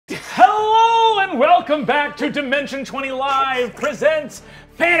Welcome back to Dimension 20 Live presents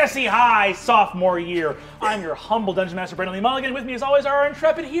Fantasy High Sophomore Year. I'm your humble Dungeon Master, Brandon Lee Mulligan. With me, as always, are our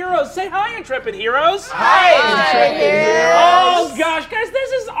intrepid heroes. Say hi, intrepid heroes. Hi, intrepid heroes. Oh gosh, guys,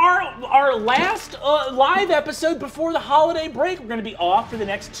 this is our last live episode before the holiday break. We're going to be off for the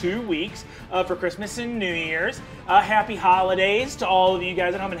next 2 weeks for Christmas and New Year's. Happy holidays to all of you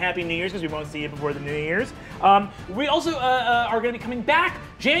guys at home, and Happy New Year's because we won't see you before the New Year's. We also are going to be coming back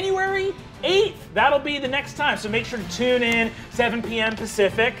January 8th. That'll be the next time, so make sure to tune in 7 p.m.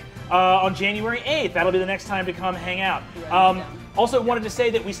 Pacific on January 8th. That'll be the next time to come hang out. Also wanted to say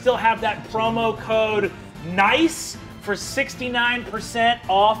that we still have that promo code NICE for 69%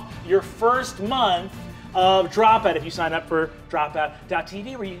 off your first month of Dropout if you sign up for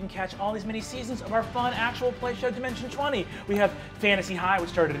Dropout.tv, where you can catch all these mini seasons of our fun actual play show Dimension 20. We have Fantasy High, which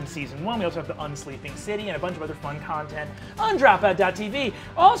started in season 1. We also have the Unsleeping City and a bunch of other fun content on Dropout.tv.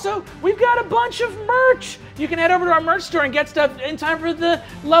 Also, we've got a bunch of merch. You can head over to our merch store and get stuff in time for the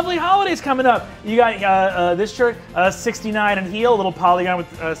lovely holidays coming up. You got this shirt, 69 and heel, a little polygon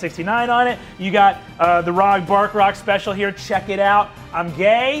with 69 on it. You got the Rog Bark Rock special here. Check it out. I'm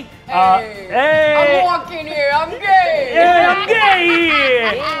gay. Hey. I'm walking here. I'm gay. Yeah, I'm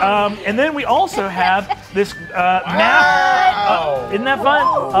gay. And then we also have this map. Isn't that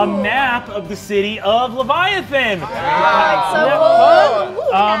fun? A map of the city of Leviathan. Wow. So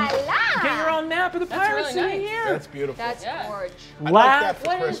cool. Get your own map of the pirate really city nice. here. That's beautiful. That's gorgeous. I'd like that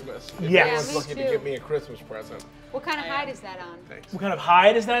for Christmas. If Yes. anyone's Me looking to too. give me a Christmas present. What kind of hide is that on? Thanks. What kind of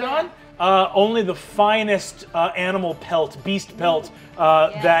hide is that on? Only the finest animal pelt, beast pelt,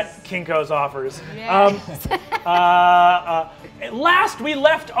 that Kinko's offers. Yes. Last we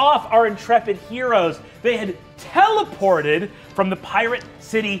left off our intrepid heroes. They had teleported from the pirate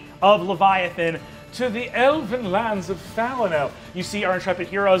city of Leviathan to the elven lands of Fallinel. You see, our intrepid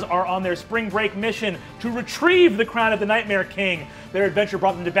heroes are on their spring break mission to retrieve the crown of the Nightmare King. Their adventure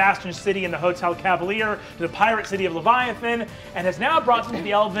brought them to Bastion City and the Hotel Cavalier, to the pirate city of Leviathan, and has now brought them to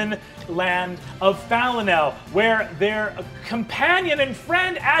the elven land of Fallinel, where their companion and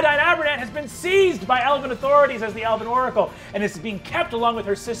friend Adaine has been seized by elven authorities as the Elven Oracle, and is being kept along with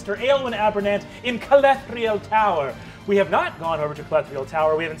her sister Aelwyn Abernant in Calethriel Tower. We have not gone over to Calethriel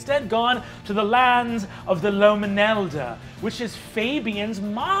Tower. We have instead gone to the lands of the Lomenelda, which is Fabian's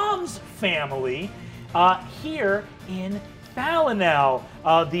mom's family here in Fallinel.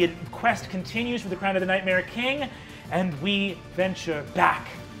 The quest continues for the crown of the Nightmare King, and we venture back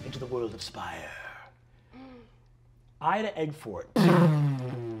into the world of Spire. Ida Eggfort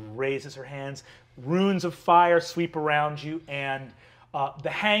raises her hands. Runes of fire sweep around you, and the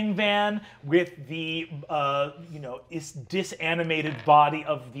hangvan with the disanimated body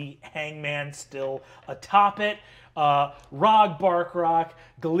of the hangman still atop it. Rog Barkrock,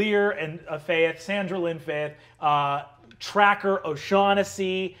 Gilear and Faith, Sandra Lynn Faith, Tracker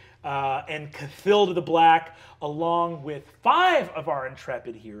O'Shaughnessy, and Cathilda the Black, along with 5 of our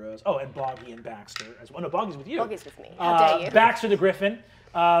intrepid heroes. Oh, and Boggy and Baxter as well. No, Boggy's with you. Boggy's with me. How dare you? Baxter the Griffin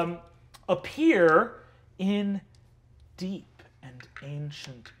appear in deep and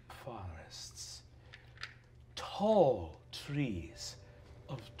ancient forests. Tall trees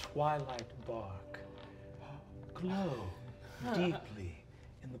of twilight bark glow deeply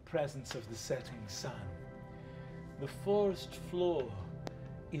in the presence of the setting sun. The forest floor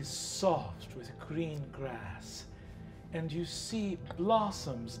is soft with green grass, and you see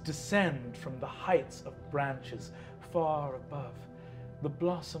blossoms descend from the heights of branches far above. The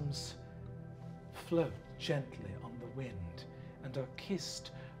blossoms float gently on the wind and are kissed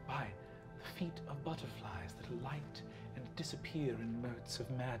by the feet of butterflies that light and disappear in motes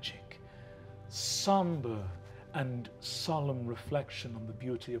of magic. Somber and solemn reflection on the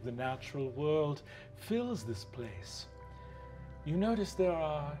beauty of the natural world fills this place. You notice there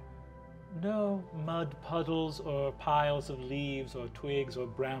are no mud puddles or piles of leaves or twigs or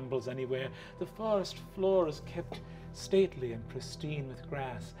brambles anywhere. The forest floor is kept stately and pristine with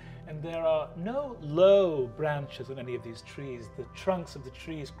grass, and there are no low branches of any of these trees. The trunks of the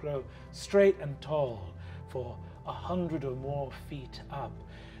trees grow straight and tall for 100 or more feet up,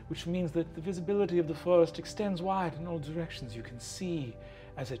 which means that the visibility of the forest extends wide in all directions. You can see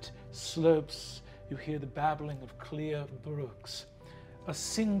as it slopes. You hear the babbling of clear brooks. A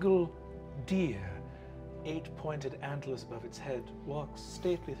single deer, 8-pointed antlers above its head, walks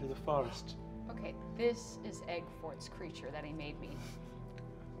stately through the forest. Okay, this is Eggfort's creature that he made me.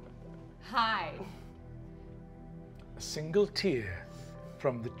 Hi. A single tear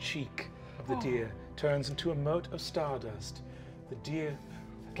from the cheek of the deer turns into a mote of stardust. The deer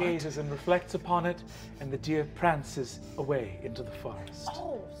gazes and reflects upon it, and the deer prances away into the forest.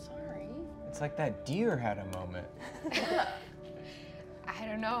 Oh, sorry. It's It's like that deer had a moment. I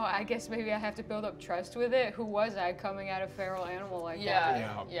don't know. I guess maybe I have to build up trust with it. Who was I coming at a feral animal like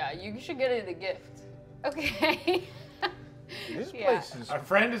that? Yeah, you should get it a gift. Okay. This place is... Our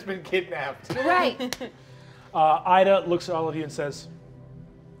friend has been kidnapped. Right. Ida looks at all of you and says,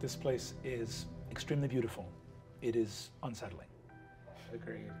 "This place is extremely beautiful. It is unsettling."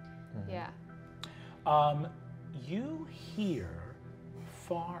 Agreed. Yeah. You hear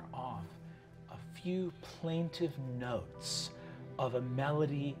far off a few plaintive notes of a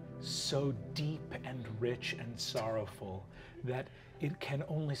melody so deep and rich and sorrowful that it can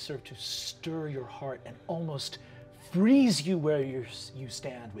only serve to stir your heart and almost freeze you where you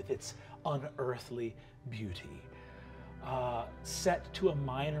stand with its unearthly beauty. Set to a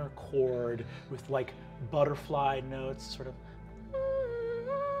minor chord with like butterfly notes, sort of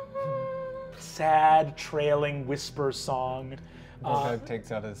sad, trailing whisper song. Bulldog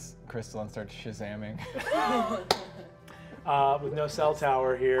takes out his crystal and starts shazamming. With no cell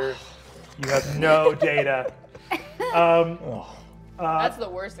tower here, you have no data. That's the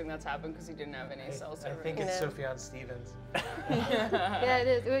worst thing that's happened because he didn't have any cell I service. think it's Sophion Stevens. Yeah, it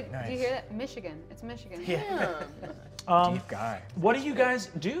is. Wait, Nice. Do you hear that? Michigan. It's Michigan. Deep guy. What do you guys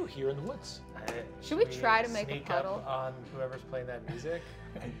do here in the woods? Should we try to make a sneak puddle? up on whoever's playing that music?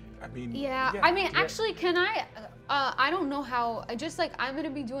 I mean... Yeah, I mean, actually, can I don't know how, just like, I'm gonna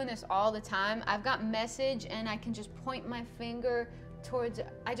be doing this all the time. I've got message and I can just point my finger towards,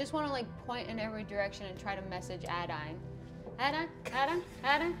 I just wanna like point in every direction and try to message Adaine. Adaine.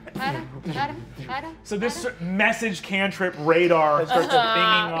 So this message cantrip radar starts pinging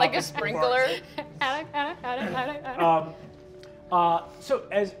off like a the sprinkler. So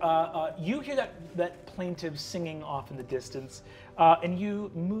as you hear that plaintive singing off in the distance, and you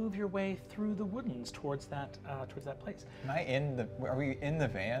move your way through the woodlands towards that place. Am I in the? Are we in the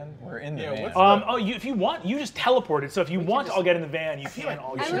van? We're in the van. what's If you want, you just teleported. So if you want to all get in the van, you can.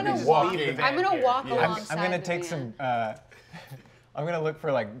 All you I'm should gonna do. walk. walking. I'm gonna walk I'm alongside. gonna the take van. some. I'm gonna look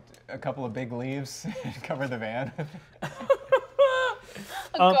for like a couple of big leaves and cover the van.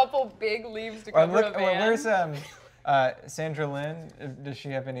 A couple big leaves to cover a van. Where's Sandra Lynn? Does she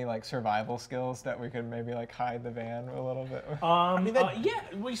have any like survival skills that we could maybe like hide the van a little bit? Yeah.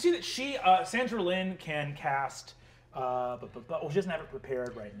 Well, you see that she, Sandra Lynn, can cast, but she doesn't have it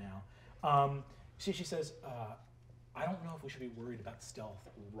prepared right now. She says, I don't know if we should be worried about stealth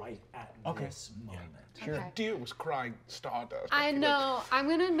right at this moment. Sure. Okay. Deer was crying stardust. I know. I'm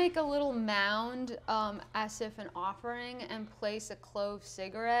gonna make a little mound, as if an offering, and place a clove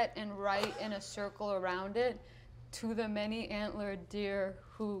cigarette and write in a circle around it, "To the many antlered deer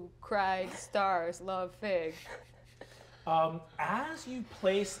who cried stars love fig." As you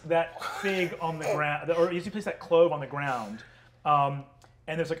place that fig on the ground, or as you place that clove on the ground, and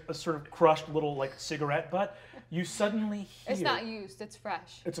there's like a sort of crushed little like cigarette butt, you suddenly hear. It's not used. It's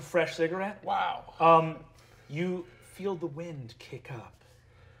fresh. It's a fresh cigarette. Wow. You feel the wind kick up.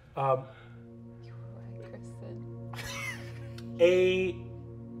 Kristen. A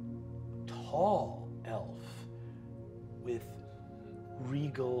tall elf with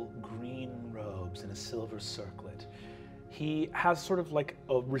regal green robes and a silver circlet. He has sort of like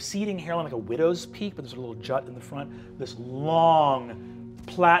a receding hairline, like a widow's peak, but there's a little jut in the front. This long,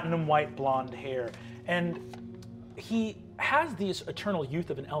 platinum white blonde hair. And he has this eternal youth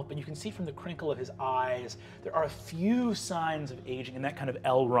of an elf, but you can see from the crinkle of his eyes, there are a few signs of aging in that kind of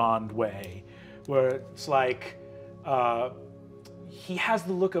Elrond way, where it's like, he has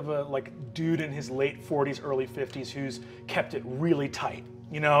the look of a like dude in his late 40s, early 50s who's kept it really tight,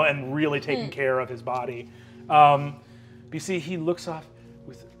 you know, and really taken care of his body. But you see, he looks off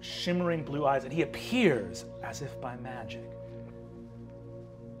with shimmering blue eyes, and he appears as if by magic.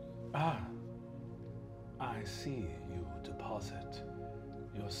 Ah, I see you deposit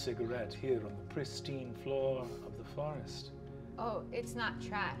your cigarette here on the pristine floor of the forest. Oh, it's not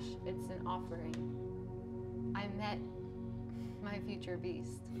trash. It's an offering. I met my future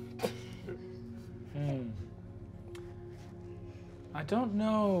beast. I don't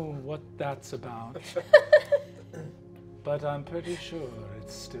know what that's about, but I'm pretty sure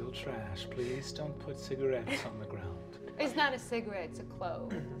it's still trash. Please don't put cigarettes on the ground. It's not a cigarette. It's a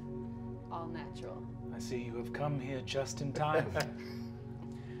clove. All natural. I see you have come here just in time.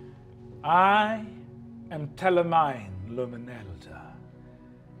 I am Telemine Luminelda.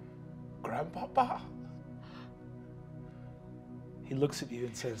 Grandpapa. He looks at you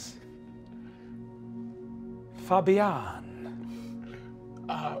and says, Fabian.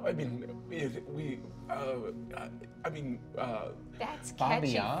 I mean, That's catchy.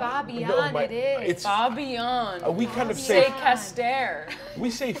 Fabian? Fabian, No, it is. it's Fabian. we kind of Say say Caster. we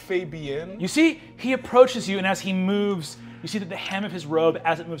say Fabian. You see, he approaches you, and as he moves, you see that the hem of his robe,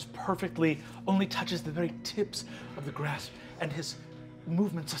 as it moves perfectly, only touches the very tips of the grass, and his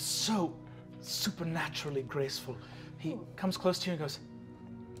movements are so supernaturally graceful. He comes close to you and goes,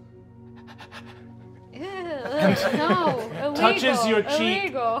 Ew, no, illegal. touches your cheek.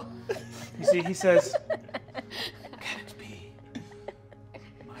 Illegal. You see, he says, "Can it be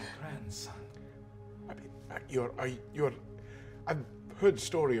my grandson?" I mean, you're. I've heard the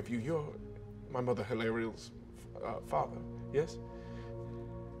story of you. You're my mother Hilariel's father. Yes.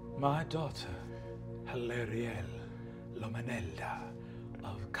 My daughter, Hilariel Lomanelda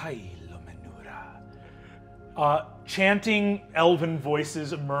of Kailomenura. Chanting elven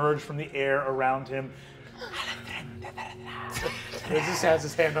voices emerge from the air around him. He just has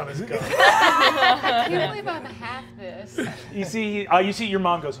his hand on his gun. I can't believe I'm half this. You see, your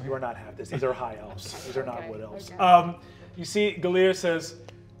mom goes, "You are not half this. These are high elves. These are not Okay, wood elves." okay. You see, Gilear says,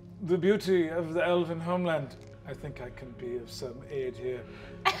 "The beauty of the elven homeland. I think I can be of some aid here.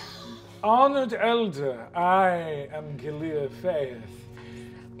 Honored elder, I am Gilear Faith,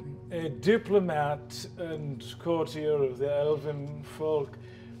 a diplomat and courtier of the elven folk.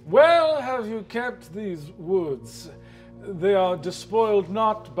 Well have you kept these woods. They are despoiled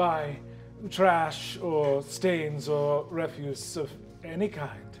not by trash or stains or refuse of any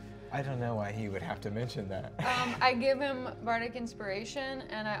kind." I don't know why he would have to mention that. I give him bardic inspiration,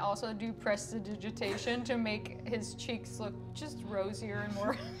 and I also do prestidigitation to make his cheeks look just rosier and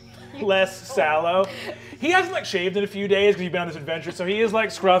more. Less sallow. He hasn't shaved in a few days because you've been on this adventure, so he is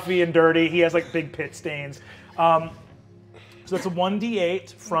scruffy and dirty. He has big pit stains. So that's a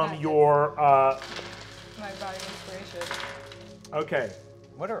 1d8 from Okay. your. My bardic inspiration. Okay.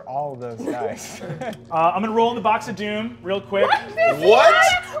 What are all those guys? I'm gonna roll in the box of doom real quick. What? Why?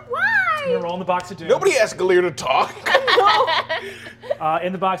 I'm gonna roll in the box of doom. Nobody asked Gilear to talk.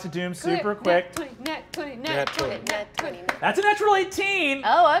 In the box of doom, super quick. Net 20, net Nat 20, 20. net 20. That's a natural 18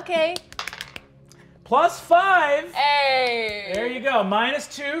 Oh, okay. plus 5. Hey. There you go.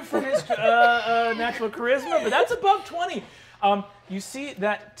 -2 from his natural charisma, but that's above 20. You see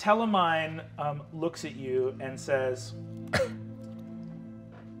that Telemine looks at you and says,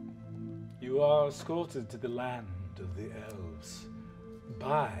 "You are escorted to the land of the elves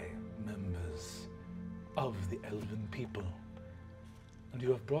by members of the elven people, and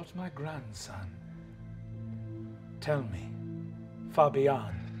you have brought my grandson. Tell me,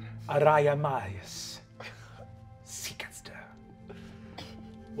 Fabian Arayamais Sikaster,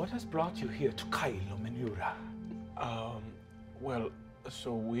 what has brought you here to Kailomenura?" Well,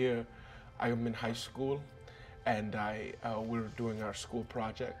 so I am in high school, and we're doing our school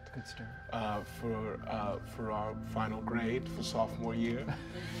project for our final grade for sophomore year,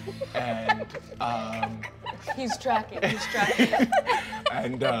 and He's tracking. He's tracking.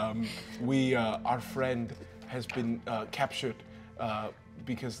 and our friend has been captured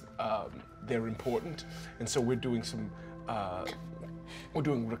because they're important, and so we're doing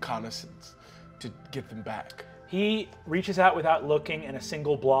reconnaissance to get them back. He reaches out without looking, and a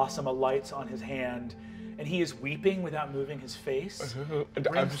single blossom alights on his hand, and he is weeping without moving his face.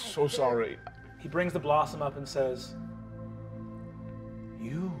 I'm so sorry. He brings the blossom up and says,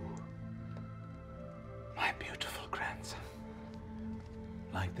 "You, my beautiful grandson,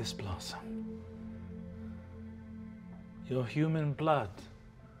 like this blossom. Your human blood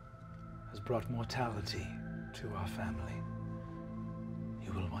has brought mortality to our family.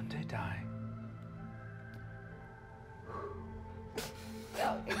 You will one day die.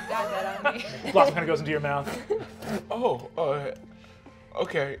 Oh, you got that on me. Blossom kind of goes into your mouth. Oh,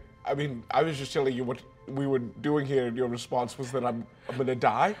 okay. I mean, I was just telling you what we were doing here, and your response was that I'm gonna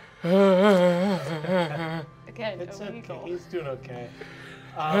die. Again, It's illegal. okay. He's doing okay.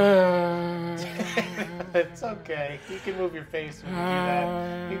 It's okay. You can move your face when you do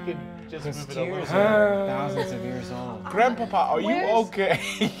that. You can just Those move it a little tears bit. are thousands of years old. Grandpapa, are you Where's- okay?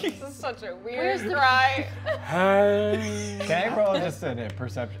 This is such a weird cry. Can I roll just an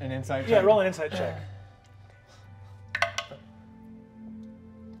insight check? Yeah, roll an insight check.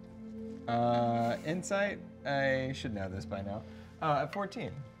 Insight? I should know this by now. At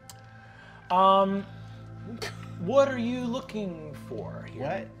 14. What are you looking for here?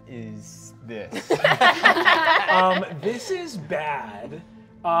 What is this? This is bad,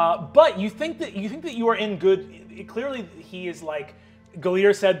 but you think that you are in good. Clearly, he is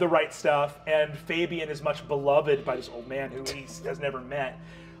Gilear said the right stuff, and Fabian is much beloved by this old man who he has never met.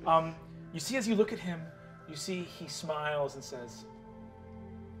 You see, as you look at him, you see he smiles and says,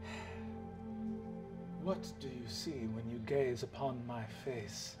 What do you see when you gaze upon my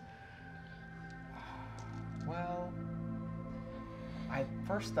face? Well, I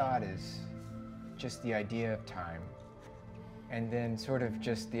first thought is just the idea of time, and then sort of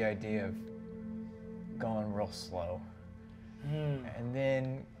just the idea of going real slow. And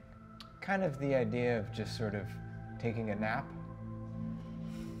then kind of the idea of just sort of taking a nap.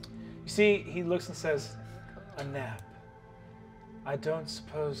 You see, he looks and says, a nap. I don't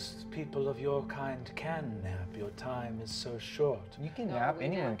suppose people of your kind can nap. Your time is so short. You can No, nap, we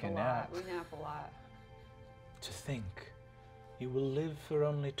anyone nap can a lot. nap. We nap a lot. To think, you will live for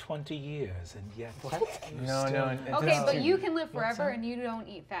only 20 years, and yet you No, still no, nap. it Okay, doesn't but seem- you can live What's forever that? and you don't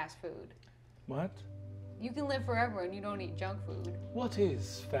eat fast food. What? You can live forever and you don't eat junk food. What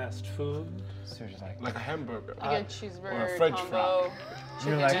is fast food? So just like, Like a hamburger. You get cheeseburger, or a French combo.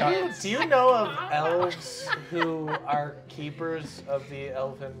 you're like, Do you know of elves who are keepers of the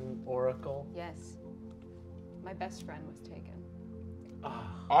elven oracle? Yes. My best friend was taken.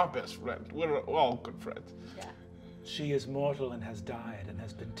 Our best friend. We're all good friends. Yeah. She is mortal and has died and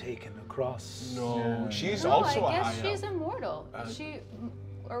has been taken across. No, she's No, also I a guess high she's elf. immortal.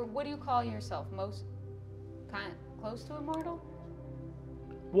 Or what do you call yourself? Most kind close to immortal?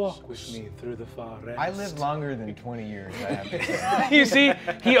 Walk with me through the forest. I lived longer than 20 years, I have to say. You see,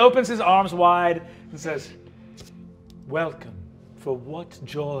 he opens his arms wide and says, welcome, for what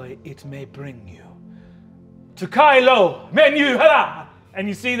joy it may bring you. To Kylo, menu, hala! And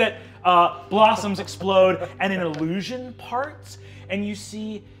you see that blossoms explode and an illusion parts, and you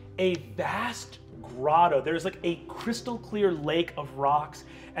see a vast grotto. There's like a crystal clear lake of rocks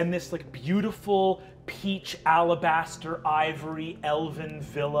and this like beautiful peach, alabaster, ivory, elven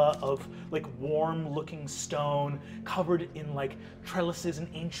villa of like warm looking stone covered in like trellises and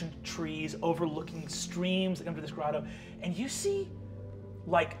ancient trees overlooking streams that come to this grotto. And you see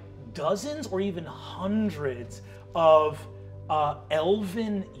like dozens or even hundreds of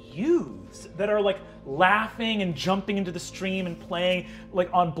elven youths that are like laughing and jumping into the stream and playing like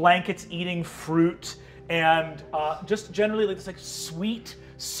on blankets, eating fruit, and just generally like this like sweet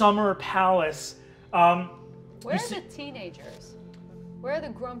summer palace. Where are the teenagers? Where are the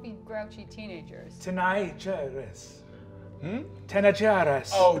grumpy, grouchy teenagers? Teenagers. Teenagers.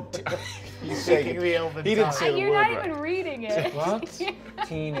 Oh, he's saying the elven He didn't tongue. say the You're word not right. even reading it. What?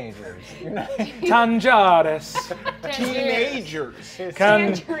 Teenagers. You're not, Tangerines. Teenagers.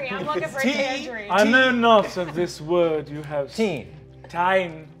 Can Tangerine. I'm looking for Tea- tangerine. I know not of this word you have. teen.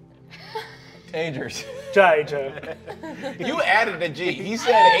 Time. Agers. Jager. You added a G. He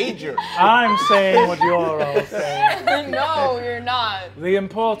said ager. I'm saying what you're all saying. No, you're not. The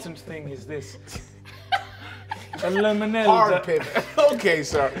important thing is this. Hard Eliminate. pivot. Okay,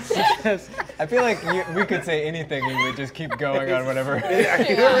 sir. Yes. I feel like we could say anything and we would just keep going on whatever. Are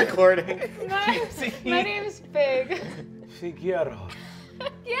you recording? My name's Fig. Figaro.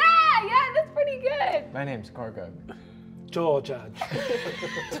 Yeah, that's pretty good. My name's Gorgug. Georgia.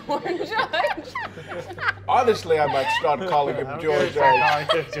 Honestly, I might start calling him George. Georgia.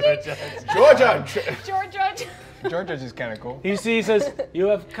 Georgia. Georgia. Georgia is kind of cool. He says, you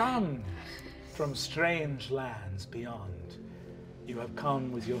have come from strange lands beyond. You have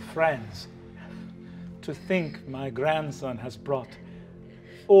come with your friends. To think my grandson has brought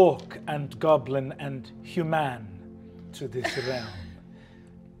orc and goblin and human to this realm.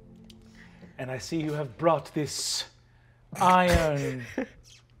 And I see you have brought this iron.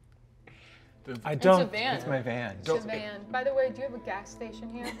 I It's a don't. van. It's my van. It's a van. By the way, do you have a gas station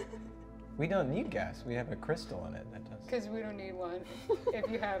here? We don't need gas. We have a crystal in it that does. Because we don't need one if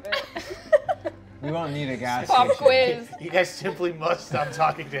you have it. We won't need a gas Pop station. quiz. You guys simply must stop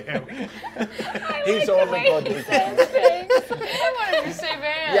talking to him. He's only going to be. I wanted to say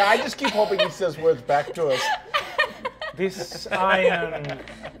van. Yeah, I just keep hoping he says words back to us. This iron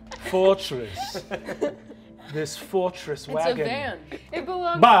fortress. This fortress It's a wagon. van. It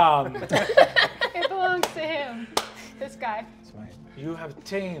belongs. Bam! It belongs to him. This guy. It's mine. You have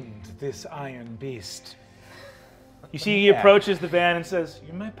tamed this iron beast. You see, he approaches the van and says,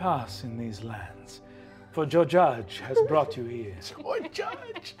 you may pass in these lands, for your judge has brought you here. What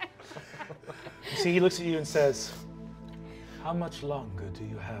judge? You see, he looks at you and says, how much longer do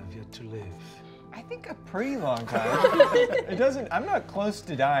you have yet to live? I think a pretty long time. It doesn't. I'm not close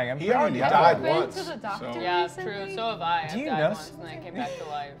to dying. I'm He pretty already young. died Been once. to the doctor so- Yeah, recently? true. So have I. Do I've you died know once and then I came back to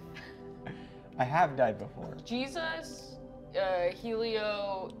life. I have died before. Jesus,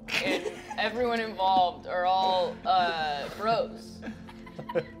 Helio, and everyone involved are all bros.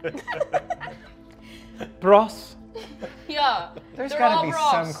 Bros? Yeah. There's they're got all to be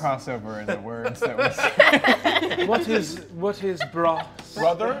Ross. some crossover in the words that we say. What is Bross?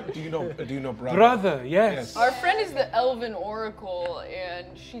 Brother? Do you know brother? Brother, yes. Our friend is the Elven Oracle,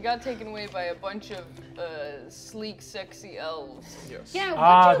 and she got taken away by a bunch of sleek, sexy elves. Yes. Yeah,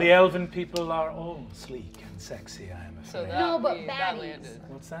 Ah, would the you? elven people are all sleek and sexy, I am So afraid. that, No, but that baddies. landed.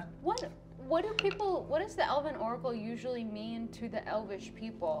 What's that? What does the Elven Oracle usually mean to the Elvish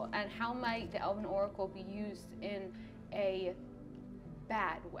people, and how might the Elven Oracle be used in a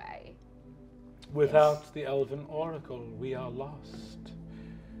bad way? Without the elven oracle, we are lost.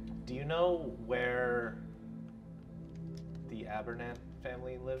 Do you know where the Abernant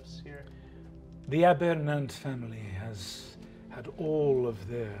family lives here? The Abernant family has had all of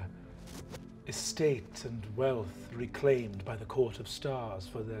their estate and wealth reclaimed by the Court of Stars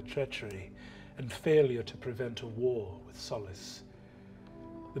for their treachery and failure to prevent a war with Solace.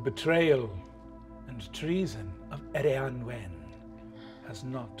 The betrayal and treason of Adaine has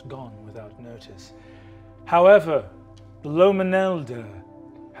not gone without notice. However, the Lomenelder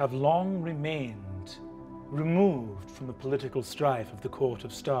have long remained removed from the political strife of the Court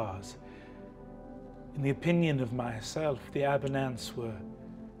of Stars. In the opinion of myself, the Abernants were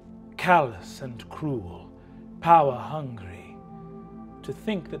callous and cruel, power-hungry. To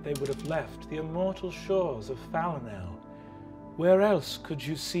think that they would have left the immortal shores of Fallinel. Where else could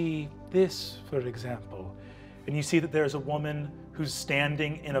you see this, for example? And you see that there's a woman who's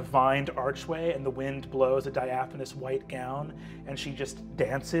standing in a vined archway and the wind blows a diaphanous white gown and she just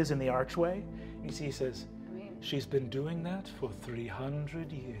dances in the archway. And you see he says, she's been doing that for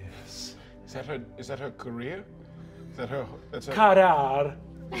 300 years. Is that her career? Is that her? That's her. Karar,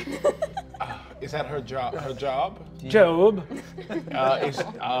 Is that her job? Her job? Job,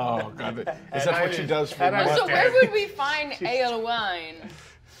 Oh god! Is that what she does for money? So where would we find Eowyn?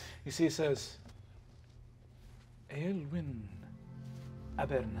 you see he says, Aelwyn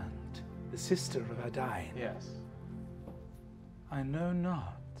Abernant, the sister of Adaine. Yes. I know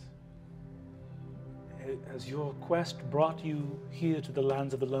not. Has your quest brought you here to the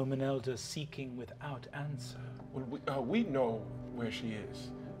lands of the Lomenelder seeking without answer? Well, we know where she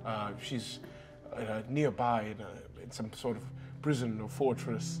is. She's nearby in some sort of prison or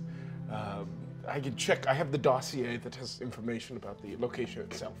fortress. I can check. I have the dossier that has information about the location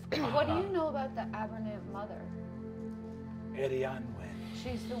itself. What do you know about the Abernant mother? Erianwen.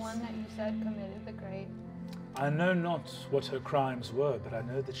 She's the one that you said committed the great. I know not what her crimes were, but I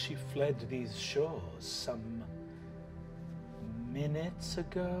know that she fled these shores some minutes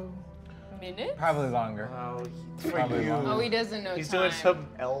ago. Minutes? Probably longer. Oh, for Probably you. longer. Oh, he doesn't know He's time. doing some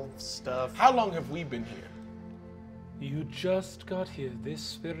elf stuff. How long have we been here? You just got here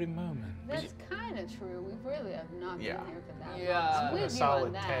this very moment. That's kind of true. We really have not been Yeah. here for that Yeah. long. I'm A with you solid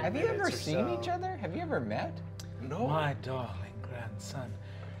on that. 10. Have you ever minutes or seen so. each other? Have you ever met? No. My darling grandson.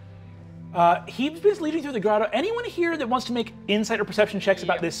 He's been leading through the grotto. Anyone here that wants to make insight or perception checks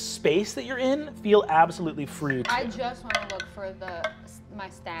about this space that you're in, feel absolutely free to. I just want to look for my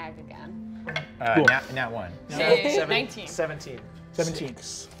stag again. Cool. Not one. Say 19. 17. 17.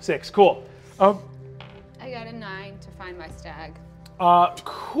 6. Cool. I got a 9 to find my stag.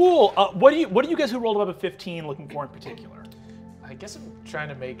 Cool. What do you guys who rolled above a 15 looking for in particular? I guess I'm trying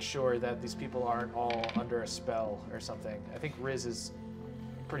to make sure that these people aren't all under a spell or something. I think Riz is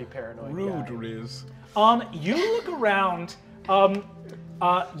pretty paranoid. Rude, guy. Riz. You look around.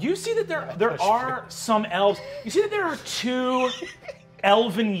 You see that there are some elves. You see that there are 2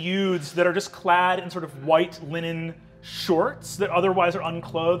 elven youths that are just clad in sort of white linen shorts that otherwise are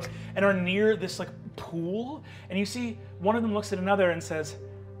unclothed and are near this like pool. And you see one of them looks at another and says,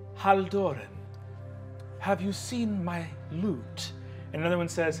 Haldoran, have you seen my lute? And another one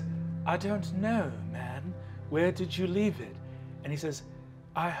says, I don't know, man. Where did you leave it? And he says,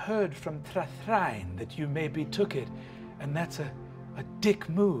 I heard from Trathrain that you maybe took it, and that's a dick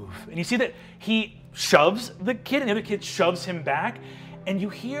move. And you see that he shoves the kid, and the other kid shoves him back, and you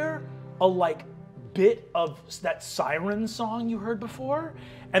hear a like bit of that siren song you heard before,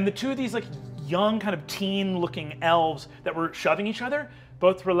 and the 2 of these like young kind of teen-looking elves that were shoving each other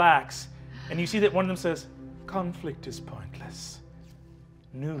both relax, and you see that one of them says, conflict is pointless.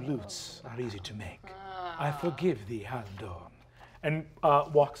 New lutes are easy to make. I forgive thee, Haldorn. And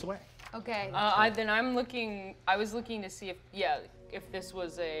walks away. Okay. Then I was looking to see if this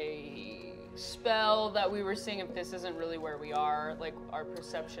was a spell that we were seeing, if this isn't really where we are, like our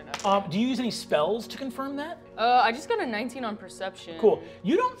perception of it. Do you use any spells to confirm that? I just got a 19 on perception. Cool.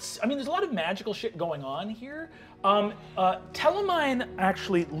 You don't. I mean, there's a lot of magical shit going on here. Telemine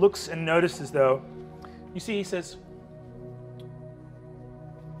actually looks and notices, though. You see, he says,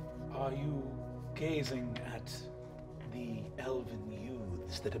 "Are you gazing at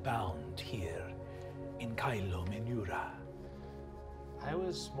trees that abound here in Kylo Menura. I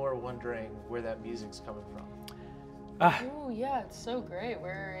was more wondering where that music's coming from. Ooh, yeah, it's so great.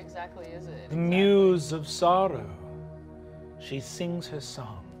 Where exactly is it? The Muse of Sorrow. She sings her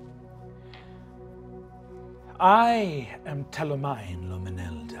song. I am Telomine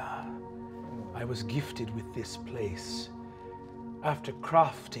Lomenelda. I was gifted with this place after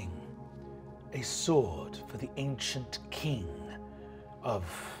crafting a sword for the ancient king of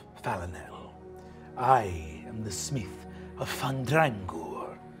Fallinel. I am the smith of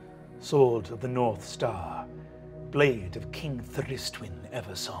Fandrangur, sword of the North Star, blade of King Thristwin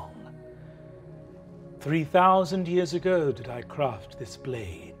Eversong. 3,000 years ago did I craft this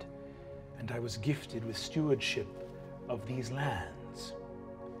blade, and I was gifted with stewardship of these lands.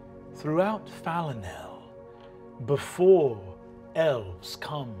 Throughout Fallinel, before elves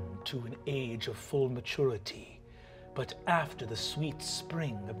come to an age of full maturity, but after the sweet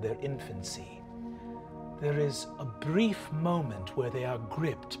spring of their infancy, there is a brief moment where they are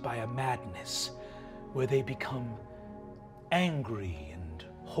gripped by a madness, where they become angry and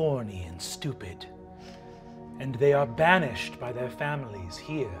horny and stupid. And they are banished by their families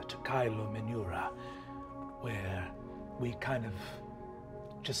here to Kylo Menura, where we kind of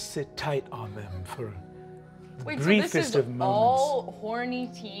just sit tight on them for the Wait, briefest so this is of moments. all horny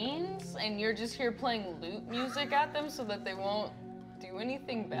teens, and you're just here playing lute music at them so that they won't do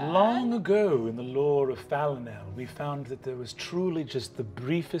anything bad? Long ago in the lore of Fallinel, we found that there was truly just the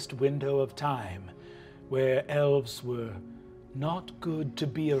briefest window of time where elves were not good to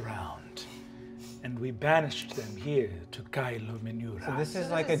be around. And we banished them here to Kylo Menura. So this is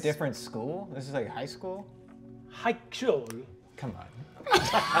like a different school? This is like high school? Haichol. Come on.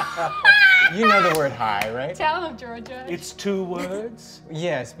 You know the word high, right? Tell him, Georgia. It's 2 words.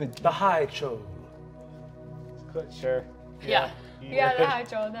 Yes, but The Haichol. Sure. Yeah. Yeah, the high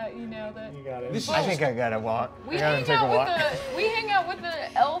Joel, that you know that. You got it. This I is think I gotta walk. We I gotta hang take a out walk. with we hang out with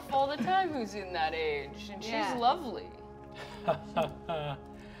the elf all the time who's in that age, and she's Yeah. lovely.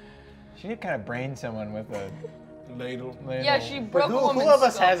 She did kind of brain someone with a ladle. ladle. Yeah, she But broke a who woman's of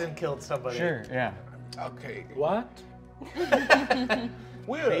us skull. hasn't killed somebody? Sure, yeah. Okay. What?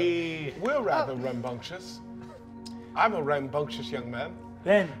 We're rather rambunctious. I'm a rambunctious young man.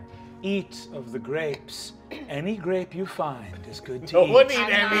 Then eat of the grapes. Any grape you find is good to No eat. one eat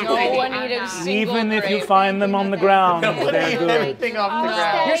anything. No one eat a single Even if you grape. find them on the ground, No one they're eat good. anything off the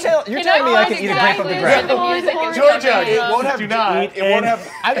ground. You're Can telling me I find can eat a grape off the exactly ground? where the music is Georgia, coming it from? won't have Do to not. eat It won't have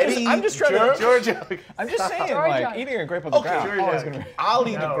I'm just trying to. Georgia. I'm just saying, Georgia. like, eating a grape off the Okay, ground. Georgia. always gonna be- I'll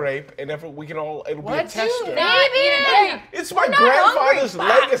eat No. a grape, and if we can all, it'll be a What? tester. Do not eat a grape. It's my grandfather's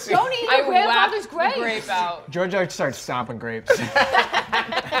legacy. Don't eat I your grandfather's whacked the grapes. grape out. Georgia starts stomping grapes.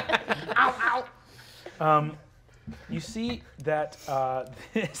 You see that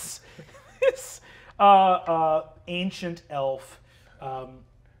this ancient elf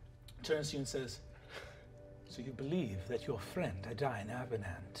turns to you and says, "So you believe that your friend Adaine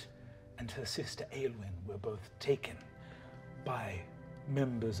Avenant and her sister Aelwyn were both taken by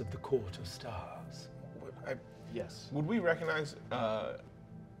members of the Court of Stars?" Yes. Would we recognize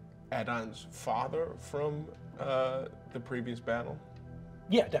Adaine's father from the previous battle?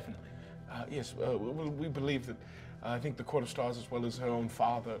 Yeah, definitely. Yes, we believe that I think the Court of Stars, as well as her own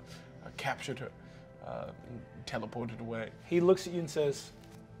father, captured her, and teleported away. He looks at you and says,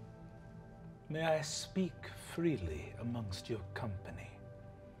 "May I speak freely amongst your company?"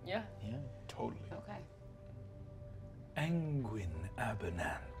 Yeah. Totally. Okay. Anguin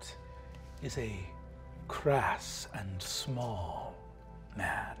Abernant is a crass and small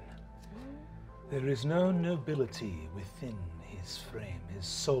man. There is no nobility within his frame. His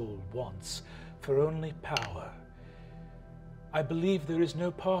soul wants for only power. I believe there is no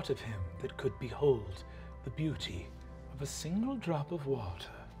part of him that could behold the beauty of a single drop of water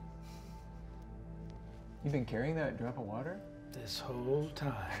You've been carrying that drop of water? this whole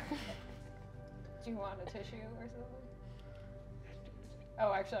time. Do you want a tissue or something?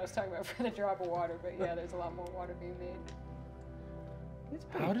 Oh, actually, I was talking about for the drop of water, but yeah, there's a lot more water being made.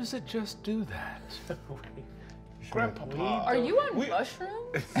 How does it just do that? Grandpapa. Are you on we-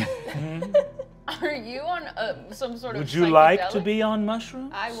 mushrooms? Are you on some sort of Would you like to psychedelic? be on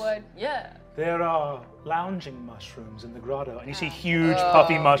mushrooms? I would. Yeah. There are lounging mushrooms in the grotto, and you see huge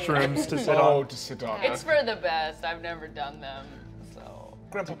puffy mushrooms to sit Oh, on. to sit on. It's for the best. I've never done them, so.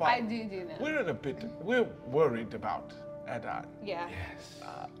 Grandpapa, I do that. we're worried about Adaine. Yeah. Yes.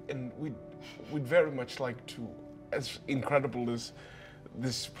 And we'd very much like to, as incredible as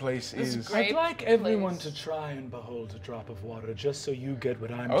this place This is. great I'd like everyone place. to try and behold a drop of water, just so you get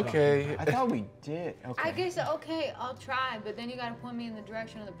what I'm Okay. I thought we did. Okay. I guess, okay, I'll try, but then you gotta point me in the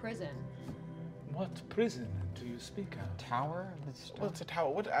direction of the prison. What prison do you speak of? Tower of the Stone. Well, it's a tower.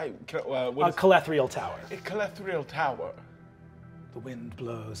 What A is Calethriel tower. a Calethriel tower? The wind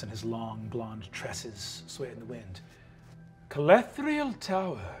blows and his long blonde tresses sway in the wind. Calethriel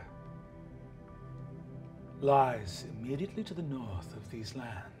Tower lies immediately to the north of these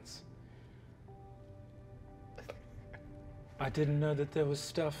lands. I didn't know that there was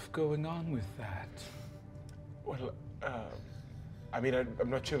stuff going on with that. Well, I mean, I'm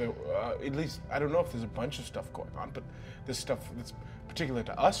not sure that, at least, I don't know if there's a bunch of stuff going on, but there's stuff that's particular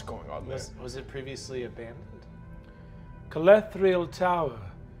to us going on there. Was it previously abandoned? Calethriel Tower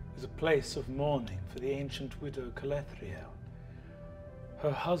is a place of mourning for the ancient widow Calethriel.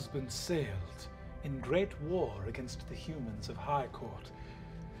 Her husband sailed in great war against the humans of High Court,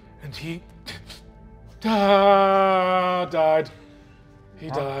 and he died. He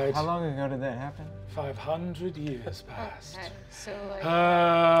died. How long ago did that happen? 500 years past. Okay, so like, No.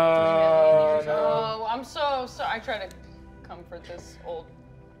 Oh, I'm so sorry. I try to comfort this old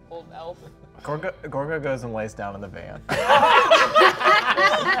elf. Gorga goes and lays down in the van.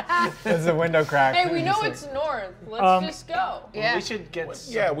 There's a window crack. Hey, we know it's north. Let's just go. yeah. We should get.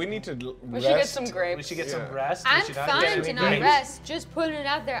 Some, Yeah, we need to We should get rest. some grapes. We should get Yeah. some rest. I'm we should not fine get to any not grapes. rest. Just putting it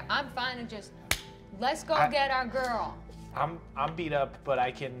out there. I'm fine to just, let's go get our girl. I'm beat up, but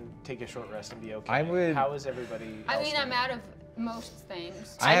I can take a short rest and be okay. I would- How is everybody? I else mean, doing? I'm out of most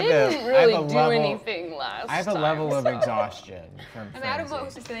things. I didn't really do anything last I have a time, level of so- exhaustion from I'm out of frenzy.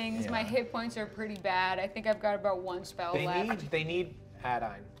 most things. Yeah. My hit points are pretty bad. I think I've got about one spell left. They need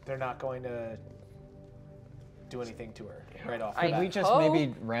Adaine. They're not going to do anything to her right off. the Could bat. we just hope.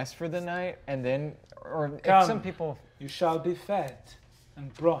 maybe rest for the night and then, or if Come. some people, You shall be fed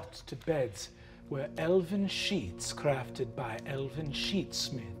and brought to beds where elven sheets crafted by elven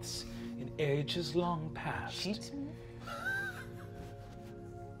sheetsmiths in ages long past.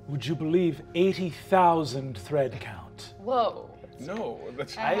 Would you believe 80,000 thread count? Whoa. No,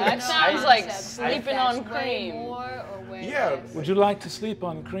 that's I That have no sounds like concept if sleeping that's on way cream. more or way Yeah. less. Would you like to sleep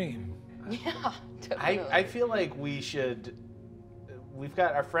on cream? Yeah, definitely. I feel like we should. We've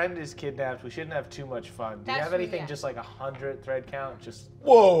got our friend is kidnapped. We shouldn't have too much fun. Do you That's have true, anything yeah. just like 100 thread count? Just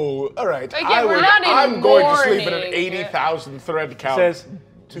Whoa! All right, Again, we're not in I'm going to sleep at an mourning. 80,000 thread It count. says,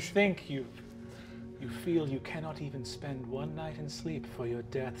 to think you feel you cannot even spend one night in sleep for your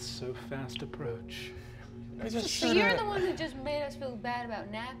deaths so fast approach. I just So you're the one who just made us feel bad about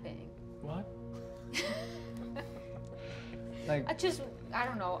napping. What? like, I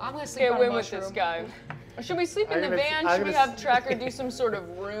don't know. I'm gonna sleep Get on away a with mushroom. this guy. Should we sleep in I'm the gonna- van? I'm Should we gonna have Tracker do some sort of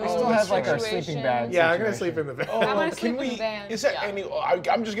room still have, like, our situation? sleeping bags. yeah, I'm gonna Situation. sleep in the van. I'm gonna can sleep in we? the van. Is there Yeah. any?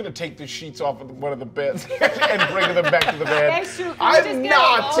 I'm just gonna take the sheets off of one of the beds and bring them back to the van. That's true. Can we I'm just get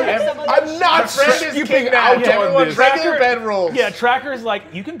not. a load of some of I'm those not sheets? Friend is skipping kidnapped. out Yeah, on everyone this. regular bed rolls. Yeah, Tracker's like,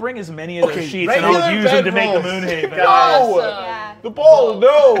 you can bring as many of those Okay, sheets and I'll regular use them to bed make the rolls. Moonhaven. No, Awesome. Yeah. the ball.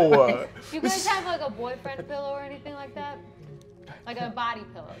 No. Do you guys have like a boyfriend pillow or anything like that? Like a body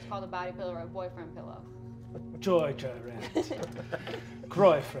pillow. It's called a body pillow or a boyfriend pillow. Georgia, Rand.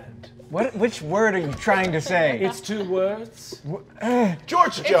 Croy-friend. which word are you trying to say? It's 2 words.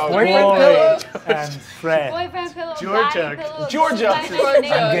 Georgia Joe. Boyfriend Boy and friend. Boyfriend pillow, Georgia. body pillow. Georgia. I'm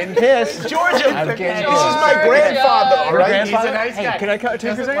getting pissed. Georgia. I'm This getting is my Georgia. grandfather. All Your right. grandfather? He's a nice Hey, guy. can I take a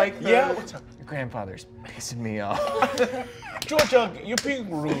Doesn't second? like the- Yeah. What's up? Your grandfather's pissing me off. Georgia, you're being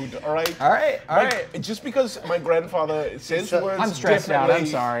rude. All right. all right. Just because my grandfather says words I'm stressed out. I'm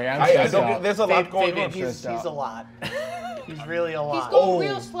differently, sorry. I'm I stressed don't. out. There's a lot going Fabian, on. he's a lot. He's really a He's lot. going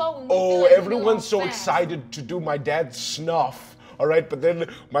real slow. And we Oh, feel like everyone's so we're going fast. excited to do my dad's snuff. All right, but then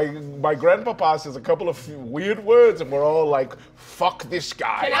my grandpapa says a couple of few weird words, and we're all like, "Fuck this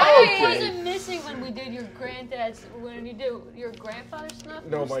guy." I Okay. wasn't missing when we did your granddad's, when you do your grandfather's snuff?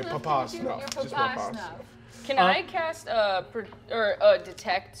 No, Your my snuff papa's that you do? snuff, Your just my papa's papa's. snuff. Can I cast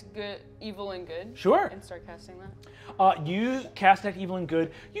detect good, evil, and good? Sure. And start casting that. You cast Detect Evil and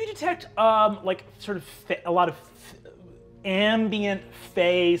Good. You detect like sort of a lot of ambient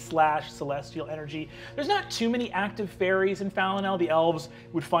fae/celestial energy. There's not too many active fairies in Fallinel. The elves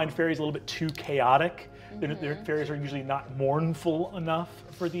would find fairies a little bit too chaotic. Their fairies are usually not mournful enough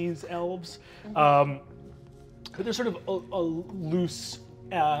for these elves. But there's sort of a loose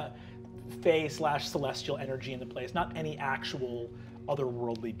fae/celestial energy in the place. Not any actual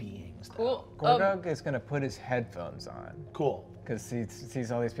otherworldly beings. Cool. Gorgog is gonna put his headphones on Cool. because he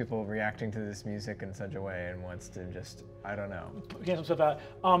sees all these people reacting to this music in such a way and wants to just, I don't know. Cancel stuff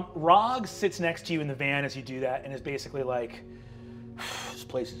out. Rog sits next to you in the van as you do that and is basically like,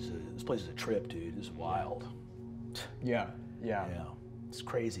 place is a trip, dude. This is wild. Yeah. Yeah, it's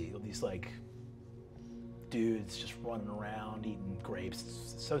crazy. All these like dudes just running around eating grapes.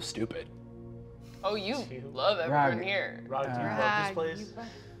 It's so stupid. Oh, you love everyone Rag. here. Rod, do you love this place?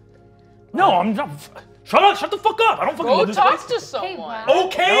 No, I'm not. Shut the fuck up. I don't fucking Go love this talk place. to someone.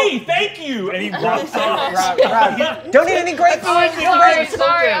 Okay, thank you. And he walks off. Rob, don't eat any grapes. Sorry,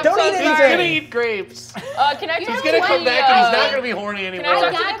 I'm Don't so eat any He's sorry. gonna eat grapes. Can I He's talk gonna to come the, back and he's not gonna be horny Can anymore. I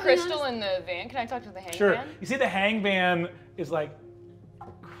talk to gotta the be crystal in the van? Can I talk to the hangman? Sure. You see the hangman is like,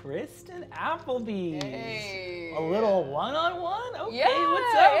 Kristen Applebee's. Hey. A little one-on-one? Okay, Yeah.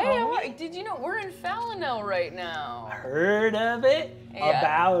 what's up, Hey, homie? did you know we're in Fallinel right now? Heard of it, Yeah.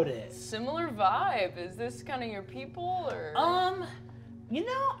 about it. Similar vibe. Is this kind of your people or? You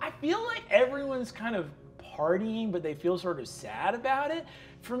know, I feel like everyone's kind of partying, but they feel sort of sad about it.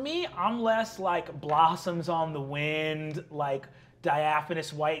 For me, I'm less like blossoms on the wind, like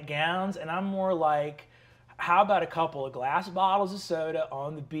diaphanous white gowns, and I'm more like, how about a couple of glass bottles of soda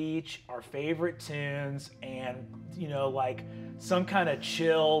on the beach, our favorite tunes, and, you know, like some kind of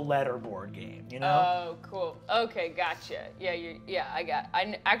chill letterboard game, you know? Oh, cool. Okay, gotcha. Yeah,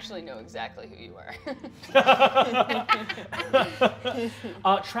 I actually know exactly who you are.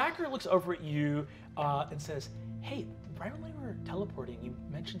 Tracker looks over at you and says, hey, right when we were teleporting, you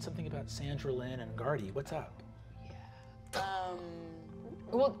mentioned something about Sandra Lynn and Gardy. What's up?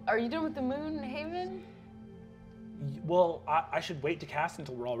 Well, are you done with the Moon Haven? Well, I should wait to cast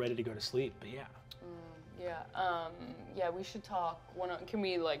until we're all ready to go to sleep, but yeah. Yeah, we should talk. Can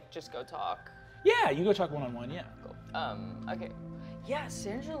we like just go talk? Yeah, you go talk one-on-one, yeah. Cool. Okay. Yeah,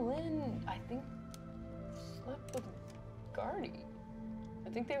 Sandra Lynn, I think, slept with Gardy. I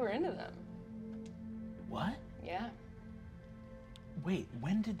think they were into them. What? Yeah. Wait,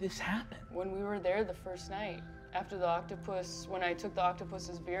 when did this happen? When we were there the first night. After the octopus, when I took the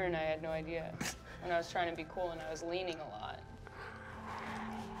octopus's beer and I had no idea. When I was trying to be cool and I was leaning a lot.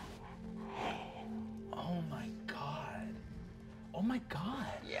 Oh my god. Oh my god.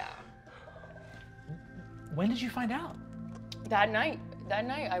 Yeah. When did you find out? That night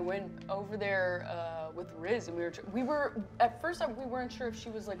I went over there with Riz and we were at first we weren't sure if she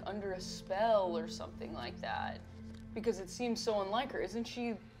was like under a spell or something like that, because it seems so unlike her. Isn't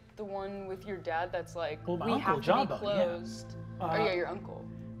she the one with your dad that's like, Well, my we uncle, have to Jabba, be yeah. closed? Oh yeah, your uncle.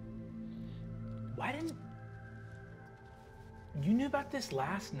 Why didn't... You knew about this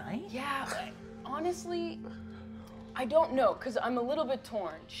last night? Yeah, honestly, I don't know, because I'm a little bit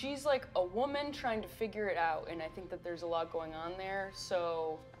torn. She's like a woman trying to figure it out, and I think that there's a lot going on there,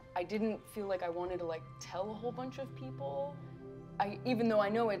 so I didn't feel like I wanted to like tell a whole bunch of people. Even though I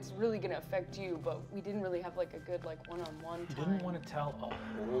know it's really gonna affect you, but we didn't really have like a good like one-on-one You time. didn't want to tell a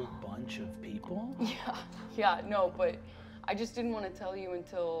whole bunch of people? Yeah, no, but I just didn't want to tell you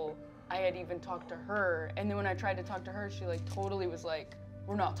until I had even talked to her. And then when I tried to talk to her, she like totally was like,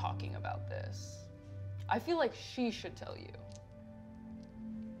 we're not talking about this. I feel like she should tell you.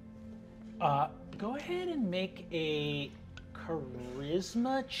 Go ahead and make a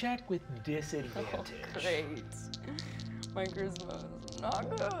charisma check with disadvantage. Oh, great. My charisma is not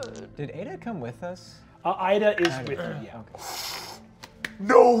good. Did Ada come with us? Ida is with you, yeah. Okay.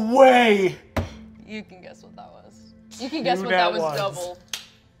 No way! You can guess what that was. You can guess what nat that was ones. double.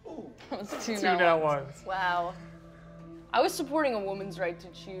 That was two Two nat nat ones. ones. Wow. I was supporting a woman's right to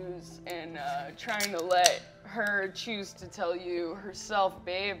choose and trying to let her choose to tell you herself,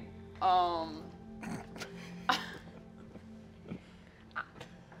 babe.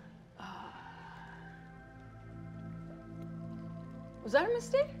 Was that a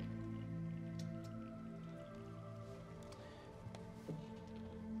mistake?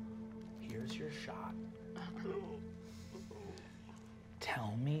 Here's your shot.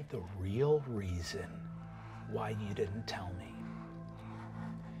 Tell me the real reason why you didn't tell me.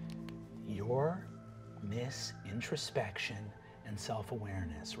 You're Miss Introspection and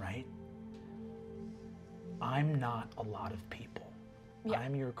Self-Awareness, right? I'm not a lot of people. Yeah.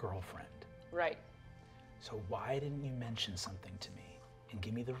 I'm your girlfriend. Right. So why didn't you mention something to me and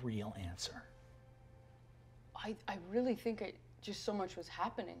give me the real answer? I really think just so much was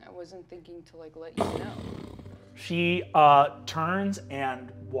happening. I wasn't thinking to like let you know. She turns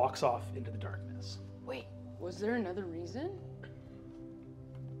and walks off into the darkness. Wait, was there another reason?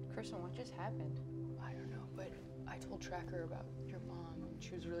 Kristen, what just happened? I don't know, but I told Tracker about your mom, and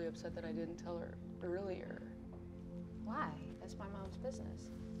she was really upset that I didn't tell her earlier. Why? That's my mom's business.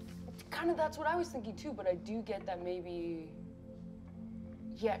 Kind of that's what I was thinking too, but I do get that maybe,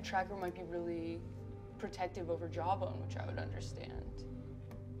 yeah, Tracker might be really protective over Jawbone, which I would understand.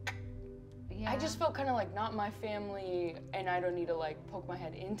 But yeah, I just felt kind of like not my family, and I don't need to like poke my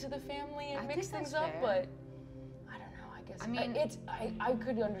head into the family and I mix think things that's up. fair. But I don't know. I guess I mean- I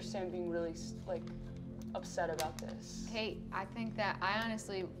could understand being really like upset about this. Hey, I think that I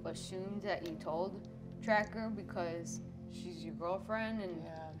honestly assumed that you told Tracker because she's your girlfriend, and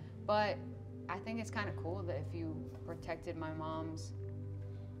Yeah. but I think it's kind of cool that if you protected my mom's,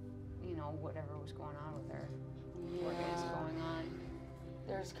 you know, whatever was going on with her, what is going on.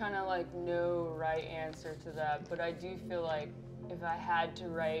 There's kind of like no right answer to that, but I do feel like if I had to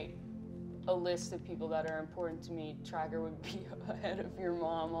write a list of people that are important to me, Tracker would be ahead of your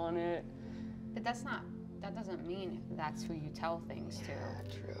mom on it. But that doesn't mean that's who you tell things to. Yeah,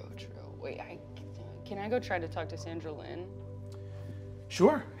 true. Wait, can I go try to talk to Sandra Lynn?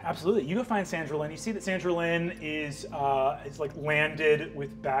 Sure, absolutely. You go find Sandra Lynn. You see that Sandra Lynn is like landed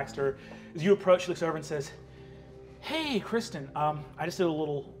with Baxter. As you approach, she looks over and says, "Hey, Kristen. I just did a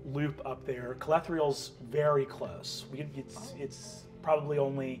little loop up there. Calethriel's very close. It's probably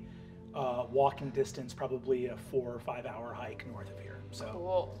only walking distance, probably a 4 or 5 hour hike north of here. So,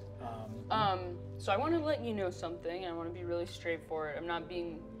 Cool. So I want to let you know something. I want to be really straightforward. I'm not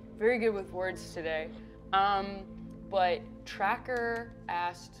being very good with words today. But Tracker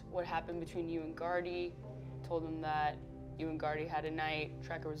asked what happened between you and Gardy. Told him that you and Gardy had a night.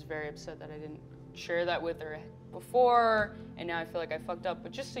 Tracker was very upset that I didn't share that with her before, and now I feel like I fucked up.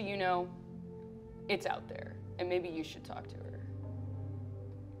 But just so you know, it's out there, and maybe you should talk to her.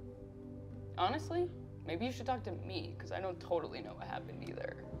 Honestly, maybe you should talk to me, because I don't totally know what happened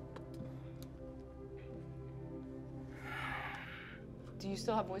either. Do you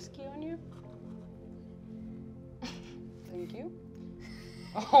still have whiskey on you? Thank you.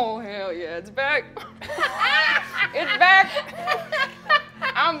 Oh, hell yeah, it's back. It's back.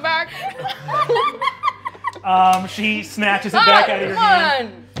 I'm back. She snatches it back out of your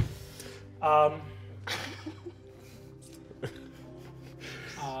hand. Come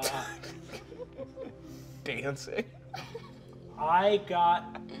Dancing.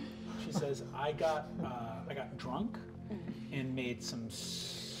 She says, I got drunk and made some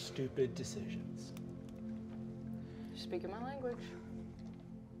stupid decisions. You're speaking my language.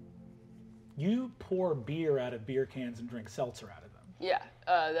 You pour beer out of beer cans and drink seltzer out of them. Yeah,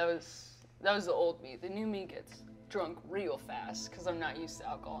 that was the old me. The new me gets drunk real fast because I'm not used to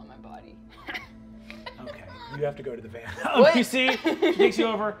alcohol in my body. Okay, you have to go to the van. What? You see, she takes you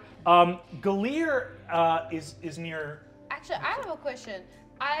over. Gilear is near. Actually, I have a question.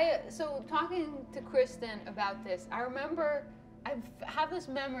 So talking to Kristen about this, I remember I have this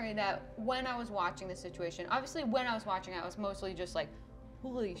memory that when I was watching the situation, obviously when I was watching, I was mostly just like,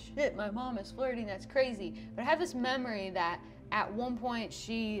 holy shit, my mom is flirting, that's crazy. But I have this memory that at one point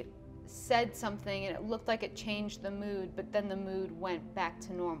she said something and it looked like it changed the mood, but then the mood went back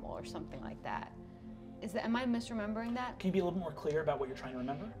to normal or something like that. Am I misremembering that? Can you be a little more clear about what you're trying to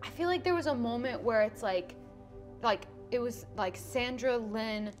remember? I feel like there was a moment where it's like it was like Sandra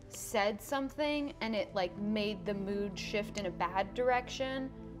Lynn said something and it like made the mood shift in a bad direction,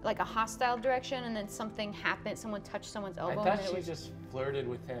 like a hostile direction, and then something happened, someone touched someone's elbow. I thought and it she was, just flirted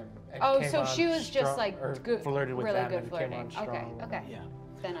with him. And oh, came so on she was just strong- like or good, flirted with really them good and flirting. came on strong. Okay. Yeah.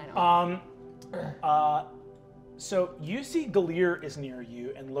 Then I know. So you see Gilear is near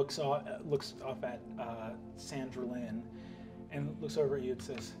you and looks off at Sandra Lynn and looks over at you and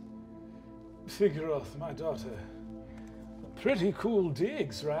says, "Figuroth, my daughter, pretty cool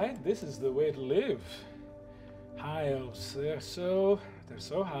digs, right? This is the way to live. High elves, they're so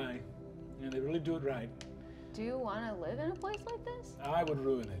high, and they really do it right. Do you want to live in a place like this? I would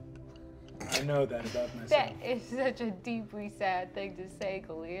ruin it. I know that about myself." That is such a deeply sad thing to say,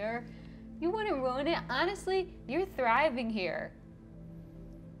 Gilear. You wouldn't ruin it. Honestly, you're thriving here.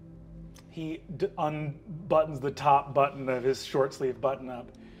 He unbuttons the top button of his short sleeve button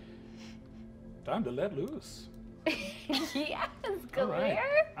up. Time to let loose. Yes, All right.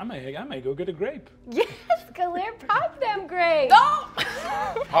 Gilear. I may go get a grape. Yes, Gilear, pop them grapes.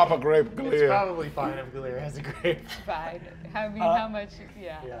 Pop a grape, It's Gilear. probably fine if Gilear has a grape. Fine. I mean, how much?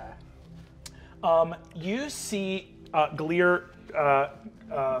 Yeah. Yeah. You see Gilear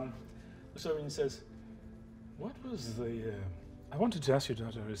looks over and says, "What was the? I wanted to ask you,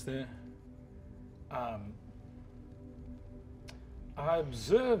 daughter. Is there? I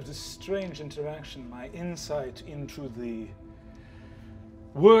observed a strange interaction. My insight into the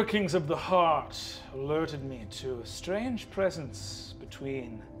workings of the heart alerted me to a strange presence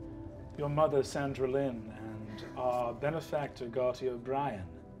between your mother, Sandra Lynn, and our benefactor, Garty O'Brien.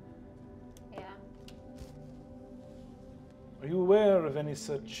 Yeah. Are you aware of any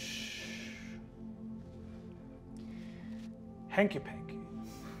such hanky-panky?"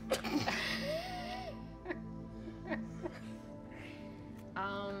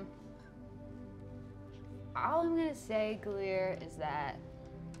 All I'm gonna say, Gilear, is that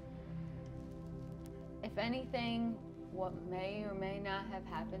if anything, what may or may not have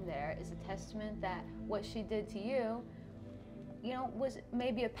happened there is a testament that what she did to you, you know, was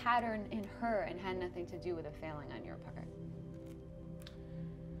maybe a pattern in her and had nothing to do with a failing on your part.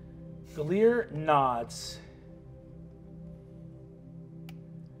 Gilear nods.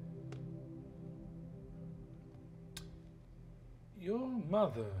 Your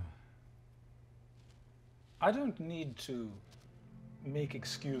mother. I don't need to make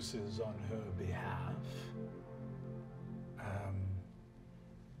excuses on her behalf.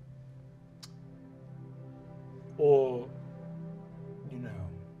 Or, you know,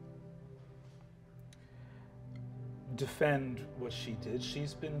 defend what she did.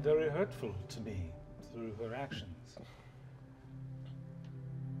 She's been very hurtful to me through her actions.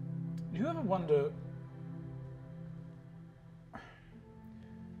 Do you ever wonder,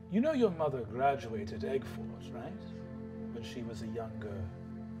 you know your mother graduated Eggfort, right? When she was a younger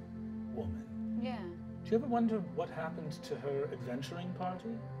woman. Yeah. Do you ever wonder what happened to her adventuring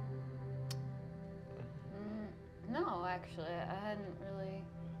party? No, actually, I hadn't really.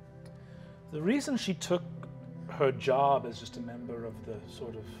 The reason she took her job as just a member of the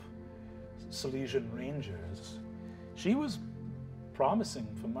sort of Silesian Rangers, she was promising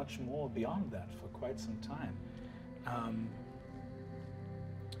for much more beyond that for quite some time.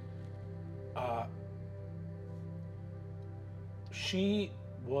 She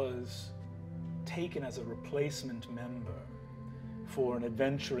was taken as a replacement member for an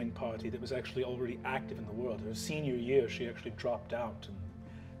adventuring party that was actually already active in the world. Her senior year, she actually dropped out and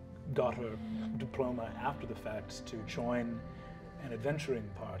got her diploma after the fact to join an adventuring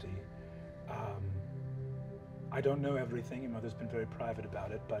party. I don't know everything, your mother's been very private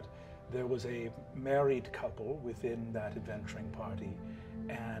about it, but there was a married couple within that adventuring party,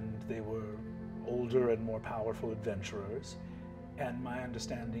 and they were older and more powerful adventurers. And my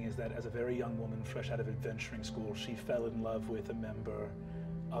understanding is that as a very young woman, fresh out of adventuring school, she fell in love with a member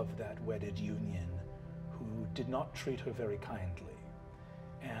of that wedded union who did not treat her very kindly.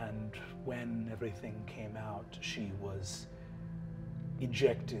 And when everything came out, she was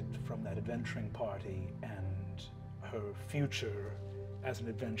ejected from that adventuring party, and her future as an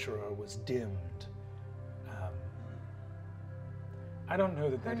adventurer was dimmed. I don't know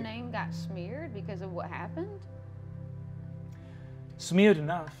that Her name got smeared because of what happened? Smeared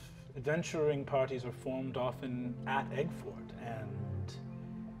enough. Adventuring parties are formed often at Eggfort, and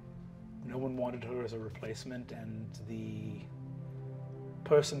no one wanted her as a replacement, and the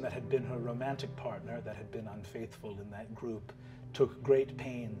person that had been her romantic partner, that had been unfaithful in that group, took great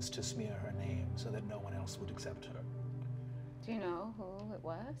pains to smear her name so that no one else would accept her. Do you know who it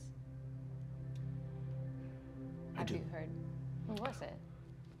was? I do. Have you heard? Who was it?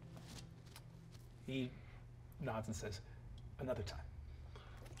 He nods and says, another time.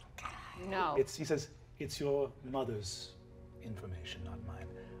 No. He says, it's your mother's information, not mine.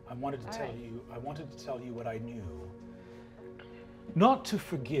 I wanted to tell you what I knew. Not to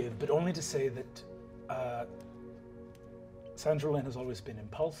forgive, but only to say that Sandra Lynn has always been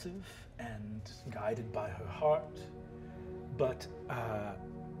impulsive and guided by her heart, but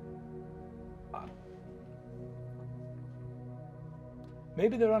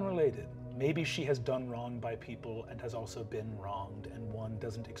maybe they're unrelated. Maybe she has done wrong by people and has also been wronged, and one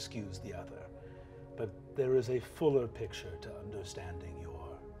doesn't excuse the other. But there is a fuller picture to understanding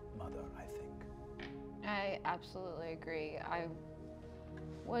your mother, I think. I absolutely agree. I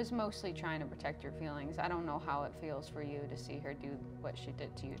was mostly trying to protect your feelings. I don't know how it feels for you to see her do what she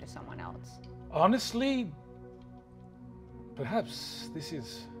did to you to someone else. Honestly, perhaps this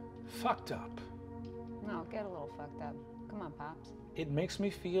is fucked up. No, get a little fucked up. Come on, Pops. It makes me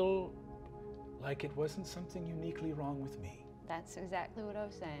feel like it wasn't something uniquely wrong with me. That's exactly what I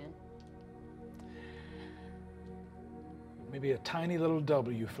was saying. Maybe a tiny little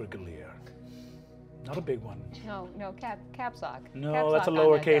W for Gilear. Not a big one. No, caps lock. No, Caps that's a lock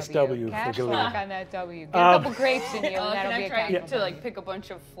on that lowercase W for Caps Gilear. lock on that W. Get a couple grapes in you, and Can that'll be I a try capital to like W. pick a bunch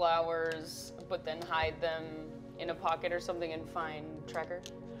of flowers, but then hide them in a pocket or something and find Tracker?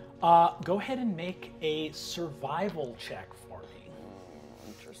 Go ahead and make a survival check for me.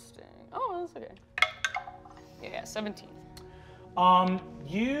 Interesting. Oh, that's okay. Yeah, 17.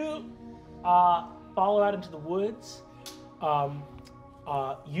 You follow out into the woods.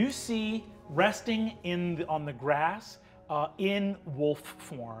 You see resting on the grass in wolf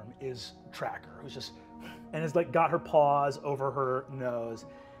form is Tracker, who's just and has like got her paws over her nose,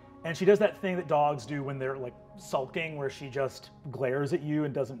 and she does that thing that dogs do when they're like sulking, where she just glares at you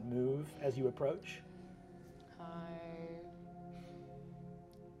and doesn't move as you approach.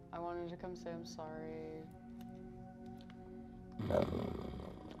 I wanted to come say I'm sorry.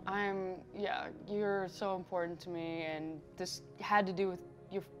 Yeah, you're so important to me, and this had to do with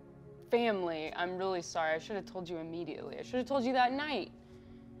your family. I'm really sorry. I should have told you immediately. I should have told you that night.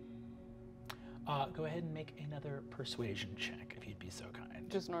 Go ahead and make another persuasion check, if you'd be so kind.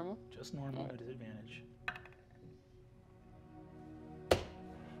 Just normal? Just normal, no disadvantage.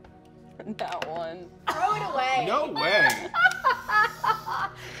 That one. Throw it away. No way.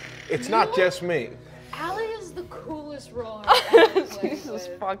 It's not just me. Allie is the coolest roller I've ever played Jesus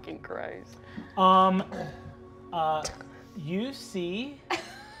with. fucking Christ. You see,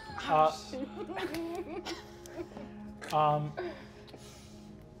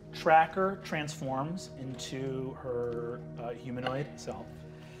 Tracker transforms into her humanoid self.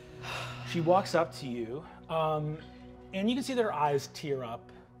 She walks up to you, and you can see that her eyes tear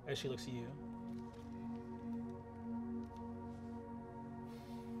up as she looks at you.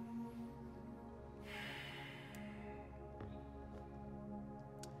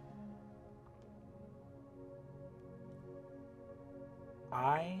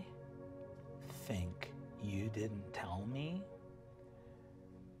 I think you didn't tell me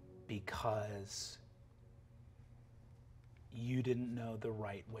because you didn't know the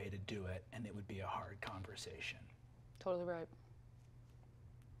right way to do it, and it would be a hard conversation. Totally right.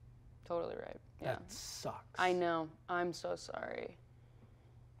 Totally right. Yeah. That sucks. I know. I'm so sorry.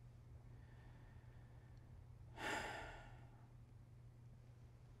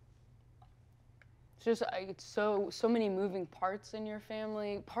 It's just it's so many moving parts in your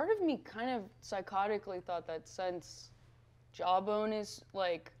family. Part of me kind of psychotically thought that since Jawbone is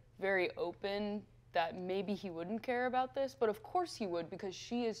like very open, that maybe he wouldn't care about this, but of course he would because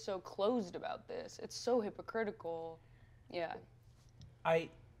she is so closed about this. It's so hypocritical. Yeah.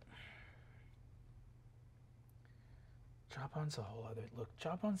 Jawbone's a whole other look.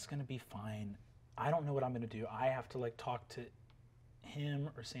 Jawbone's gonna be fine. I don't know what I'm gonna do. I have to like talk to him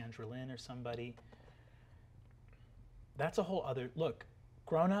or Sandra Lynn or somebody. That's a whole other look.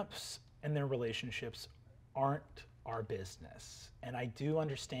 Grown-ups and their relationships aren't our business. And I do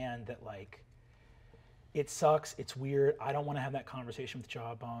understand that like it sucks, it's weird. I don't want to have that conversation with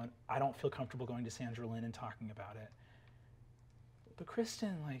Jawbone. I don't feel comfortable going to Sandra Lynn and talking about it. But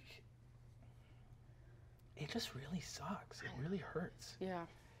Kristen, like, it just really sucks. It really hurts. Yeah,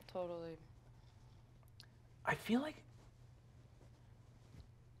 totally. I feel like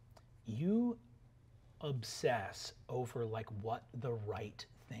you obsess over like what the right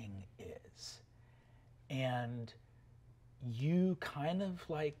thing is. And you kind of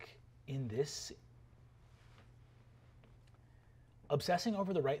like in this obsessing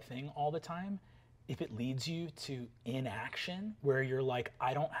over the right thing all the time, if it leads you to inaction where you're like,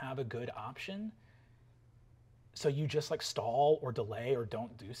 I don't have a good option, so you just like stall or delay or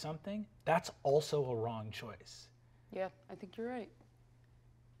don't do something, that's also a wrong choice. Yeah, I think you're right.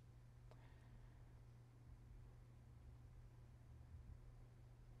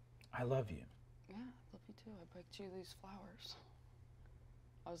 I love you. Yeah, I love you too. I picked you these flowers.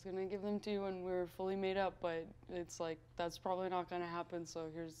 I was gonna give them to you when we were fully made up, but it's like, that's probably not gonna happen, so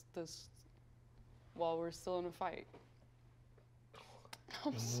here's this while we're still in a fight.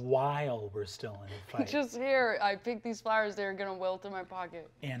 While we're still in a fight. Just here, I picked these flowers, they're gonna wilt in my pocket.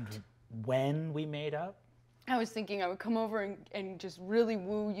 And when we made up? I was thinking I would come over and just really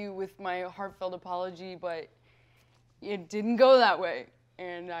woo you with my heartfelt apology, but it didn't go that way.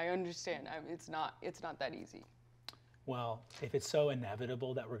 And I understand, it's not that easy. Well, if it's so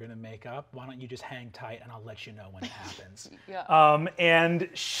inevitable that we're gonna make up, why don't you just hang tight and I'll let you know when it happens. Yeah. And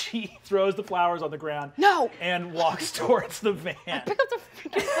she throws the flowers on the ground. No! And walks towards the van. Pick up the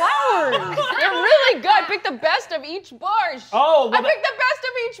freaking flowers! They're really good. I picked the best of each bush. Oh, well, I picked the best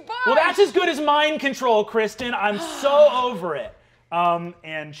of each bush. Well, that's as good as mind control, Kristen. I'm so over it.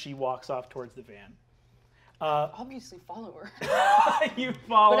 And she walks off towards the van. Obviously follow her. You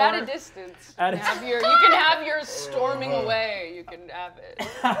follow But her. at a distance. You can have your storming away. You can have it.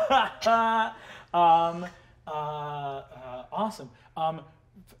 Awesome.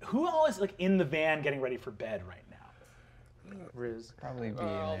 Who all is like in the van getting ready for bed right now? Riz. Probably be in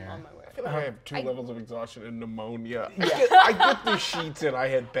there. On my way. I feel like I have two levels of exhaustion and pneumonia. I get the sheets and I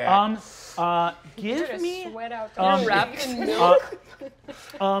head back. Give me Sweat out. You're wrapped in milk.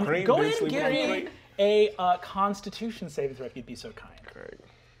 Cream, go big ahead and sleep give on me plate. a Constitution saving throw if you'd be so kind. Okay.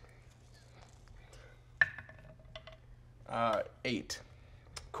 8.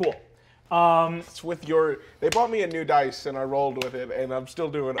 Cool. It's with your. They bought me a new dice and I rolled with it and I'm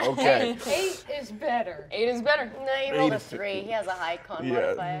still doing okay. 8 is better. 8 is better. No, he rolled a Eight. 3. He has a high con Yeah.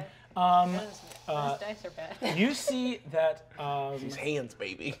 modifier. Those dice are bad. You see that. These hands,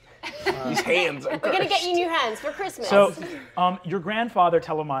 baby. These hands are We're gonna get you new hands for Christmas. So, your grandfather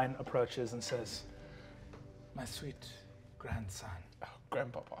Telemine approaches and says, "My sweet grandson,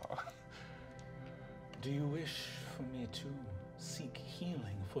 Grandpapa. do you wish for me to seek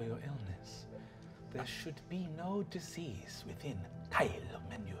healing for your illness? There should be no disease within Kailo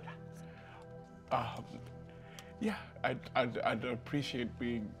Menura." Yeah, I'd appreciate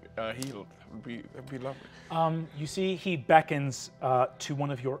being healed. That'd be lovely. You see, he beckons to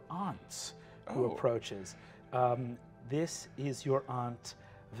one of your aunts who Oh. approaches. This is your aunt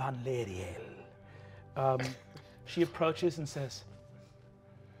Van Leriel. She approaches and says,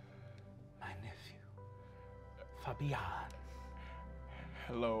 "My nephew, Fabian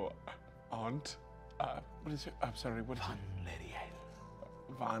Hello, Aunt. What is it? I'm sorry. What is Van it? Leriel.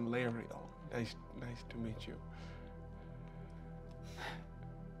 Van Leriel. Nice to meet you.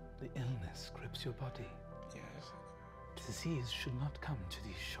 The illness grips your body. Yes. Disease should not come to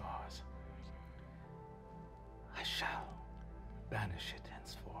these shores. I shall banish it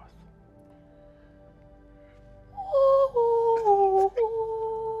henceforth."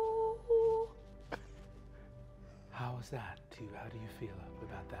 How is that to you? How do you feel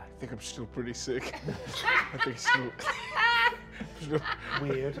about that? I think I'm still pretty sick. I think still.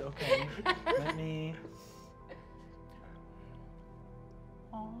 Weird, okay. Let me.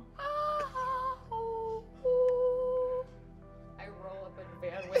 I roll up a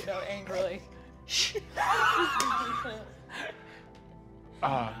van window angrily.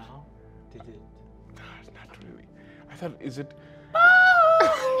 How did it? Not really. I thought, is it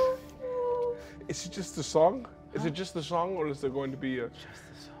just the song? Is it just the song, or is there going to be a? Just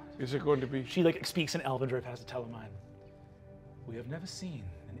the song. Is it going to be? She speaks in Elven, drive past a Telemine. We have never seen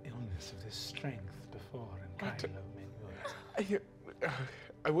an illness of this strength before in Kailo Menura.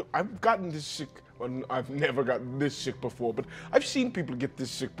 I've gotten this sick. Well, I've never gotten this sick before, but I've seen people get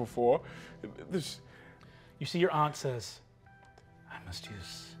this sick before. This. You see, your aunt says, "I must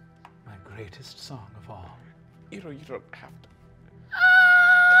use my greatest song of all." You don't have to.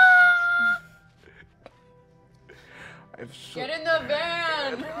 Get in the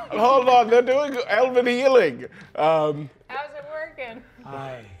van! Hold on, they're doing elven healing. How's it working?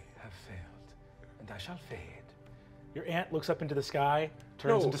 I have failed, and I shall fade. Your aunt looks up into the sky,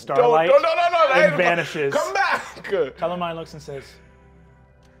 turns into starlight, No, and vanishes. Come back! Telemine looks and says,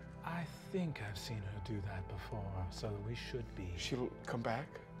 "I think I've seen her do that before, so we should be She'll come back?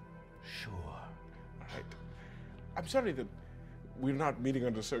 sure." All right. I'm sorry that we're not meeting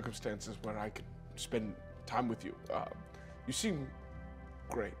under circumstances where I could spend time with you. You seem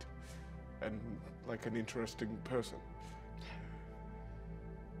great and like an interesting person.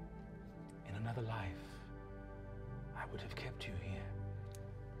 In another life, I would have kept you here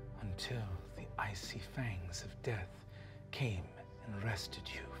until the icy fangs of death came and wrested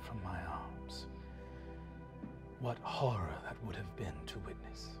you from my arms. What horror that would have been to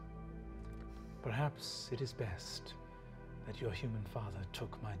witness. Perhaps it is best that your human father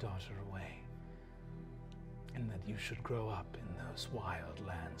took my daughter away, and that you should grow up in those wild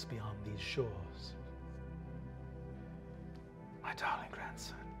lands beyond these shores. My darling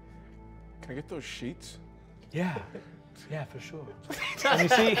grandson. Can I get those sheets? Yeah, for sure. And you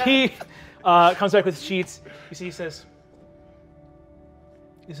see, he comes back with sheets. You see, he says,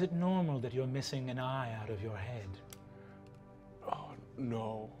 "Is it normal that you're missing an eye out of your head?" Oh,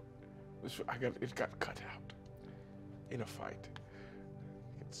 no. It got cut out in a fight.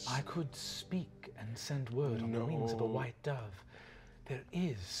 I could speak and send word on the wings of a No. white dove. There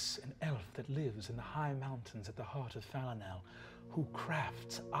is an elf that lives in the high mountains at the heart of Fallinel, who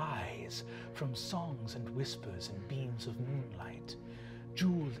crafts eyes from songs and whispers and beams of moonlight,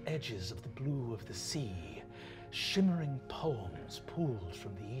 jeweled edges of the blue of the sea, shimmering poems pulled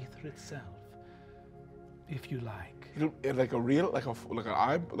from the ether itself. If you like, Like a real, like an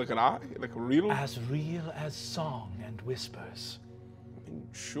eye, like a real. as real as song and whispers.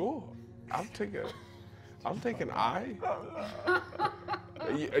 Sure, I'll take an eye.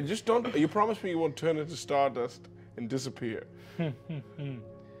 Just don't. You promise me you won't turn into stardust and disappear.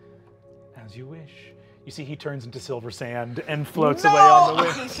 As you wish. You see, he turns into silver sand and floats away on the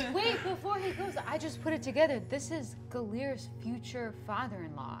wind. Wait, before he goes, I just put it together. This is Gilear's future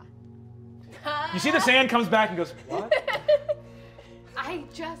father-in-law. You see, the sand comes back and goes, "What?" I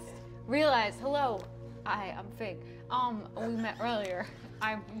just realized, hello, I'm Fig. We met earlier.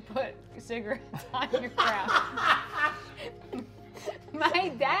 I put cigarettes on your ground. My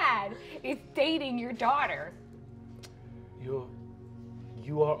dad is dating your daughter. You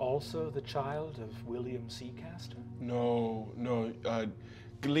are also the child of William Seacaster? No.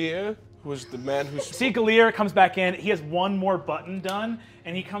 Gilear, who was the man who See, Gilear comes back in. He has one more button done,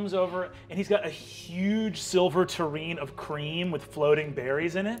 and he comes over, and he's got a huge silver tureen of cream with floating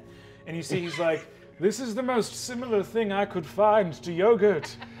berries in it. And you see, he's like, "This is the most similar thing I could find to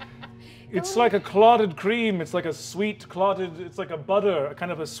yogurt. It's like a clotted cream. It's like a sweet clotted. It's like a butter, a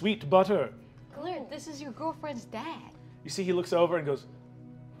kind of a sweet butter." Gilear, this is your girlfriend's dad. You see, he looks over and goes,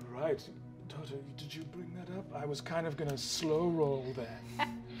 "Right, daughter, did you bring that up? I was kind of gonna slow roll that."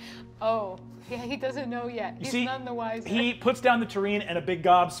 Oh, yeah, he doesn't know yet. He's See, none the wiser. he puts down the tureen and a big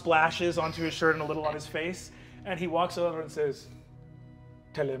gob splashes onto his shirt and a little on his face, and he walks over and says,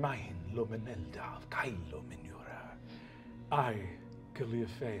 "Telemahin lo menelda kailo minura. I, Gilear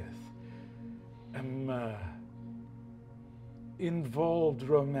Faith, am involved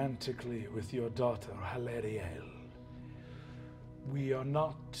romantically with your daughter, Haleriel. We are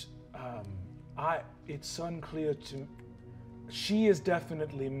not, it's unclear to, she is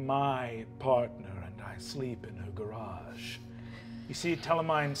definitely my partner and I sleep in her garage." You see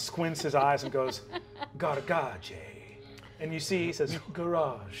Telemine squints his eyes and goes, "Gargaje." And you see he says,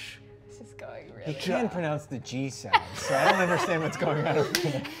 "Garage." This is going He really can pronounce the G sound, so I don't understand what's going on over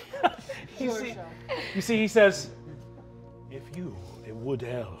here. You see he says, "If you, a wood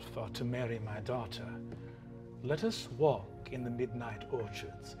elf, are to marry my daughter, let us walk in the midnight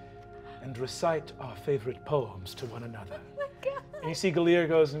orchards and recite our favorite poems to one another." And you see Gilear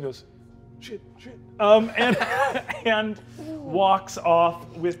goes, "Shit, shit," and walks off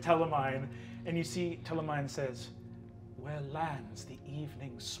with Telemine. And you see Telemine says, "Where lands the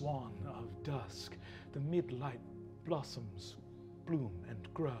evening swan of dusk, the midnight blossoms bloom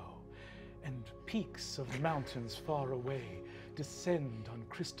and grow, and peaks of mountains far away descend on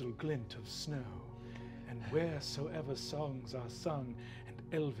crystal glint of snow. And wheresoever songs are sung and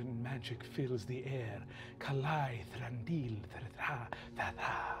elven magic fills the air, Kalai Thrandil Tha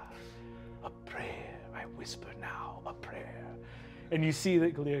Tha. A prayer, I whisper now, a prayer." And you see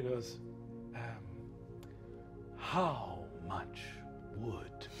that Gilear goes, "How much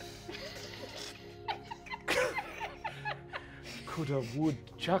wood could a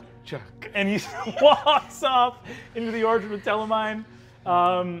woodchuck chuck?" And he walks off into the orchard with Telemine.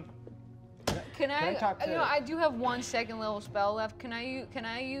 Can I talk to- I do have 1 second level spell left. Can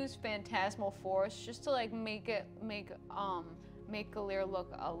I use Phantasmal Force just to like make Gilear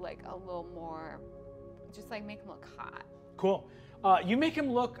look like a little more, just like make him look hot. Cool. You make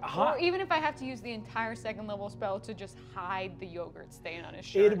him look hot. Or even if I have to use the entire second level spell to just hide the yogurt stain on his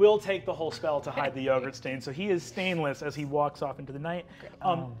shirt. It will take the whole spell to hide the yogurt stain, so he is stainless as he walks off into the night.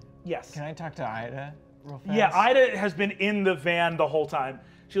 Yes. Can I talk to Ida real fast? Yeah, Ida has been in the van the whole time.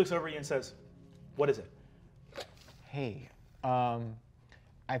 She looks over at you and says, "What is it?" Hey,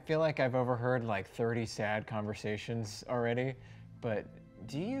 I feel like I've overheard like 30 sad conversations already, but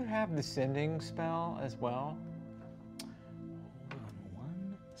do you have the sending spell as well? Hold on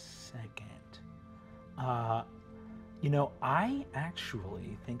 1 second. I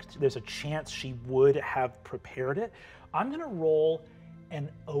actually think there's a chance she would have prepared it. I'm going to roll an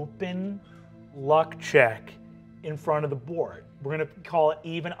open luck check in front of the board. We're going to call it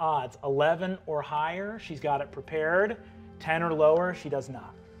even odds. 11 or higher, she's got it prepared. 10 or lower, she does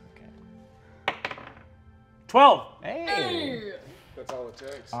not. Okay. 12. Hey! That's all it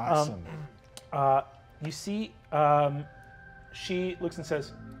takes. Awesome. You see, she looks and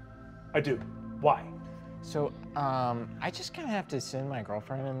says, "I do. Why?" So, I just kind of have to send my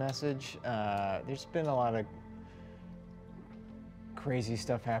girlfriend a message. There's been a lot of crazy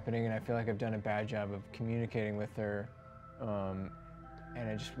stuff happening, and I feel like I've done a bad job of communicating with her. And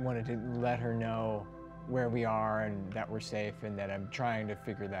I just wanted to let her know where we are and that we're safe and that I'm trying to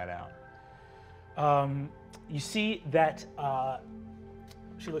figure that out. You see that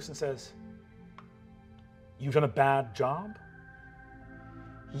she looks and says, "You've done a bad job?"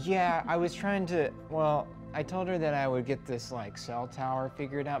 Yeah, I was trying to, well, I told her that I would get this like cell tower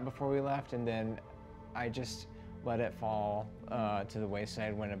figured out before we left, and then I just let it fall to the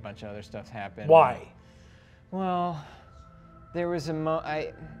wayside when a bunch of other stuff happened. Why? Well, there was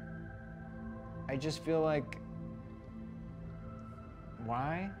I just feel like,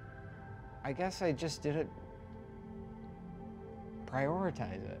 why? I guess I just didn't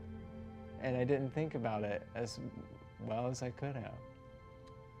prioritize it, and I didn't think about it as well as I could have.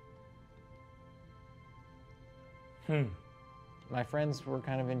 My friends were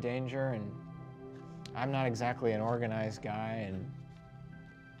kind of in danger, and I'm not exactly an organized guy, and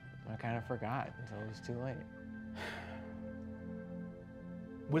I kind of forgot until it was too late.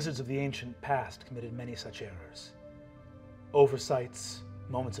 Wizards of the ancient past committed many such errors. Oversights,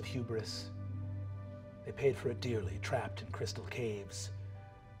 moments of hubris. They paid for it dearly, trapped in crystal caves,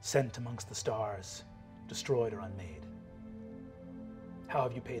 sent amongst the stars, destroyed or unmade. How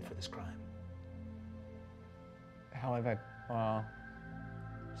have you paid for this crime? How have I? Well,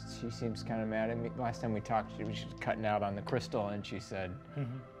 she seems kind of mad at me. Last time we talked, she was cutting out on the crystal, and she said,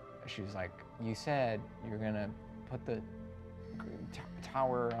 she was like, "You said you're gonna put the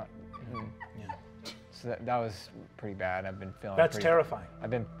tower on." Yeah. So that was pretty bad. I've been feeling. That's terrifying. I've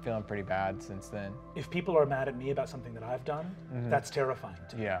been feeling pretty bad since then. If people are mad at me about something that I've done, that's terrifying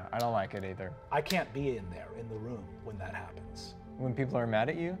to me. Yeah, I don't like it either. I can't be in there, in the room, when that happens. When people are mad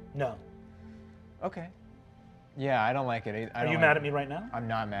at you? No. Okay. Yeah, I don't like it either. Are you mad at me right now? I'm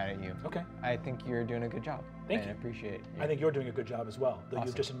not mad at you. Okay. I think you're doing a good job. Thank you. I appreciate it. I think you're doing a good job as well, though Awesome.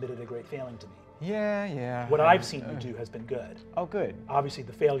 you've just admitted a great failing to me. Yeah. What I've seen you do has been good. Oh, good. Obviously,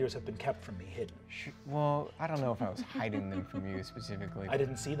 the failures have been kept from me, hidden. Well, I don't know if I was hiding them from you specifically. I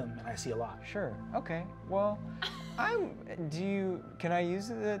didn't see them, and I see a lot. Sure. Okay. Well, can I use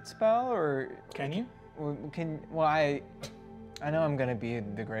that spell, or Can you? I know I'm gonna be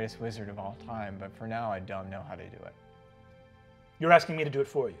the greatest wizard of all time, but for now I don't know how to do it. You're asking me to do it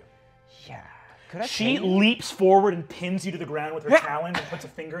for you. Yeah. Could I She pay you? leaps forward and pins you to the ground with her challenge and puts a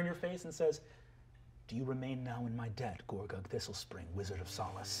finger in your face and says, "Do you remain now in my debt, Gorgug Thistlespring, Wizard of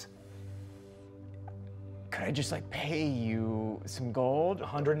Solace?" Could I just like pay you some gold?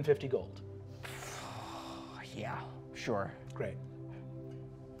 150 gold. Yeah, sure. Great.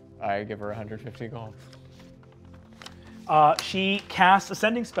 I give her 150 gold. She casts a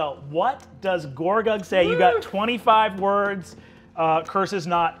sending spell. What does Gorgug say? You got 25 words. Curses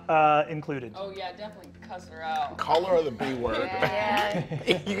not included. Oh yeah, definitely cuss her out. Call her the B word. Yeah.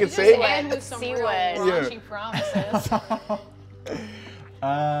 You can say it. And with some C real word. raunchy promises.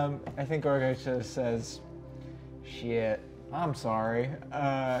 I think Gorgug just says, "Shit, I'm sorry.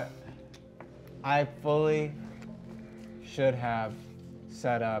 I fully should have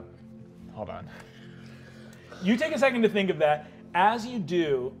set up." Hold on. You take a second to think of that. As you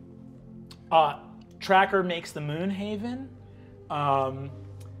do, Tracker makes the Moonhaven,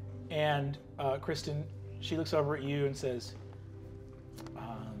 and Kristen, she looks over at you and says,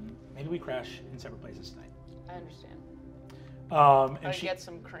 "Maybe we crash in separate places tonight." I understand. And I she get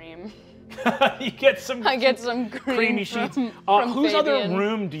some cream. you get some. I get some cream creamy from, sheets. from Whose other Fabian.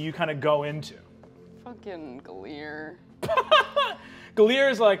 room do you kind of go into? Fucking Gilear. Gilear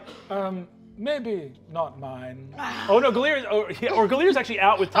is like, maybe not mine. Oh no, Gilear, or Gilear's actually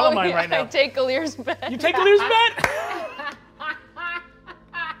out with Telemine right now. I take Gilear's bed. You take Gilear's bed?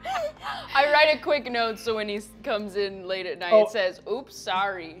 I write a quick note so when he comes in late at night, Oh. it says, "Oops,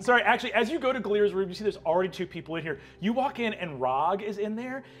 sorry." Sorry, actually, as you go to Gilear's room, you see there's already 2 people in here. You walk in and Rog is in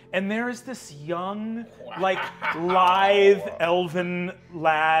there, and there is this young, like, lithe, elven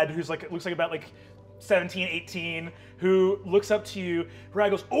lad who's like, looks like about like 17, 18, who looks up to you.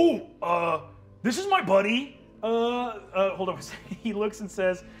 Rog goes, "Oh, this is my buddy." Hold on a second. He looks and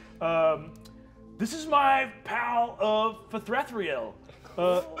says, "This is my pal, Fathrethriel."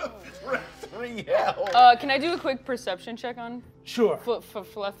 Can I do a quick perception check on Sure.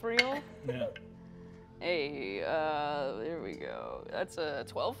 Flethriel? Yeah. Hey, there we go. That's a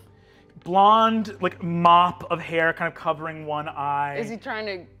 12. Blonde, like mop of hair, kind of covering one eye. Is he trying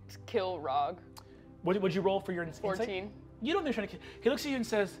to kill Rog? What'd you roll for your insight? 14. You don't think he's trying to kill. He looks at you and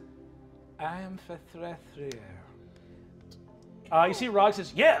says, "I am Fathrethriel." You see, Rog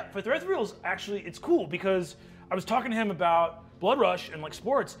says, "Yeah, Fathrethriel's actually, it's cool because I was talking to him about Blood Rush and like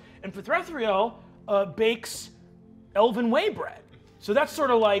sports, and Fathrethriel bakes Elven Whey bread. So that's sort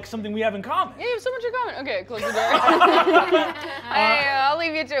of like something we have in common." Yeah, you have so much in common. Okay, close the door. I'll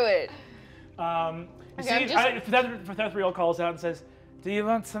leave you to it. You Okay, see, I'm just- Fathrethriel calls out and says, "Do you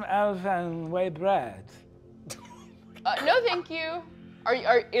want some Elven Whey bread?" No, thank you.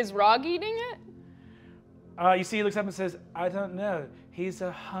 Is Rog eating it? You see, he looks up and says, "I don't know. He's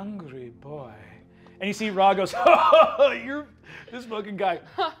a hungry boy." And you see Rog goes, "You're this fucking guy."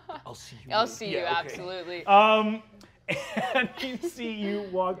 I'll see you. I'll later." see you, Yeah, okay. absolutely. And you see you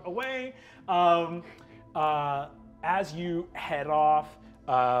walk away. As you head off.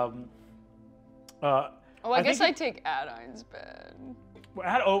 I guess think I take Adaine's bed.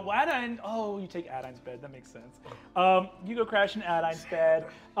 Adaine. Oh, you take Adaine's bed. That makes sense. You go crash in Adaine's bed.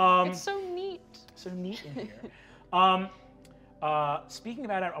 It's so neat. So neat in here. Speaking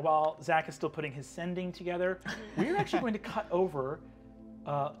of Adaine, while Zach is still putting his sending together, we're actually going to cut over,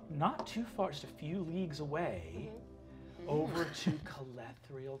 not too far, just a few leagues away, over to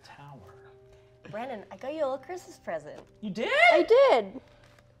Calethriel Tower. Brandon, I got you a little Christmas present. You did? I did.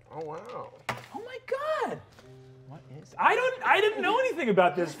 Oh, wow. Oh my God! What is it? I didn't know anything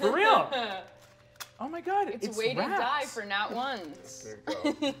about this, for real. Oh my god, It's weighted die rats. for not ones. There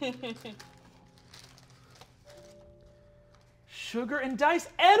you go. Sugar and dice,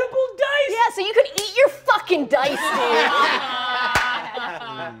 edible dice. Yeah, so you could eat your fucking dice, dude.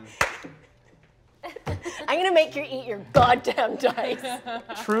 I'm gonna make you eat your goddamn dice.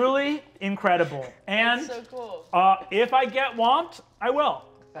 Truly incredible. And So cool. if I get whomped, I will.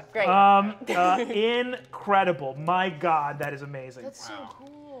 Great. Incredible. My God, that is amazing. That's so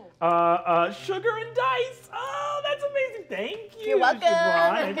cool. Sugar and dice. Oh, that's amazing. Thank you. You're welcome.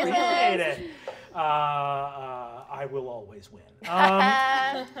 Siobhan. I Merry appreciate it. I will always win.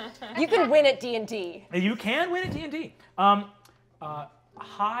 You can win at D&D. You can win at D&D.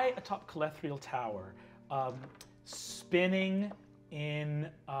 High atop Calethriel Tower, spinning in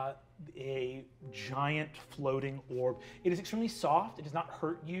a giant floating orb. It is extremely soft. It does not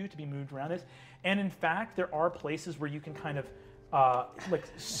hurt you to be moved around this. And in fact, there are places where you can kind of like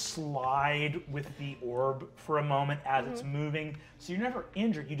slide with the orb for a moment as it's moving. So you're never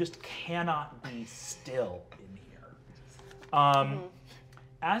injured. You just cannot be still in here.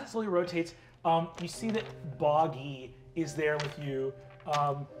 As it slowly rotates, you see that Boggy is there with you,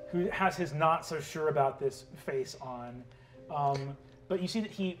 who has his not so sure about this face on. But you see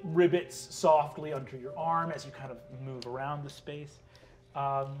that he ribbits softly under your arm as you kind of move around the space.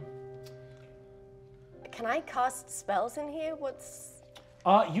 Can I cast spells in here?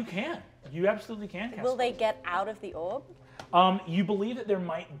 You can. You absolutely can cast Will they spells. get out of the orb? You believe that there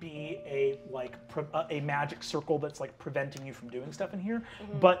might be a magic circle that's like preventing you from doing stuff in here,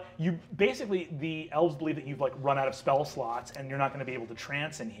 but you basically the elves believe that you've like run out of spell slots and you're not going to be able to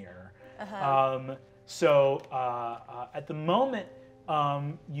trance in here. So at the moment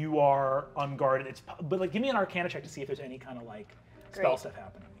you are unguarded. But like give me an Arcana check to see if there's any kind of like spell Great. stuff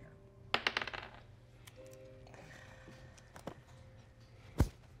happening here.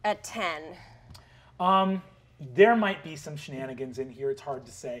 At 10. There might be some shenanigans in here. It's hard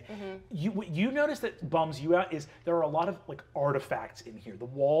to say. What you notice that bums you out is there are a lot of like artifacts in here. The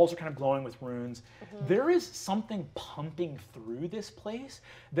walls are kind of glowing with runes. There is something pumping through this place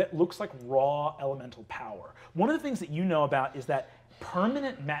that looks like raw elemental power. One of the things that you know about is that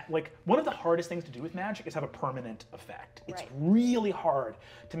permanent one of the hardest things to do with magic is have a permanent effect. It's Right. really hard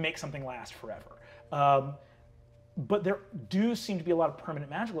to make something last forever. But there do seem to be a lot of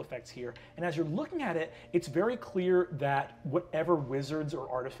permanent magical effects here. And as you're looking at it, it's very clear that whatever wizards or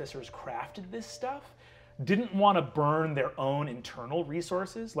artificers crafted this stuff didn't want to burn their own internal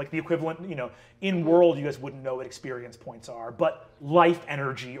resources. Like the equivalent, in world, you guys wouldn't know what experience points are, but life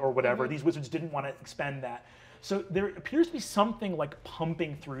energy or whatever, these wizards didn't want to expend that. So there appears to be something like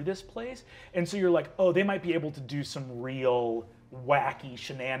pumping through this place. And so you're like, oh, they might be able to do some real wacky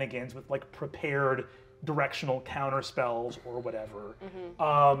shenanigans with like prepared directional counter spells or whatever,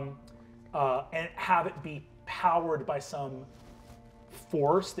 and have it be powered by some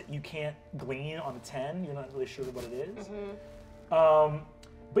force that you can't glean on a 10. You're not really sure what it is.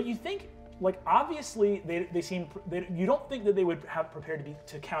 But you think, like, obviously you don't think that they would have prepared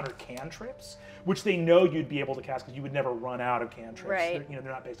to counter cantrips, which they know you'd be able to cast because you would never run out of cantrips. Right. They're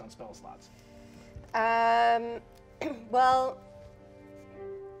not based on spell slots. Well,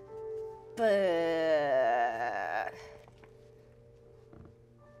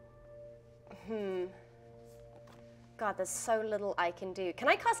 God, there's so little I can do. Can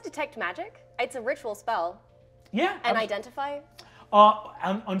I cast Detect Magic? It's a ritual spell. Yeah. And Identify?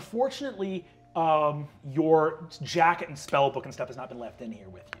 Unfortunately, your jacket and spell book and stuff has not been left in here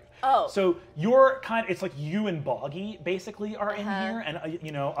with you. Oh. So it's like you and Boggy basically are in here, and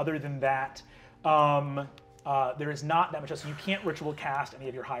other than that, there is not that much else. You can't ritual cast any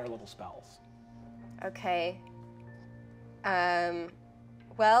of your higher level spells. Okay.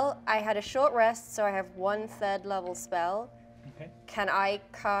 Well, I had a short rest, so I have 1 3rd level spell. Okay. Can I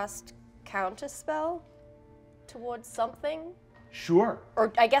cast Counter Spell towards something? Sure.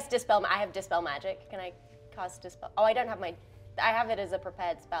 Or I guess Dispel. I have Dispel Magic. Can I cast Dispel? Oh, I don't have I have it as a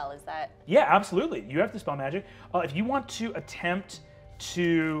prepared spell. Is that? Yeah, absolutely. You have Dispel Magic. If you want to attempt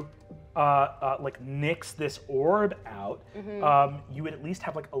to nix this orb out, you would at least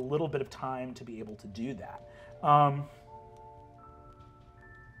have like a little bit of time to be able to do that.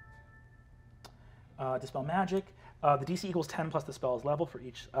 Dispel Magic. The DC equals 10 plus the spell's level for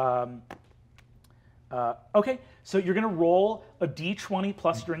each. Okay, so you're going to roll a d20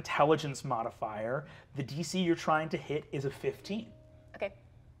 plus your intelligence modifier. The DC you're trying to hit is a 15. Okay.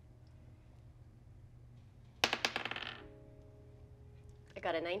 I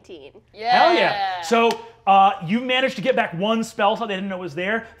got a 19. Yeah. Hell yeah. So you managed to get back 1 spell slot they didn't know was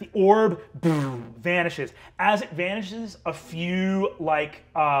there. The orb vanishes. As it vanishes, a few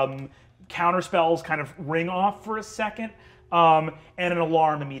counter spells kind of ring off for a second, and an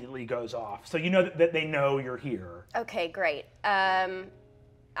alarm immediately goes off. So you know that they know you're here. Okay, great. I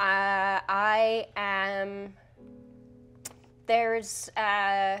am. There's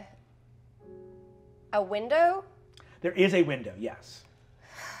a window. There is a window, yes.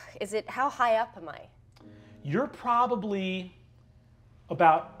 Is it? How high up am I? You're probably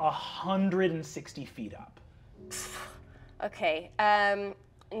about 160 feet up. Okay.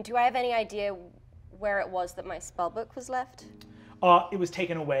 Do I have any idea where it was that my spellbook was left? It was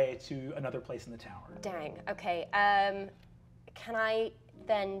taken away to another place in the tower. Dang. Okay. Can I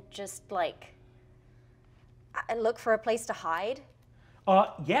then just like look for a place to hide?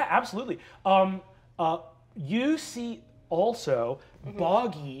 Yeah, absolutely. You see also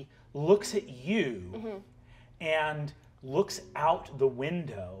Boggy looks at you and looks out the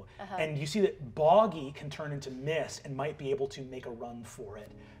window, and you see that Boggy can turn into mist and might be able to make a run for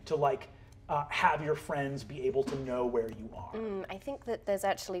it to like have your friends be able to know where you are. I think that there's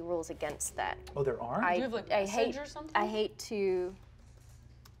actually rules against that. Oh, there are? Do you have like message or something? I hate to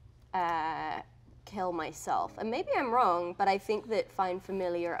kill myself, and maybe I'm wrong, but I think that find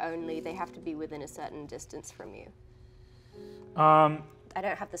familiar only. They have to be within a certain distance from you. I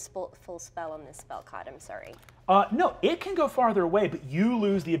don't have the full spell on this spell card. I'm sorry. No, it can go farther away, but you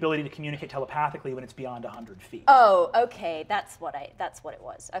lose the ability to communicate telepathically when it's beyond 100 feet. Oh, okay. That's what it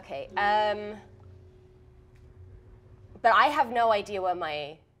was. Okay. But I have no idea where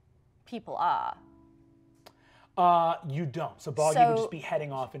my people are. You don't. So Boggy would just be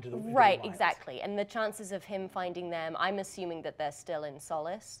heading off into the right, lines. exactly. And the chances of him finding them, I'm assuming that they're still in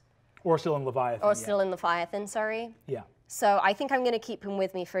Solace. Or still in Leviathan. Or still in Leviathan, sorry. Yeah. So I think I'm going to keep him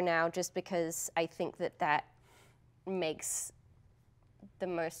with me for now, just because I think that makes the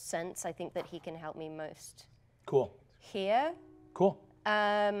most sense. I think that he can help me most. Cool. Here. Cool.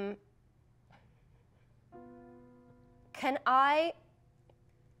 Can I?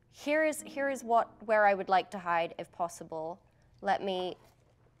 Here is where I would like to hide, if possible. Let me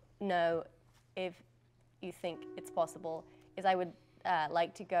know if you think it's possible. I would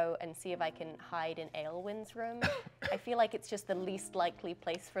like to go and see if I can hide in Aelwyn's room. I feel like it's just the least likely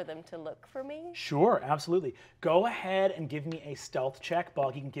place for them to look for me. Sure, absolutely. Go ahead and give me a stealth check.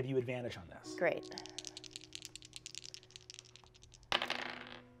 Boggy can give you advantage on this. Great.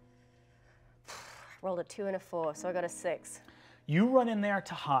 Rolled a 2 and a 4, so I got a 6. You run in there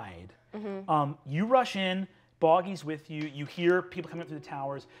to hide. You rush in. Boggy's with you. You hear people coming up through the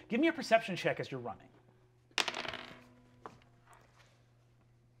towers. Give me a perception check as you're running.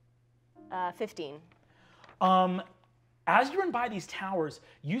 15. As you run by these towers,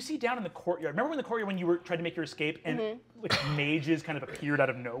 you see down in the courtyard. Remember when the courtyard when you were trying to make your escape and like mages kind of appeared out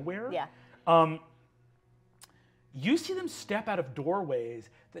of nowhere? Yeah. You see them step out of doorways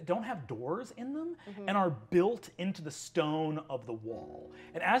that don't have doors in them and are built into the stone of the wall.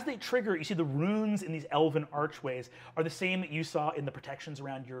 And as they trigger, you see the runes in these elven archways are the same that you saw in the protections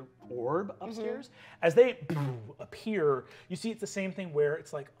around your orb upstairs. As they appear, you see it's the same thing where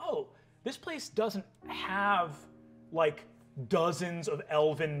it's like, oh, this place doesn't have like dozens of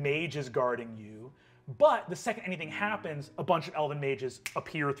elven mages guarding you, but the second anything happens, a bunch of elven mages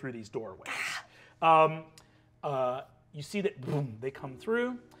appear through these doorways. You see that, boom, they come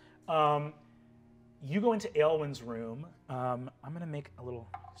through. You go into Aelwyn's room. I'm going to make a little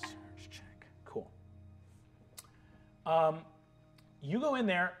search check. Cool. You go in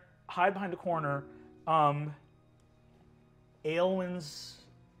there, hide behind a corner. Aelwyn's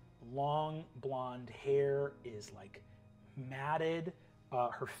long blonde hair is like matted.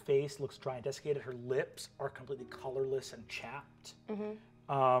 Her face looks dry and desiccated. Her lips are completely colorless and chapped.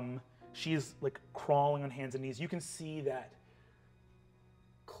 She's like crawling on hands and knees. You can see that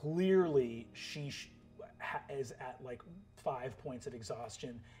clearly she is at like 5 points of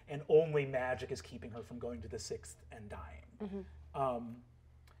exhaustion, and only magic is keeping her from going to the 6th and dying.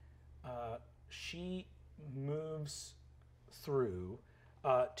 She moves through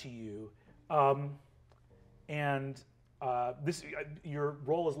to you, and your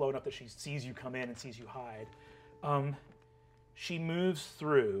roll is low enough that she sees you come in and sees you hide. She moves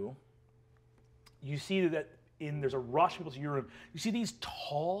through. You see that there's a rush of people to your room. You see these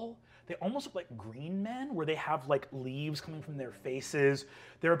tall, they almost look like green men, where they have like leaves coming from their faces.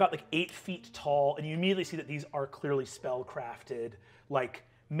 They're about like 8 feet tall, and you immediately see that these are clearly spell-crafted, like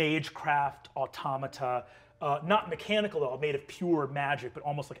magecraft automata. Not mechanical though, made of pure magic, but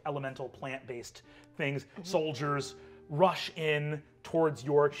almost like elemental plant-based things. Soldiers rush in towards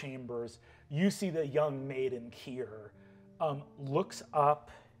your chambers. You see the young maiden Kier looks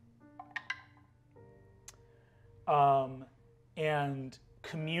up and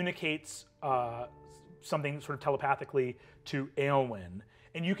communicates something sort of telepathically to Aelwyn,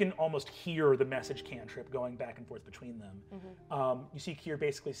 and you can almost hear the message cantrip going back and forth between them. You see Kier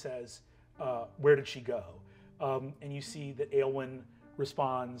basically says, where did she go? And you see that Aelwyn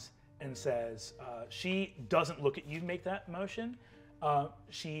responds and says, she doesn't look at you make that motion.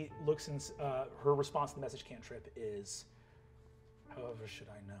 She looks and her response to the message cantrip is, however should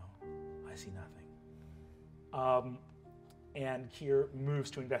I know? I see nothing. And Kier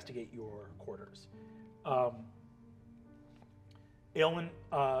moves to investigate your quarters. Aelwyn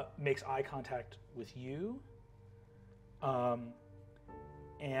makes eye contact with you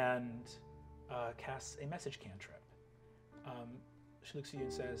and casts a message cantrip. She looks at you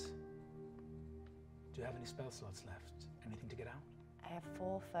and says, do you have any spell slots left? Anything to get out? I have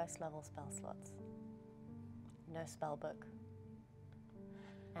 4 first-level spell slots. No spell book.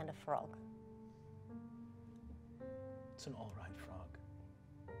 And a frog. It's an all right frog.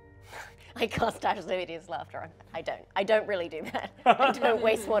 I cast Ashley's laughter on. I don't really do that. I don't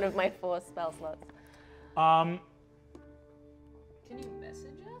waste one of my 4 spell slots. Can you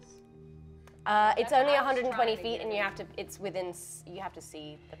message us? It's only 120 feet, and you have to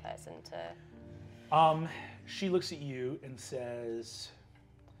see the person to. She looks at you and says,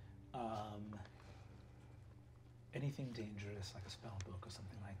 anything dangerous, like a spell book or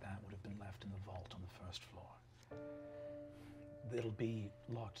something like that, would have been left in the vault on the first floor. It'll be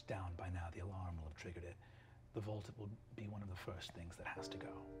locked down by now. The alarm will have triggered it. The vault will be one of the first things that has to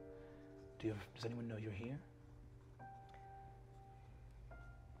go. Does anyone know you're here?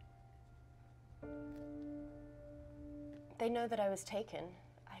 They know that I was taken.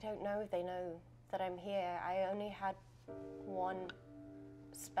 I don't know if they know that I'm here. I only had 1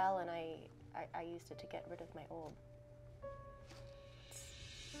 spell, and I used it to get rid of my orb.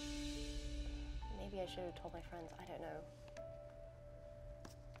 Maybe I should have told my friends. I don't know.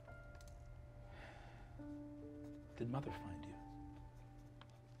 Did Mother find you?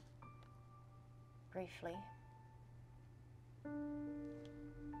 Briefly.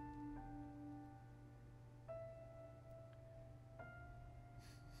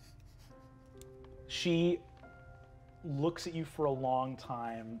 She looks at you for a long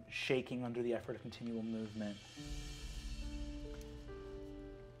time, shaking under the effort of continual movement.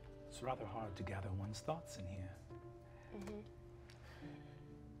 It's rather hard to gather one's thoughts in here.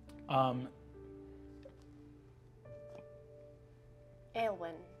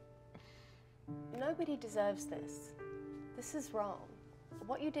 Aelwyn, nobody deserves this. This is wrong.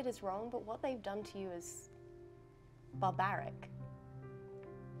 What you did is wrong, but what they've done to you is barbaric.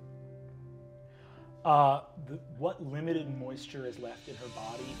 What limited moisture is left in her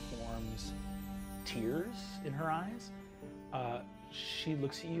body forms tears in her eyes. She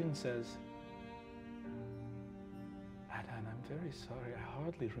looks at you and says, Adaine, I'm very sorry. I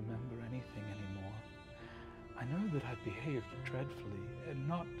hardly remember anything anymore. I know that I behaved dreadfully,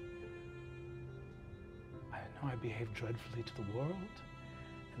 and I know I behaved dreadfully to the world,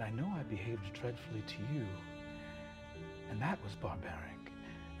 and I know I behaved dreadfully to you, and that was barbaric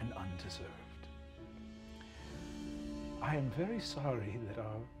and undeserved. I am very sorry that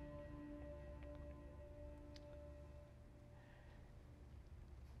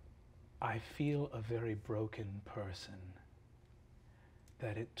I feel a very broken person,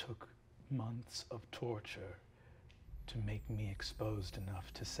 that it took months of torture to make me exposed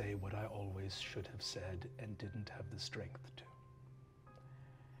enough to say what I always should have said and didn't have the strength to.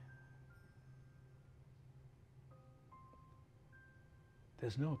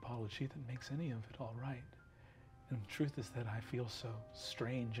 There's no apology that makes any of it all right. And the truth is that I feel so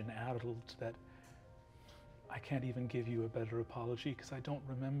strange and addled that I can't even give you a better apology because I don't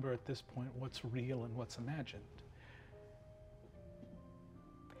remember at this point what's real and what's imagined.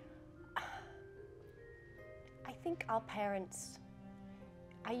 I think our parents,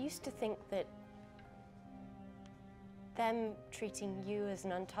 I used to think that them treating you as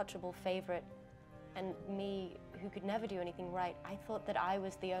an untouchable favorite and me, who could never do anything right, I thought that I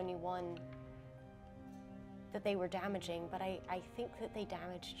was the only one that they were damaging, but I think that they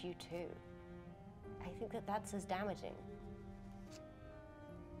damaged you too. I think that that's as damaging.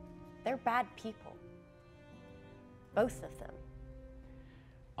 They're bad people. Both of them.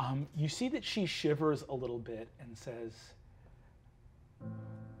 You see that she shivers a little bit and says,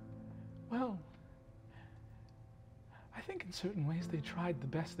 well, I think in certain ways they tried the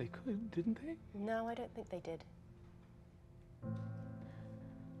best they could, didn't they? No, I don't think they did.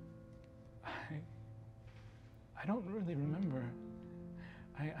 I don't really remember.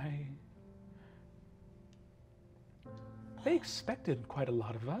 They expected quite a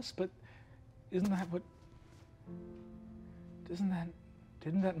lot of us, but isn't that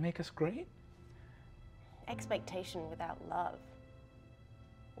Didn't that make us great? Expectation without love.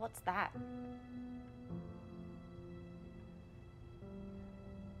 What's that?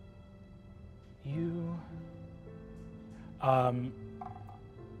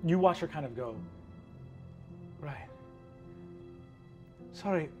 You watch her kind of go, right.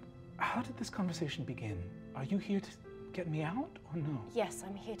 Sorry, how did this conversation begin? Are you here to get me out or no? Yes,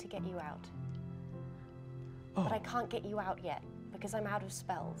 I'm here to get you out. Oh, But I can't get you out yet because I'm out of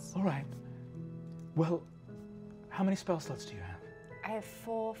spells. all right. Well, how many spell slots do you have? I have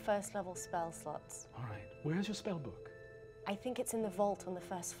 4 first-level spell slots. All right, where's your spell book? I think it's in the vault on the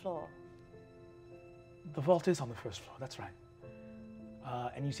first floor. The vault is on the first floor, that's right.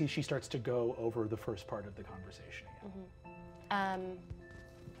 And you see she starts to go over the first part of the conversation again.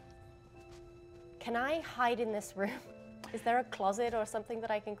 Can I hide in this room? Is there a closet or something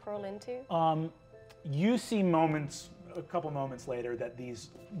that I can crawl into? You see a couple moments later that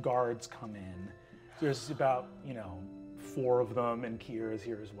these guards come in. There's about, 4 of them, and Kier is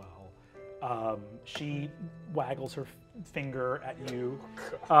here as well. She waggles her finger at you,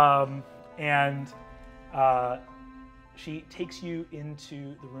 and she takes you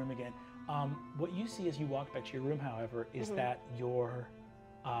into the room again. What you see as you walk back to your room, however, is that your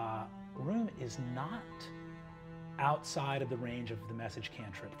room is not outside of the range of the message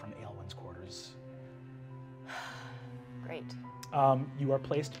cantrip from Aelwyn's quarters. Great. You are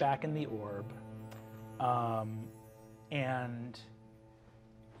placed back in the orb, and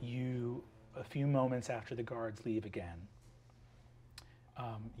a few moments after the guards leave again,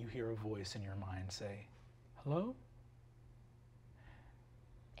 you hear a voice in your mind say, "Hello?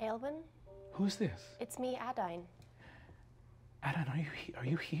 Aelwyn? Who's this? It's me, Adaine. Adaine, are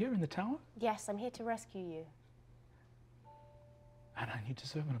you here in the tower? Yes, I'm here to rescue you. Adaine, you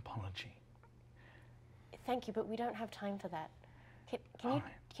deserve an apology. Thank you, but we don't have time for that. All right.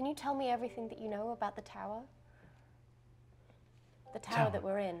 Can you tell me everything that you know about the tower? The tower that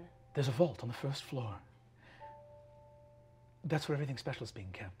we're in. There's a vault on the first floor. That's where everything special is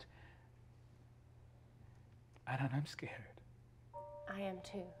being kept. Adaine, I'm scared. I am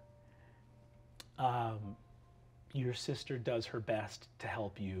too. Your sister does her best to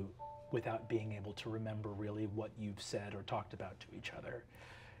help you without being able to remember really what you've said or talked about to each other.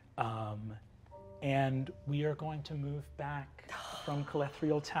 And we are going to move back from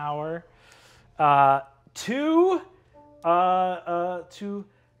Calethriel Tower to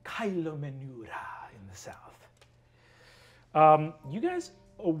Kylomenura in the south. You guys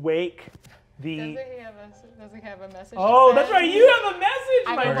awake. Does he have a message? Oh, to that's send? right. You have a message,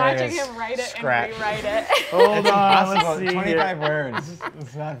 I've my been friend. watching him write it Scratch. and rewrite it. Hold on, let's Possible. see 25 here. words.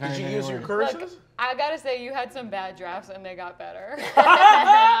 It's not very Did you many use your words. curses? Look, I gotta say, you had some bad drafts and they got better.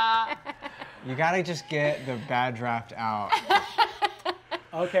 You gotta just get the bad draft out.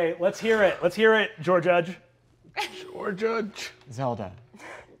 Okay, let's hear it. Let's hear it, Judge. Judge. Zelda.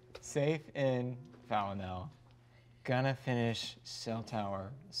 Safe in Fallinel. Gonna finish Cell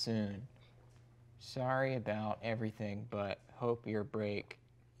Tower soon. Sorry about everything, but hope your break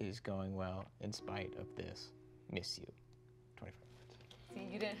is going well in spite of this. Miss you. 25 words. See,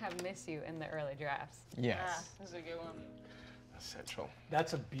 you didn't have "miss you" in the early drafts. Yes. This is a good one. Essential.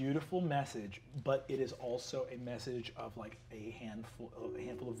 That's a beautiful message, but it is also a message of like a handful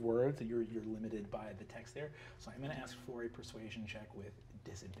of words that you're limited by the text there. So I'm going to ask for a persuasion check with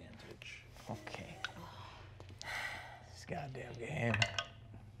disadvantage. Okay. This goddamn game.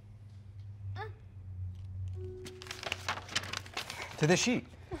 To the sheet.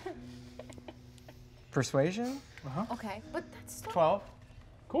 Persuasion? Okay, but that's still 12.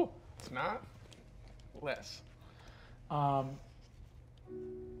 Cool. It's not less.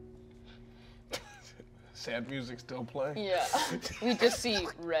 Sad music still playing. Yeah. We just see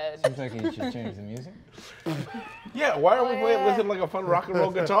red. Seems like you should change the music. Yeah, why are we playing listening like a fun rock and roll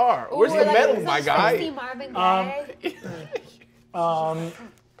guitar? Ooh, Where's the like metal, some my sexy guy? Marvin Gaye.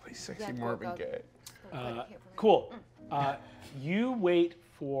 Play sexy Yeah, go, Marvin go. Gaye. Cool. You wait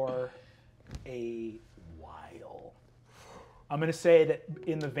for a while. I'm gonna say that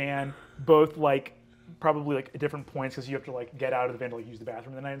in the van, both like probably like at different points because you have to like get out of the van to like use the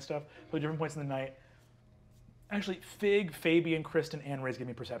bathroom in the night and stuff. But at different points in the night. Actually, Fig, Fabian, Kristen, and Riz give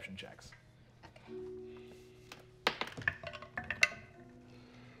me perception checks.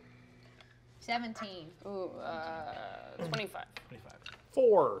 17. Ooh, 25. 25.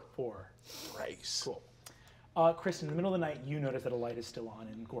 4. 4. Race. Cool. Kristen, in the middle of the night, you notice that a light is still on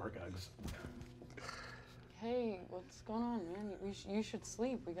in Gorgug's. Hey, what's going on, man? You should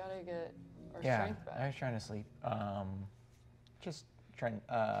sleep. We gotta get our Yeah, strength back. I was trying to sleep. Just trying.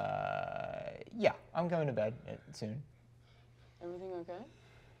 Yeah, I'm going to bed soon. Everything okay?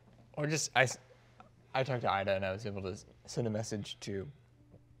 Or just I talked to Ida and I was able to send a message to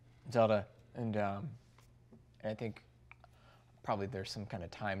Zelda and I think probably there's some kind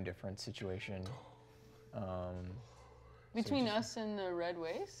of time difference situation. Between us and the Red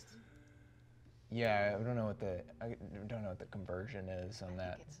Waste? Yeah, I don't know what the conversion is on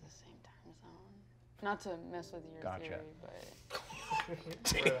that. It's the same time zone. Not to mess with your Gotcha. theory, but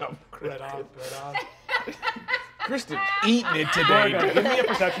Damn. Right on, right on. Kristen eating it today. Morgan, give me a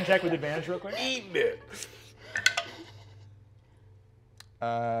perception check with advantage real quick. Eating it.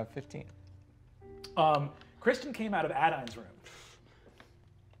 15. Kristen came out of Adaine's room.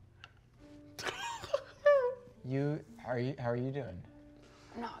 How are you doing?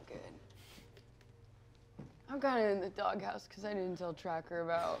 I'm not good. I'm kind of in the doghouse because I didn't tell Tracker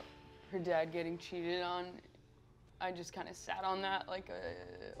about her dad getting cheated on. I just kind of sat on that like a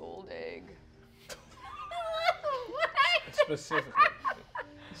old egg. Specifically.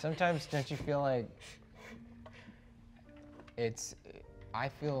 Sometimes don't you feel like I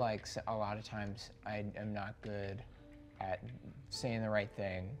feel like a lot of times I am not good at saying the right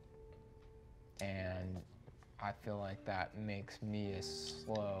thing, and I feel like that makes me a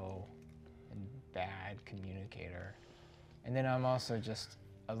slow and bad communicator. And then I'm also just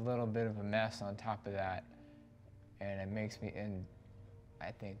a little bit of a mess on top of that, and it makes me, and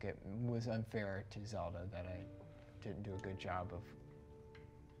I think it was unfair to Zelda that I didn't do a good job of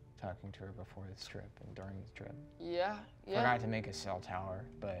talking to her before this trip and during this trip. Yeah. Forgot to make a cell tower,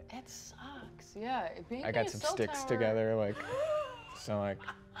 but It sucks. Yeah. I got some sticks together, like, so like.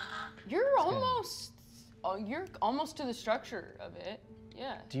 You're almost to the structure of it.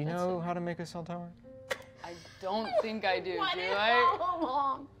 Yeah. Do you that's know it. how to make a cell tower? I don't think I do. Do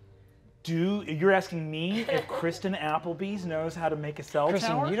I? You're asking me if Kristen Applebee's knows how to make a cell Kristen,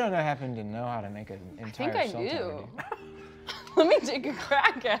 tower? you don't happen to know how to make an entire I cell think I tower, do. Let me take a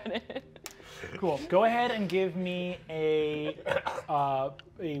crack at it. Cool. Go ahead and give me a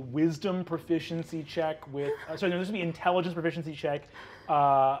wisdom proficiency check with. Sorry, no, this would be intelligence proficiency check,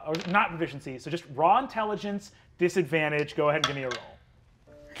 or not proficiency. So just raw intelligence disadvantage. Go ahead and give me a roll.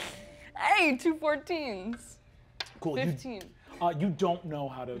 Hey, 2 14s. Cool. 15. You don't know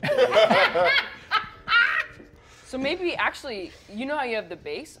how to. Do it. So maybe actually, you know how you have the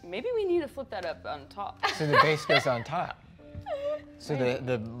base? Maybe we need to flip that up on top. So the base goes on top. So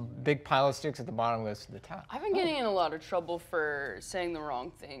the big pile of sticks at the bottom goes to the top. I've been getting in a lot of trouble for saying the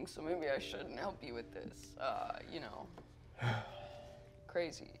wrong thing, so maybe I shouldn't help you with this.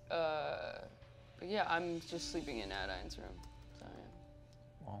 Crazy. But yeah, I'm just sleeping in Adaine's room. So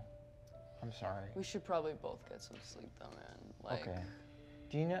yeah. Well, I'm sorry. We should probably both get some sleep though, man. Like, Okay.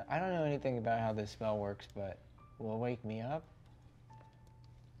 Do you know? I don't know anything about how this spell works, but will it wake me up?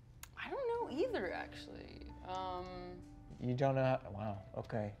 I don't know either, actually. You don't know? Wow.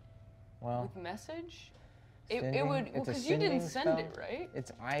 Okay. Well. With message? Sending? It would, It's a because you didn't sending send it, spell? right?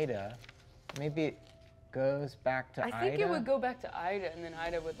 It's Ida. Maybe it goes back to Ida. I think it would go back to Ida, and then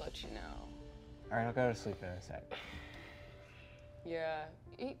Ida would let you know. All right, I'll go to sleep in a sec. Yeah,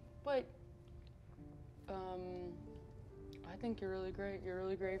 but I think you're really great. You're a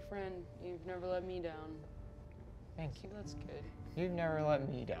really great friend. You've never let me down. Thank So you. that's good. You've never let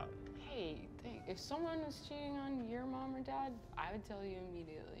me down. Hey, if someone was cheating on your mom or dad, I would tell you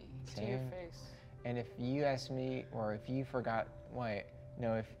immediately to your Same. face. And if you asked me, or if you forgot,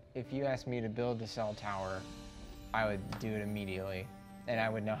 if you asked me to build a cell tower, I would do it immediately, and I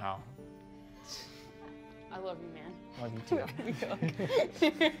would know how. I love you, man. Love you too.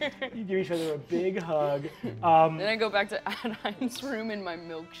 You give each other a big hug. Then I go back to Adaine's room in my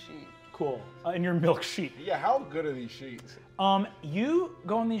milk sheet. Cool. In your milk sheet. Yeah, how good are these sheets? You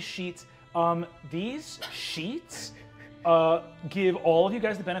go on these sheets. These sheets give all of you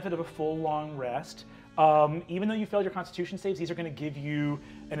guys the benefit of a full long rest. Even though you failed your Constitution saves, these are going to give you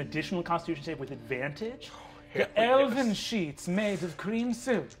an additional Constitution save with advantage. The elven sheets made of cream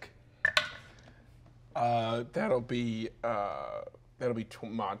silk. That'll be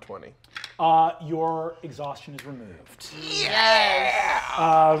mod 20. Your exhaustion is removed.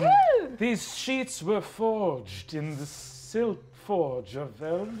 Yes! These sheets were forged in the silk forge of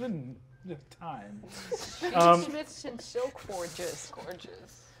elven times. Smiths and silk forges.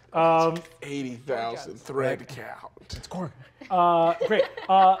 Gorgeous. 80,000 thread count. It's corn. Great.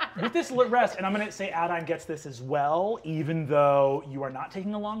 With this rest, and I'm going to say Adaine gets this as well, even though you are not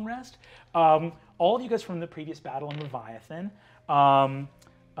taking a long rest. All of you guys from the previous battle in Leviathan, and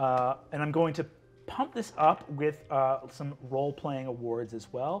I'm going to pump this up with some role-playing awards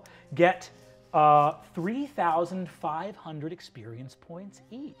as well, get 3,500 experience points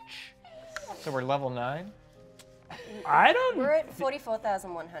each. So we're level 9? I don't. We're at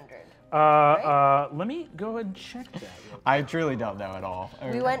 44,100. Let me go ahead and check that. I truly don't know at all.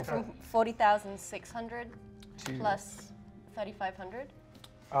 We went from 40,600 plus 3,500,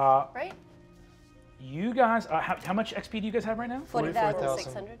 right? You guys, how much XP do you guys have right now?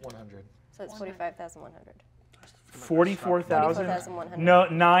 40,600. 100. So it's 45,100. 44,000. 44,100. No,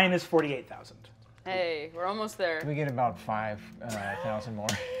 9 is 48,000. Hey, we're almost there. We get about 5,000 more.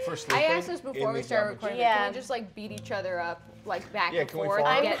 I asked this before we started recording. Yeah. Can we just like beat each other up like back Yeah, and can we forth?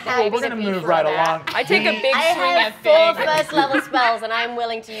 follow? and get I'm the happy We're to gonna be move for right that. along. I take a big I swing have at 4 things. first level spells, and I'm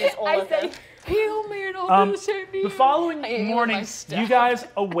willing to use all of them. Heal me and I'll do the same to you. The following I ate my morning, stuff. you guys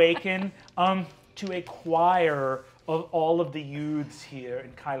awaken to a choir of all of the youths here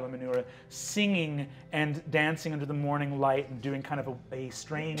in Kyla Manura singing and dancing under the morning light and doing kind of a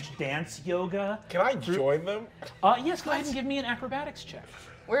strange dance yoga. Can I join them? Yes, go ahead and give me an acrobatics check.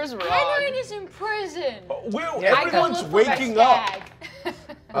 Where's Rod? Adaine is in prison. Well, I go everyone's look for my waking up.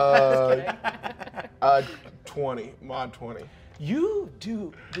 stag. 20, mod 20. You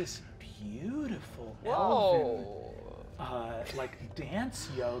do this beautiful elven, like dance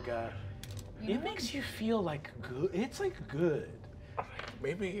yoga. It makes you feel like good. It's like good.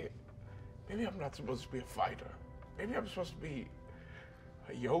 Maybe I'm not supposed to be a fighter. Maybe I'm supposed to be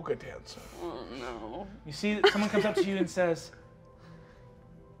a yoga dancer. Oh no. You see that someone comes up to you and says,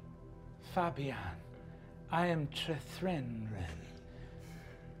 Fabian, I am Trethrenren.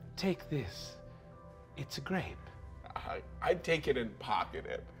 Take this. It's a grape. I'd take it and pocket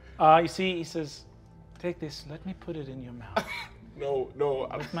it. You see, he says, take this, let me put it in your mouth No,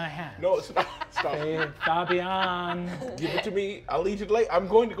 with my hand. no, stop. Hey, Fabian. Give it to me. I'll eat it later. I'm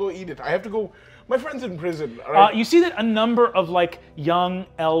going to go eat it. I have to go. My friend's in prison. All right? You see that a number of like young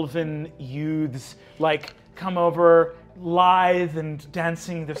elven youths like come over, lithe and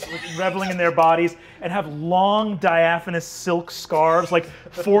dancing, reveling in their bodies, and have long diaphanous silk scarves, like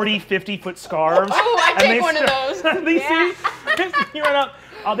 40, 50-foot scarves. Oh, I And take they one of start- those. they see you run up.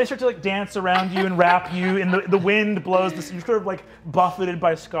 They start to like dance around you and wrap you, and the wind blows. You're sort of like buffeted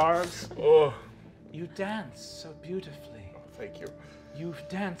by scarves. Oh, You dance so beautifully. thank you. You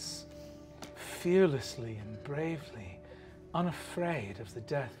dance fearlessly and bravely, unafraid of the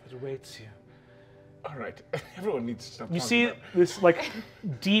death that awaits you. All right. Everyone needs to stop You talking see about it. this like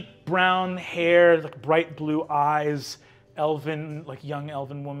deep brown hair, like bright blue eyes, elven, like young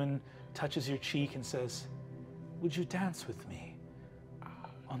elven woman touches your cheek and says, "Would you dance with me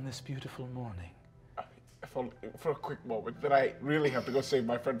on this beautiful morning?" For a quick moment, then I really have to go save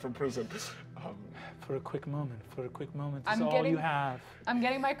my friend from prison. For a quick moment, is I'm all getting- you have. I'm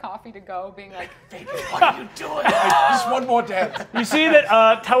getting my coffee to go, being like, What are you doing? Just one more dance. You see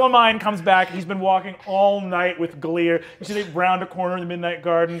that Telemine comes back. He's been walking all night with Gilear. You see they round a corner in the Midnight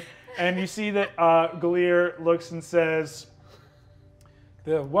Garden, and you see that Gilear looks and says,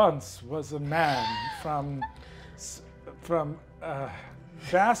 "There once was a man from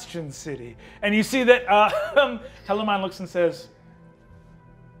Bastion City." And you see that Telemine looks and says,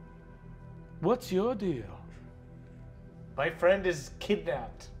 "What's your deal?" My friend is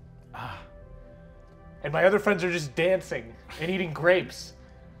kidnapped. And my other friends are just dancing and eating grapes.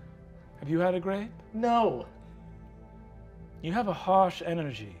 Have you had a grape? No, You have a harsh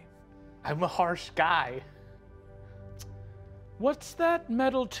energy. I'm a harsh guy. What's that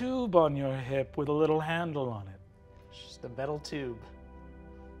metal tube on your hip with a little handle on it? Just a metal tube.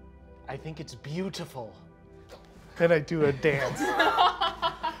 I think it's beautiful. Then I do a dance.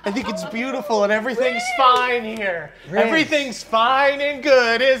 I think it's beautiful and everything's fine here. Riz. Everything's fine and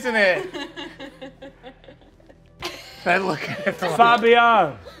good, isn't it? I look at it.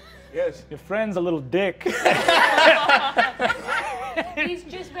 Fabian, Yes. your friend's a little dick. he's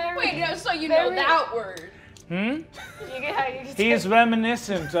just very. Wait, no, so you know that word. You just He's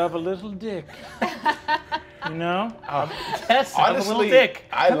reminiscent of a little dick. You know? Yes, I'm a Honestly, little dick.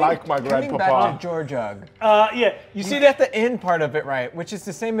 I like my Coming back grandpapa. to Georgiug, Yeah, you see you that? get the end part of it right, which is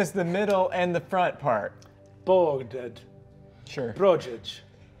the same as the middle and the front part. Bogdad. Sure. Brojaj.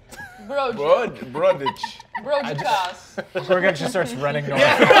 Brodich. Brojikas. Gorgon just starts running north.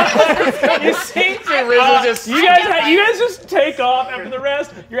 You see? Just You guys just take off after the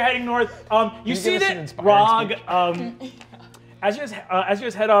rest. You're heading north. You see give us an that inspiring Rog, speech? as you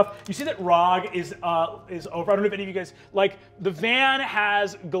guys head off, you see that Rog is over. I don't know if any of you guys like the van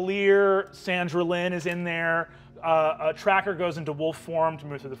has Gilear, Sandra Lynn is in there. A tracker goes into wolf form to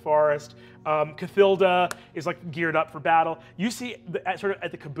move through the forest. Cathilda is like geared up for battle. You see, sort of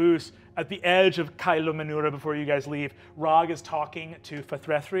at the caboose, at the edge of Kylo Manura before you guys leave, Rog is talking to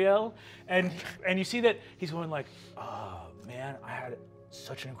Fathrethriel, and you see that he's going like, "Oh man,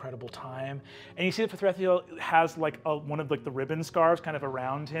 such an incredible time. And you see that Fithrethiel has like one of like the ribbon scarves kind of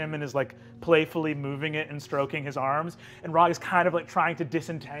around him and is like playfully moving it and stroking his arms. And Rog is kind of like trying to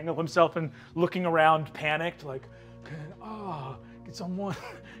disentangle himself and looking around panicked, like, get someone.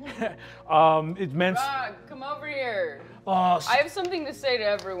 It meant. Rog, come over here. I I have something to say to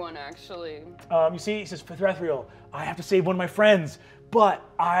everyone, actually. You see, he says, Fithrethiel, I have to save one of my friends, but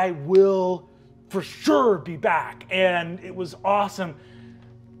I will for sure be back. And it was awesome.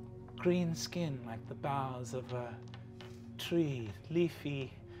 Green skin like the boughs of a tree,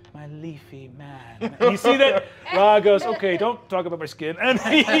 leafy, my leafy man. And you see that Ra goes, okay, don't talk about my skin. And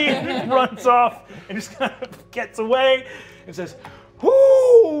he runs off and just kind of gets away and says,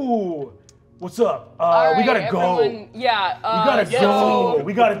 whoo, what's up? We gotta go. Everyone, yeah. We gotta go.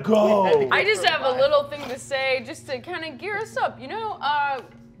 We gotta go. I just have a little thing to say, just to kind of gear us up. You know,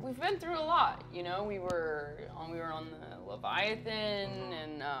 we've been through a lot. You know, we were on the Leviathan,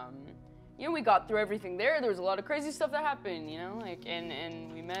 and you know, we got through everything there. There was a lot of crazy stuff that happened. You know, like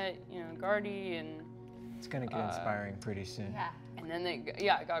and we met, you know, Gardy, and It's gonna get inspiring pretty soon. Yeah. and then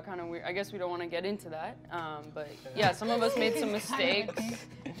it got kind of weird. I guess we don't want to get into that, but yeah, some of us made some mistakes.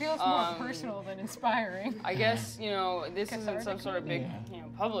 It feels more personal than inspiring. I guess, you know, this isn't some Cathartic, sort of big, maybe? you know,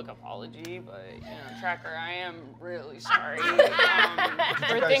 public apology, but, you know, Tracker, I am really sorry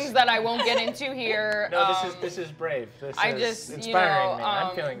for things that I won't get into here. No, this is brave. This I is just, you inspiring know, me.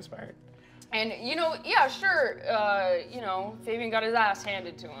 I'm feeling inspired. And, you know, yeah, sure, you know, Fabian got his ass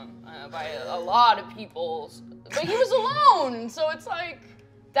handed to him by a lot of people, but he was alone, so it's like,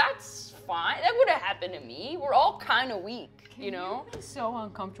 that's fine. That would have happened to me. We're all kind of weak, you know? It's so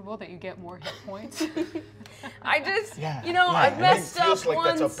uncomfortable that you get more hit points. I just, you know, I've messed up feels like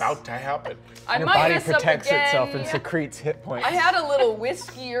once. that's about to happen. I Your might body mess protects up again. itself and secretes hit points. I had a little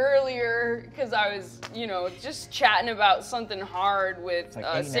whiskey earlier because I was, you know, just chatting about something hard with like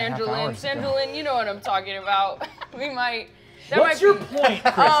 8.5 Sandra Lynn. hours Sandra ago. Lyn, you know what I'm talking about. We might. That What's might your be, point,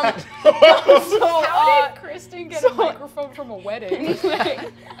 Chris? How did Kristen get a microphone from a wedding?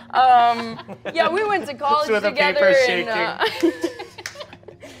 Yeah, we went to college with the together. paper And,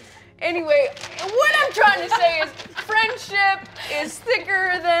 anyway, what I'm trying to say is friendship is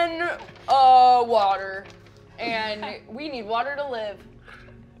thicker than water, and we need water to live.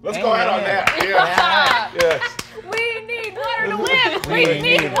 Let's go ahead on that. Yeah. Yes. We need water to live. We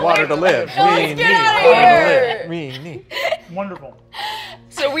need water to live. Let's get out of here. We need. Wonderful.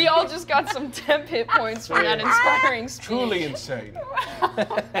 So we all just got some temp hit points from that inspiring speech. Truly insane.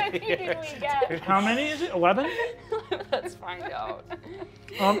 How many is it? 11? Let's find out.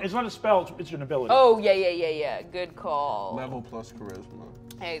 It's not a spell, it's an ability. Oh, yeah. Good call. Level plus charisma.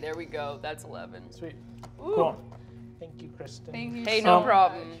 Hey, there we go. That's 11. Sweet. Cool. Thank you, Kristen. Thank you Hey, so no much.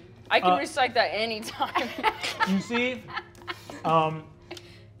 problem. I can recite that anytime. You see,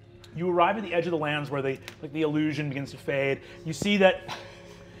 you arrive at the edge of the lands where the illusion begins to fade. You see that,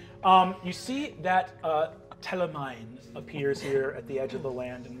 Telemine appears here at the edge of the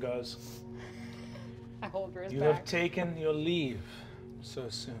land and goes, I hold her "You back. have taken your leave so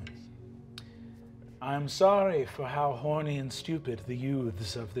soon. I am sorry for how horny and stupid the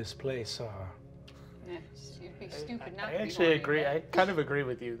youths of this place are. Yeah, you'd be stupid not I to be actually horny, agree. right? I kind of agree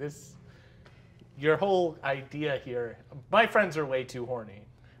with you. Your whole idea here. My friends are way too horny.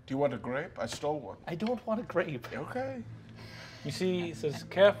 Do you want a grape? I stole one. I don't want a grape. Okay. You see, he says,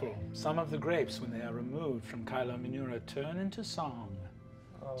 careful, some of the grapes, when they are removed from Kyla Minura, turn into song.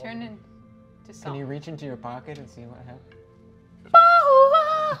 Turn into Can song. you reach into your pocket and see what happens?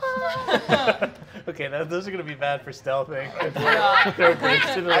 Okay, those are gonna be bad for stealthing. Yeah. Throw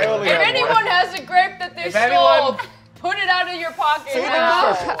grapes in the I only If have anyone has a grape that they If stole, anyone- put it out of your pocket.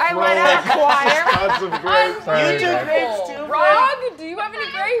 I went out choir. Tons of grapes. Sorry, You do guys. grapes too, Rog, do you have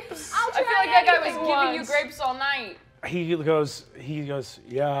any grapes? I feel like that guy was anything giving you once. grapes all night. He goes,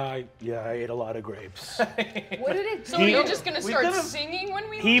 yeah, I ate a lot of grapes. What did it do? So you're just gonna we start could've- singing when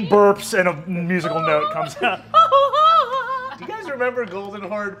we He leave? burps and a musical note comes out. Do you guys remember Golden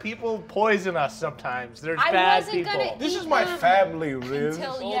Horde? People poison us sometimes. There's I bad wasn't people. gonna This eat is my them family, Riz.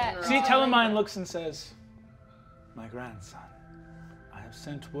 until yet. Golden See, Telemine looks and says, my grandson, I have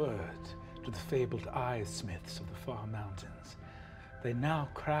sent word to the fabled eye smiths of the far mountains. They now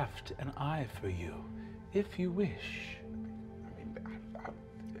craft an eye for you, if you wish.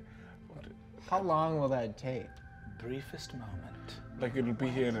 How long will that take? Briefest moment. Like it'll be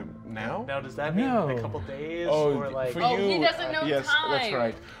here now? Now, does that mean No. a couple days Oh, or like? for Oh, you. he doesn't know yes, that's time.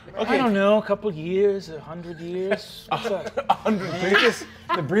 right. I Okay. don't know, a couple years, 100 years. What's that? 100 years.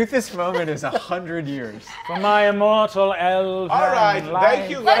 The briefest moment is 100 years. For my immortal elven All right. life.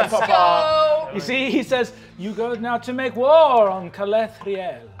 Thank you, Let's Grandpapa. go. You see, he says, you go now to make war on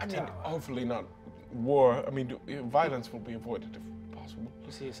Calethriel. I mean, hopefully not war. I mean, violence will be avoided if possible.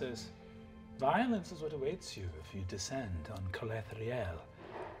 You see, he says, violence is what awaits you if you descend on Calethriel.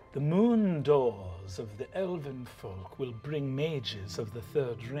 The moon doors of the elven folk will bring mages of the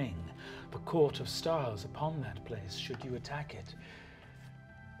third ring, the court of stars upon that place should you attack it.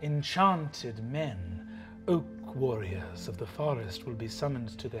 Enchanted men, oak warriors of the forest will be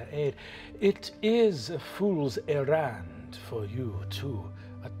summoned to their aid. It is a fool's errand for you to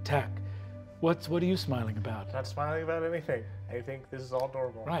attack. What are you smiling about? Not smiling about anything. I think this is all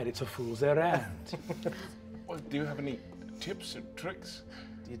normal. Right, it's a fool's errand. Well, do you have any tips or tricks?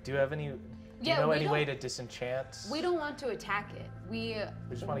 Do you have any? Do you know any way to disenchant? We don't want to attack it. We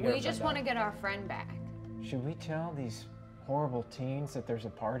just want to get our friend back. Should we tell these horrible teens that there's a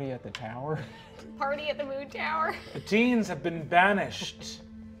party at the tower? Party at the moon tower. The teens have been banished.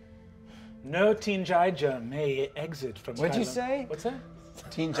 No teen Jaija may exit from What'd you Skylam. say? What's that?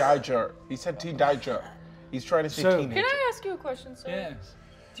 Teen Jaija. He said Teen Jaija. He's trying to say So- teenager. Can I ask you a question, sir? Yes.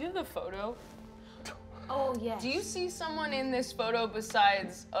 Do you have the photo? Oh yes. Do you see someone in this photo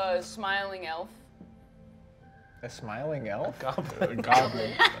besides a smiling elf? A smiling elf? A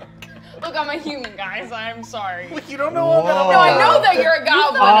goblin. Look, I'm a human, guys. I'm sorry. You don't know what No, I know that you're a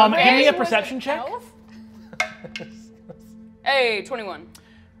goblin. Give me a okay? perception check. Hey, 21.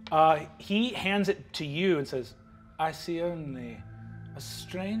 He hands it to you and says, I see only a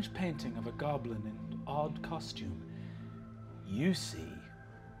strange painting of a goblin in odd costume. You see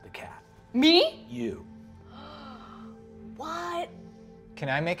the cat. Me? You. What? Can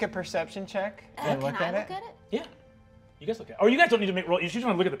I make a perception check and look at it? Yeah. You guys look at it. Or you guys don't need to make roll. You just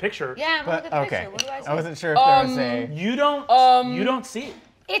want to look at the picture. Yeah, I'm But looking at the okay, picture. What do I see? I wasn't sure if there was a. You don't see it.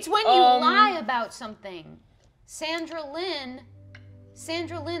 It's when you lie about something. Sandra Lynn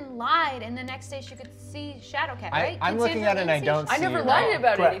lied, and the next day she could see Shadowcat, right? I'm Did looking Sandra at it and Lynn I see don't I see never it, lied right?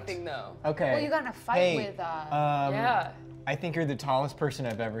 about Correct. anything, though. Okay. Well, you got in a fight Hey, with. Yeah. I think you're the tallest person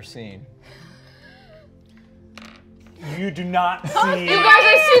I've ever seen. You do not see. You guys,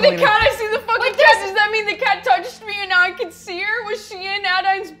 I see the cat. I see the fucking cat. Does that mean the cat touched me and now I can see her? Was she in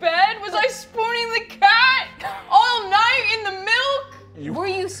Adaine's bed? Was I spooning the cat all night in the milk? Were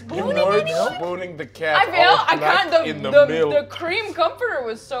you You spooning weren't anyone? spooning the cat. I felt all I night can't. in The milk. cream comforter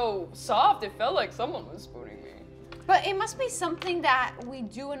was so soft. It felt like someone was spooning me. But it must be something that we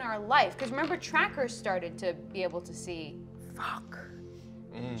do in our life. Because remember, trackers started to be able to see. Fuck.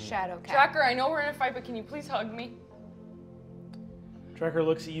 Shadowcat. Tracker, I know we're in a fight, but can you please hug me? Tracker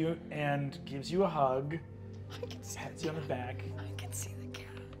looks at you and gives you a hug. I can see Pats you on the back. I can see the cat.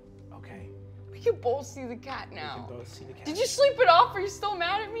 Okay. We can both see the cat You now. can both see the cat. Did you sleep it off? Are you still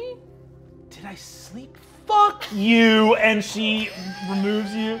mad at me? Did I sleep? Fuck you! And she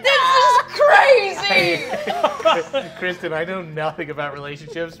removes you. This is crazy! Kristen, I know nothing about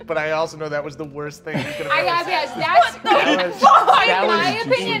relationships, but I also know that was the worst thing you could have I ever got said. yes, that's That in was my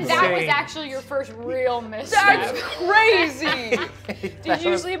opinion, that was insane. actually your first real mistake. That's crazy! Did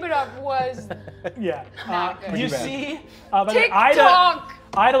you sleep it up? Was Yeah. Not good. You Pretty bad. see, by the way, TikTok!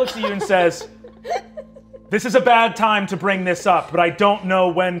 Ida looks at you and says, this is a bad time to bring this up, but I don't know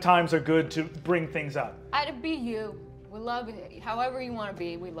when times are good to bring things up. I'd be you. We love you. However you want to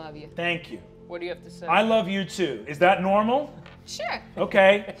be, we love you. Thank you. What do you have to say? I love you too. Is that normal? Sure.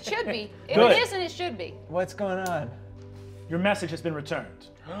 Okay. Should be. If Good. it isn't, it should be. What's going on? Your message has been returned.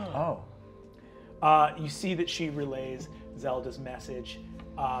 Oh. You see that she relays Zelda's message.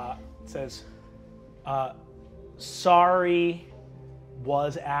 It says, sorry,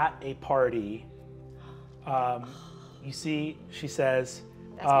 was at a party. You see, she says,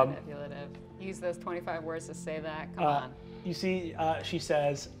 That's manipulative. Use those 25 words to say that. Come on. you see, she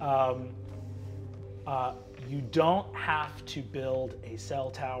says, you don't have to build a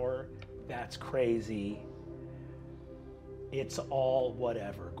cell tower. That's crazy. It's all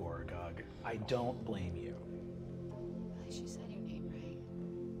whatever, Gorgug. I don't blame you. She said your name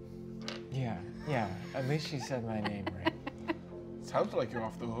right. Yeah. At least she said my name right. Sounds like you're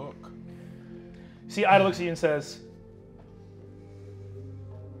off the hook. See, Ida looks at you and says,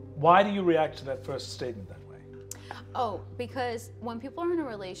 why do you react to that first statement that way? Oh, because when people are in a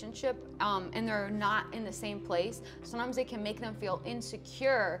relationship and they're not in the same place, sometimes it can make them feel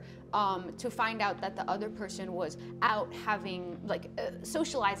insecure to find out that the other person was out having,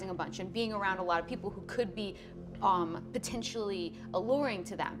 socializing a bunch and being around a lot of people who could be potentially alluring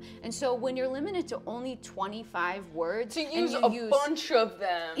to them. And so when you're limited to only 25 words, to and use you a bunch of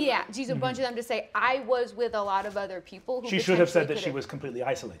them. Yeah, to use a bunch of them to say, I was with a lot of other people who She should have said that potentially she was completely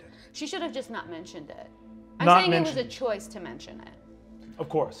isolated. She should have just not mentioned it. I'm Not saying it mentioned. was a choice to mention it. Of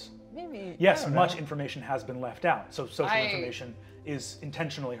course. maybe. Yes, I don't much know. information has been left out, so social I- information is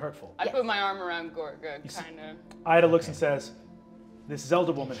intentionally hurtful. I put my arm around Gorga, kind of. Ida looks and says, "This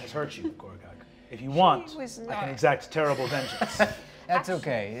Zelda woman has hurt you, Gorgag. If you want, was I can not- exact terrible vengeance." That's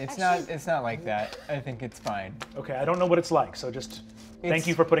okay. It's not like that. I think it's fine. Okay, I don't know what it's like, so just thank It's-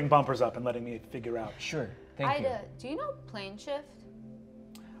 you for putting bumpers up and letting me figure out. Sure. Thank you. Ida, do you know plane shift?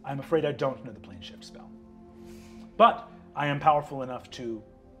 I'm afraid I don't know the plane shift spell. But I am powerful enough to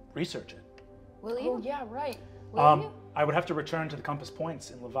research it. Will you? Oh yeah, right. Will you? I would have to return to the compass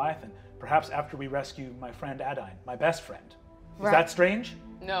points in Leviathan, perhaps after we rescue my friend Adaine, my best friend. Is Right. that strange?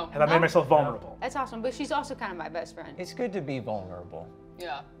 No. Have I made myself vulnerable? That's awesome, but she's also kind of my best friend. It's good to be vulnerable.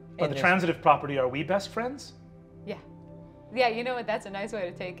 Yeah. But In the this- transitive property, are we best friends? Yeah. Yeah, you know what? That's a nice way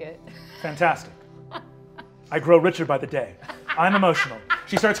to take it. Fantastic. I grow richer by the day. I'm emotional.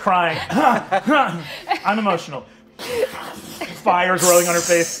 She starts crying. I'm emotional. Fire growing on her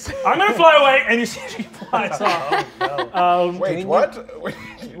face. I'm gonna fly away, and you see she flies off. Wait, what?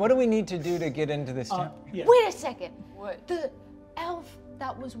 What do we need to do to get into this town? Yeah. Wait a second. What? The elf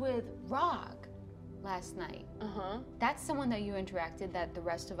that was with Rog last night. Uh-huh. That's someone that you interacted that the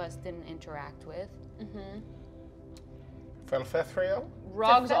rest of us didn't interact with. Felfethriel?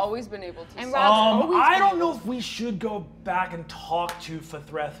 Rog's always been able to. And see. Rob's always I been don't able know if we should go back and talk to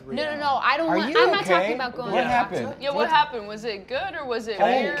Fathrethriel. No, I don't Are want. you I'm not okay? talking about going. What to talk to happened? her. Yeah, what happened? Was it good or was it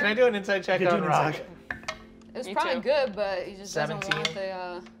Can weird? I do an inside check You do on an Rog? inside It was Me probably too. good, but he just doesn't 17. want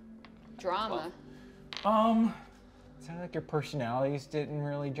the drama. Sounds like your personalities didn't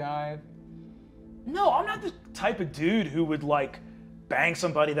really jive. No, I'm not the type of dude who would like bang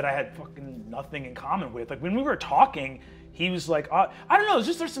somebody that I had fucking nothing in common with. Like when we were talking, he was like, I don't know, it's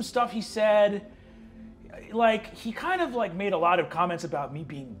just there's some stuff he said. Like he kind of like made a lot of comments about me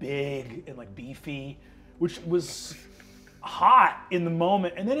being big and like beefy, which was hot in the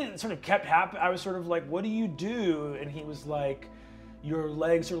moment. And then it sort of kept happening. I was sort of like, what do you do? And he was like, your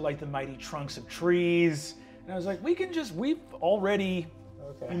legs are like the mighty trunks of trees. And I was like, we've already,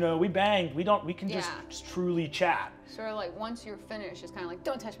 you know, we banged. We can just Yeah. truly chat. Sort of like once you're finished, it's kind of like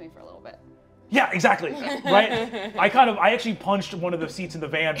don't touch me for a little bit. Yeah, exactly. Right? I actually punched one of the seats in the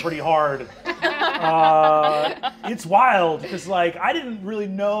van pretty hard. It's wild because like I didn't really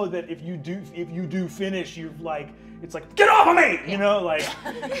know that if you do finish, you're like it's like get off of me, you know, like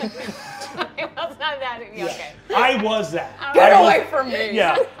It's not that. Okay. I was that. Get I was- away from me.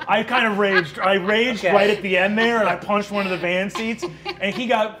 Yeah, I kind of raged. I raged right at the end there, and I punched one of the van seats, and he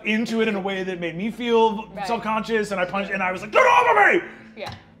got into it in a way that made me feel self-conscious, and I punched, and I was like, get off of me!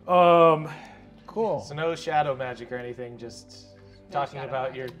 Yeah. Cool. So no shadow magic or anything, just talking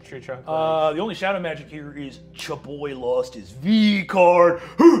about your tree trunk. The only shadow magic here is Chaboy lost his V card.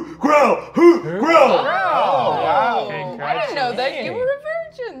 Hoo, growl, hoo, growl. Oh, Congrats. I didn't know that you were a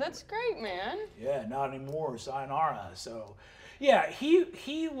virgin. That's great, man. Yeah, not anymore. Sayonara. So, yeah,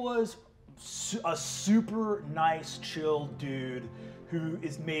 he was a super nice, chill dude who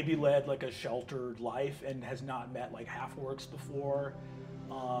is maybe led like a sheltered life and has not met like half-orcs before.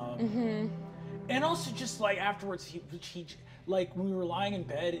 And also just like afterwards, he like when we were lying in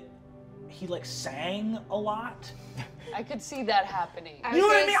bed, he like sang a lot. I could see that happening. You know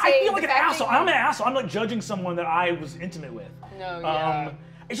what I mean? I feel like an asshole. I'm an asshole. I'm like judging someone that I was intimate with. No, yeah.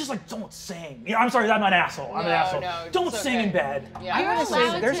 It's just like don't sing. Yeah, I'm sorry, I'm an asshole. I'm an No, asshole. no, Don't it's sing okay. in bed. Yeah. You're gonna say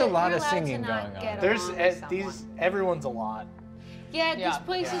allowed there's a to- lot you're of allowed to singing not going on. get There's along with these. someone. Everyone's a lot. Yeah, Yeah. this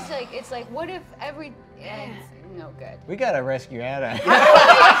place is like it's like what if every no good. We gotta rescue Anna. Come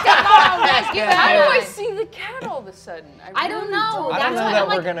on, rescue How do I Adaine. see the cat all of a sudden? I don't really know. I That's don't know what that I'm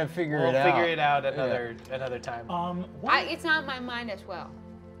we're like- gonna figure We'll it out. figure it out another time. It's not in my mind as well.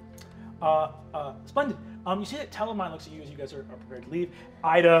 Splendid. You see that Telemine looks at you as you guys are prepared to leave.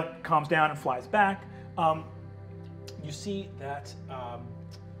 Ida calms down and flies back. You see that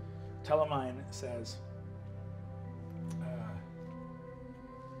Telemine says,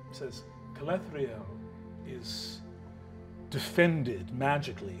 Calethriel is defended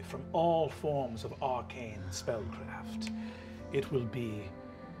magically from all forms of arcane spellcraft. It will be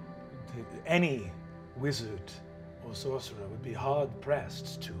any wizard or sorcerer would be hard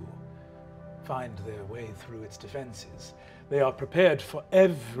pressed to find their way through its defenses. They are prepared for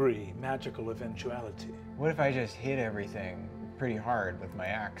every magical eventuality. What if I just hit everything pretty hard with my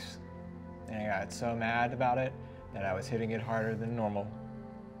axe? And I got so mad about it that I was hitting it harder than normal.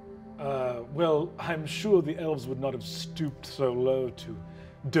 Well, I'm sure the elves would not have stooped so low to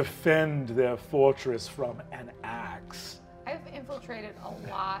defend their fortress from an axe. I've infiltrated a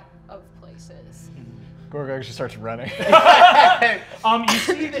lot of places. Gorgog just starts running. You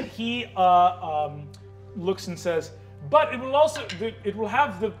see that he looks and says, But it will also, it will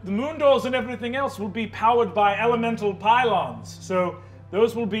have the moon doors and everything else will be powered by elemental pylons. So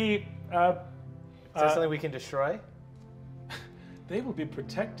those will be, Is that something we can destroy? they will be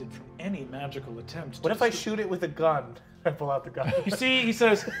protected from any magical attempt. What if I shoot it with a gun? I pull out the gun. You see, he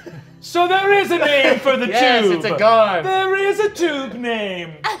says, so there is a name for the Yes, tube. it's a gun. There is a tube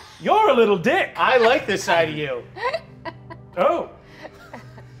name. You're a little dick. I like this side of you. Oh.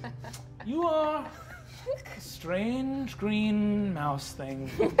 You are a strange green mouse thing.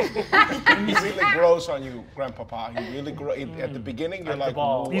 He really grows on you, Grandpapa. He really grows. At the beginning, you're like,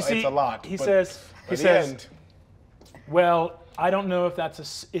 ball. "Ooh, You see, it's a lot." He but says, by the end, well, I don't know if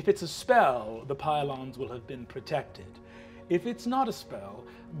if it's a spell, the pylons will have been protected. If it's not a spell,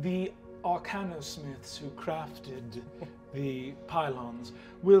 the arcanosmiths who crafted the pylons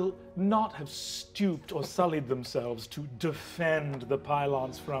will not have stooped or sullied themselves to defend the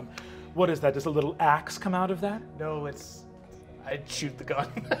pylons from, what is that, does a little axe come out of that? No, I'd shoot the gun.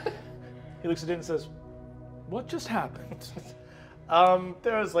 He looks at it and says, what just happened?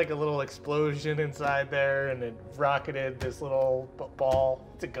 There was like a little explosion inside there, and it rocketed this little ball.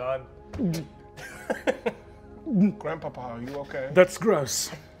 It's a gun. Grandpapa, are you okay? That's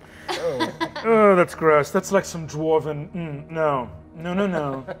gross. Oh. Oh, that's gross. That's like some dwarven, no.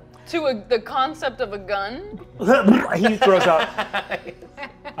 To the concept of a gun? He throws out,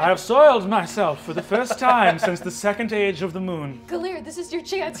 I have soiled myself for the first time since the second age of the moon. Gilear, this is your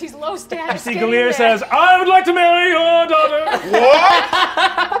chance. He's low status. You see, Get in Gilear there. says, I would like to marry your daughter.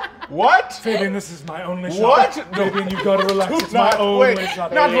 What? What? Fabian, this is my only shot. What? Fabian, you've got to relax. It's not- my only wait,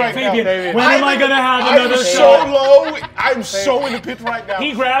 shot. not right now, Fabian, Fabian. when am I going to have I'm another so shot? low. I'm so in the pit right now.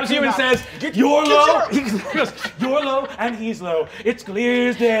 He grabs you and not- says, Get- you're get low. your- He goes, you're low and he's low. It's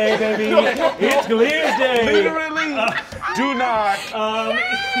Gilear's day, baby. It's Gilear's day. Literally, do not.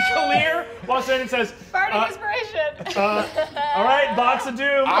 Gilear walks in and says, Burning inspiration. all right, Box of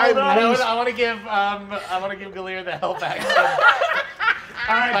Doom. I'm hold on. I want to give Gilear the help action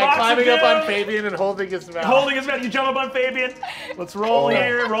All right, by Box of climbing up Doom. on Fabian and holding his mouth. Holding his mouth, you jump up on Fabian. Let's roll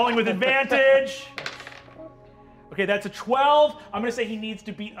here, rolling with advantage. Okay, that's a 12. I'm gonna say he needs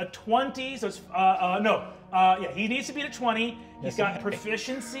to beat a 20, so it's, he needs to beat a 20. He's got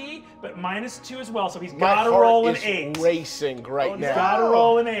proficiency, but -2 as well, so he's My gotta heart roll an is 8. racing right He's now. gotta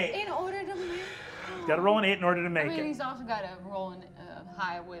roll an 8. In order to make. He's gotta roll an 8 in order to I make mean, it. he's also got to roll in,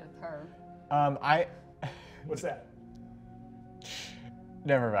 high with her. What's that?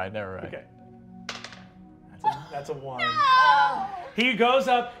 Never mind. Okay. That's a 1. He goes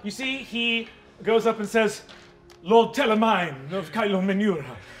up, you see, he goes up and says, Lord Telemine of Kylo Menura,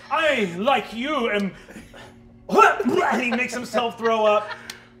 I, like you, am... And he makes himself throw up.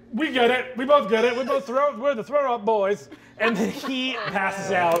 We get it. We both get it. We're the throw-up boys. And then he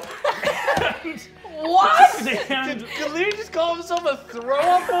passes out. What? And Gilear just call himself a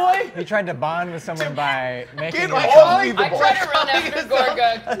throw-up boy? He tried to bond with someone by making Get it off me, I the tried to run after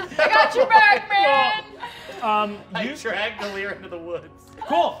Gorga. I got your back, man! I dragged Gilear into the woods.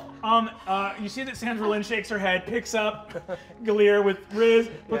 Cool. You see that Sandra Lynn shakes her head, picks up Gilear with Riz,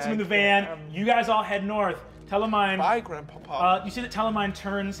 puts him in the van. You guys all head north. Telemine. Bye, Grandpapa. You see that Telemine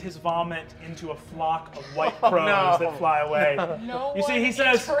turns his vomit into a flock of white crows that fly away. No You see, one he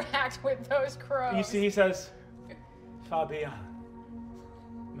says- interact with those crows. You see, he says, Fabian,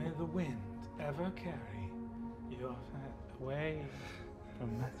 may the wind ever carry your fat away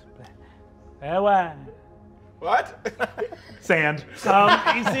from this place. Farewell. What? Sand. You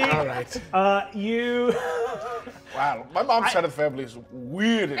see, All right. you. Wow. My mom's side of the family is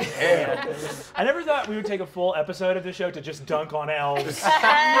weird as hell. I never thought we would take a full episode of the show to just dunk on elves.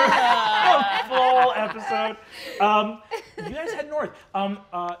 A full episode. You guys head north.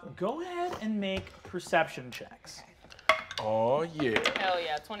 Go ahead and make perception checks. Oh, yeah. Hell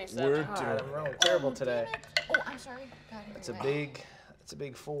yeah, 27. We're God, doing I'm rolling terrible today. Oh, I'm sorry. God, It's a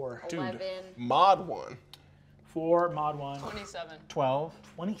big 4. 11. Mod 1. 4, mod 1. 27. 12.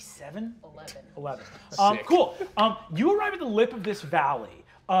 27? 11. 11. Sick. Cool. You arrive at the lip of this valley.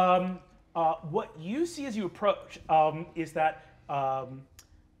 What you see as you approach is that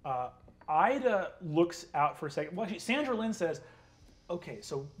Ida looks out for a second. Well, Sandra Lynn says, okay,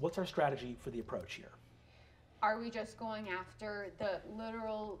 so what's our strategy for the approach here? Are we just going after the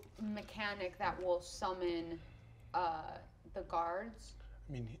literal mechanic that will summon the guards?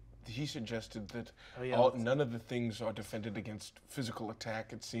 I mean, he suggested that yeah, none of the things are defended against physical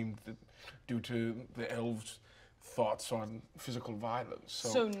attack. It seemed that due to the elves' thoughts on physical violence.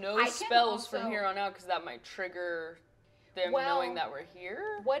 So no I can spells also- from here on out because that might trigger them Well, knowing that we're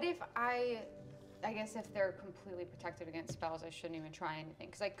here? What if I I guess if they're completely protected against spells, I shouldn't even try anything.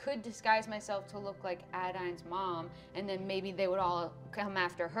 Because I could disguise myself to look like Adaine's mom, and then maybe they would all come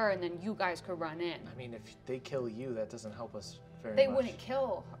after her, and then you guys could run in. I mean, if they kill you, that doesn't help us very They much. wouldn't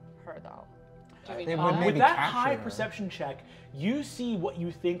kill her, though. They would maybe with that capture high her. perception check, you see what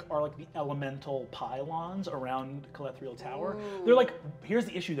you think are like the elemental pylons around Calethriel Tower. They're like, here's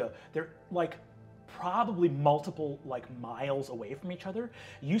the issue though, they're like probably multiple like miles away from each other.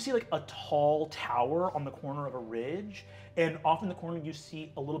 You see like a tall tower on the corner of a ridge, and off in the corner you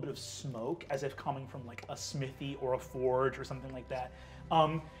see a little bit of smoke as if coming from like a smithy or a forge or something like that.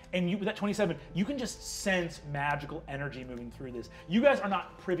 And you, with that 27, you can just sense magical energy moving through this. You guys are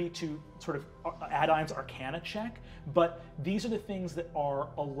not privy to sort of Adaine's Arcana check, but these are the things that are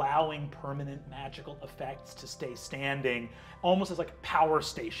allowing permanent magical effects to stay standing, almost as like power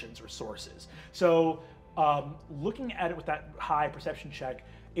stations or sources. So looking at it with that high perception check,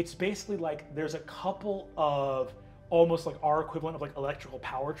 it's basically like there's a couple of almost like our equivalent of like electrical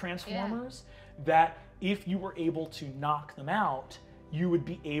power transformers that if you were able to knock them out, you would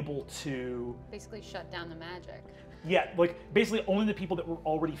be able to Basically shut down the magic. like basically only the people that were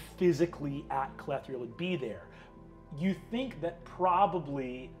already physically at Calethriel would be there. You think that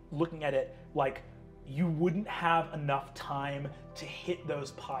probably looking at it, like you wouldn't have enough time to hit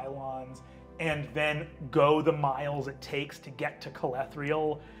those pylons and then go the miles it takes to get to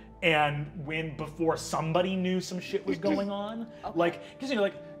Calethriel and win before somebody knew some shit was going on. Like, because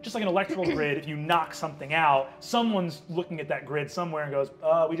like just like an electrical grid, if you knock something out, someone's looking at that grid somewhere and goes,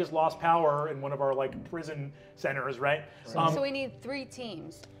 we just lost power in one of our like prison centers, right? So we need 3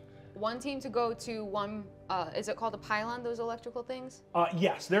 teams. One team to go to one, is it called a pylon, those electrical things?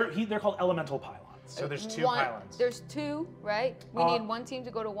 Yes, they're called elemental pylons. So there's 2 One- pylons. There's 2, right? We need one team to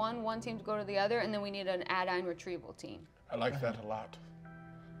go to one team to go to the other, and then we need an Adaine retrieval team. I like that a lot.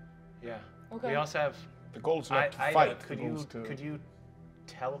 Yeah. Okay. We also have. The goal's not to Ida, fight. could the you goal's to... could you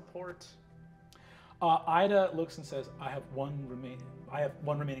teleport? Ida looks and says, I have one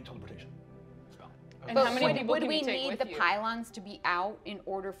remaining teleportation spell. And But how many people would can we you take need with the you? pylons to be out in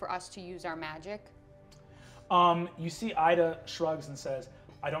order for us to use our magic? You see Ida shrugs and says,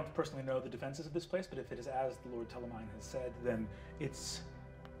 I don't personally know the defenses of this place, but if it is as the Lord Telemine has said, then it's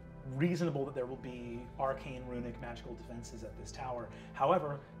reasonable that there will be arcane, runic, magical defenses at this tower.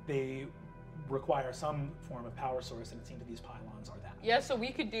 However, they require some form of power source, and it seems that these pylons are that. Yeah, so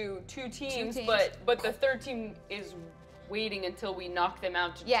we could do 2 teams, teams. but the third team is waiting until we knock them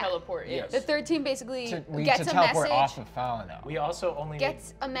out to Yeah. teleport in. The third team basically We need gets to a teleport message. off of Fallinel. We also only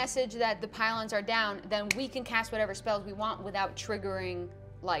Gets a message that the pylons are down, then we can cast whatever spells we want without triggering,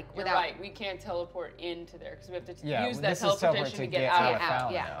 like, You're without. right, we can't teleport into there because we have to Yeah, use well, that this is teleport teleportation to to get get out. out of out,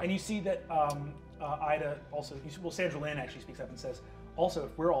 Fallinel. yeah. And you see that Ida also, Sandra Lynn actually speaks up and says, also,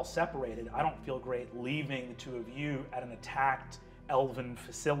 if we're all separated, I don't feel great leaving the 2 of you at an attacked elven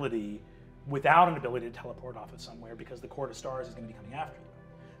facility without an ability to teleport off of somewhere because the Court of Stars is going to be coming after you.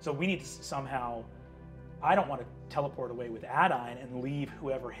 So we need to somehow, I don't want to teleport away with Adaine and leave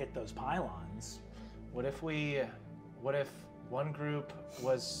whoever hit those pylons. What if one group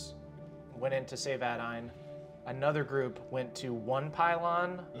went in to save Adaine, another group went to one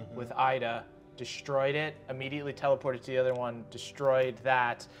pylon with Ida, destroyed it, immediately teleported to the other one, destroyed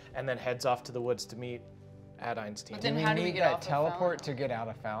that, and then heads off to the woods to meet Adaine's team? But Do then we how do we need get that off of teleport Fallinel? to get out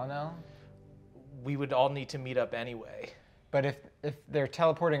of Fallinel? We would all need to meet up anyway. But if they're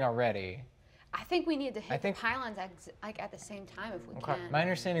teleporting already, I think we need to hit think- the pylons like at the same time if we can. my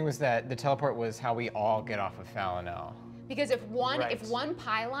understanding was that the teleport was how we all get off of Fallinel. Because if one Right.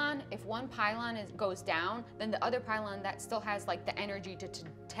 pylon goes down, then the other pylon that still has like the energy to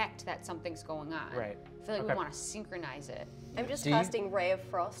detect that something's going on. Right. I feel like Okay. we want to synchronize it. I'm just Do you- casting Ray of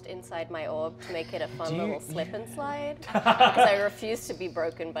Frost inside my orb to make it a fun Do you- little slip and slide. Because I refuse to be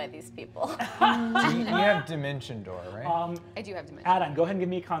broken by these people. You have Dimension Door, right? I do have to mention. Adaine, go ahead and give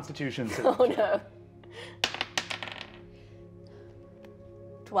me a Constitution save. Oh no.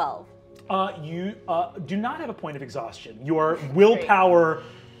 12. You do not have a point of exhaustion. Your willpower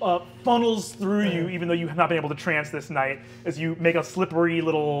funnels through you, even though you have not been able to trance this night, as you make a slippery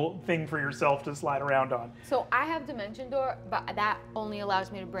little thing for yourself to slide around on. So I have Dimension Door, but that only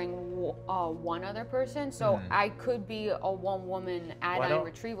allows me to bring one other person. So I could be a one-woman Adaine don't-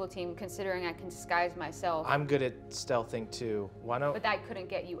 retrieval team, considering I can disguise myself. I'm good at stealthing too. Why not? But that couldn't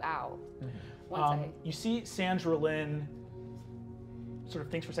get you out. Once You see Sandra Lynn sort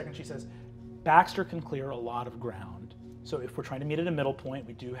of thinks for a second. She says, Baxter can clear a lot of ground. So if we're trying to meet at a middle point,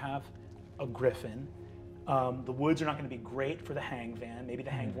 we do have a griffin. The woods are not going to be great for the hang van. Maybe the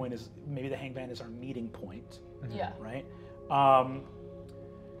hang van is our meeting point, Yeah. right?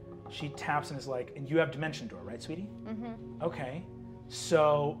 She taps and is like, and you have Dimension Door, right, sweetie? Mm-hmm. Okay.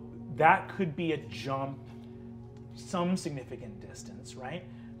 So that could be a jump some significant distance, right?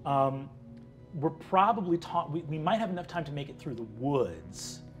 We're probably we might have enough time to make it through the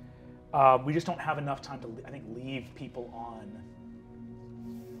woods. We just don't have enough time to, I think, leave people on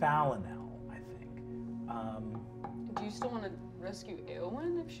Fallinel, I think. Do you still want to rescue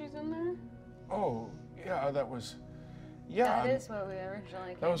Eowyn if she's in there? Oh, yeah, that was. Yeah. That is what we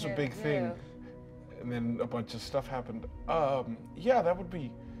originally came That was a here big to thing. do. And then a bunch of stuff happened. Yeah, that would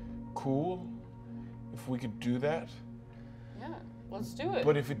be cool if we could do that. Yeah, let's do it.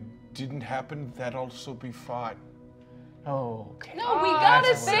 But if it didn't happen, that'd also be fine. Oh, okay. No, we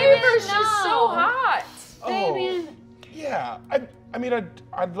gotta save her. She's so hot. Fabian. Oh, yeah. I mean,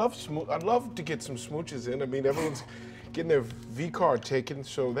 I'd love to get some smooches in. I mean, everyone's getting their V card taken,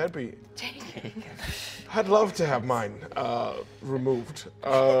 so that'd be. I'd love to have mine removed.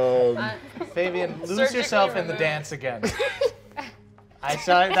 Fabian, lose Surgically yourself in the removed. dance again. I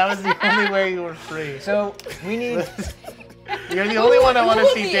saw it. That was the only way you were free. So we need. You're the only one I want to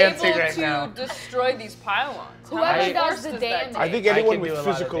Who see will be dancing able right to now. destroy these pylons? Whoever How does force the that damage. take? I think I anyone can do with a lot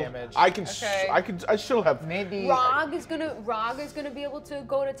of physical, damage. I can, Okay. I still have. Maybe. Rog is gonna be able to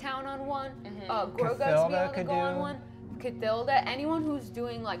go to town on one. Gorga's be Cathilda able to could go on do. one. Cathilda, anyone who's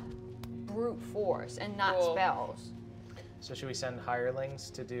doing like brute force and not Cool. spells. So should we send hirelings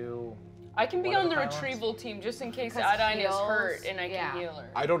to do? I can be One of on the the pylons? retrieval team just in case 'Cause Adaine is heals, hurt and I can yeah. heal her.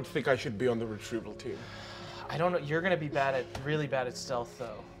 I don't think I should be on the retrieval team. I don't know. You're gonna be really bad at stealth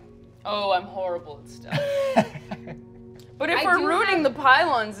though. Oh, I'm horrible at stuff. But if I we're do rooting have- the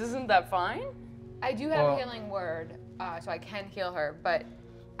pylons, isn't that fine? I do have Well- a healing word, so I can heal her. But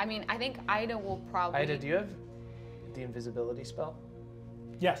I mean, I think Ida will probably. Ida, do you have the invisibility spell?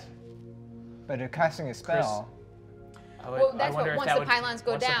 Yes. But if casting a spell. Well, that's what. Once the pylons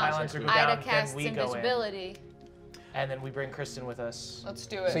go once the down, pylons go Ida down, then casts we go in. invisibility. And then we bring Kristen with us. Let's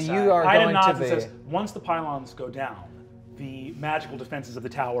do it. So you are Ida going nods to and the. says, once the pylons go down, the magical defenses of the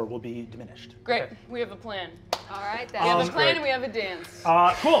tower will be diminished. Great. Okay. We have a plan. All right, We have then. a plan and we have a dance.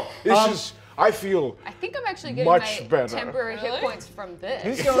 Cool. This is. I feel. I think I'm actually getting Much my better. temporary Really? hit points from this.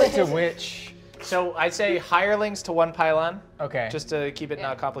 Who's going to which? So I'd say hirelings to one pylon, Okay. just to keep it Yeah.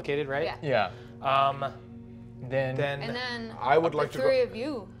 not complicated, right? Yeah. Yeah. Then And then I would the like to go. three of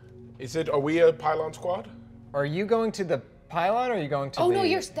you. Is it? Are we a pylon squad? Are you going to the pylon or are you going to Oh the. no,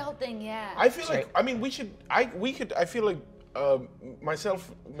 you're stealthing. Yeah. I feel like. Sorry. I mean, we should. We could. I feel like.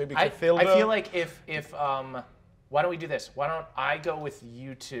 Myself, maybe I Cathilda. feel like if why don't we do this? Why don't I go with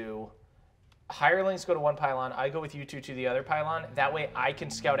you two? Hirelings go to one pylon. I go with you two to the other pylon. That way I can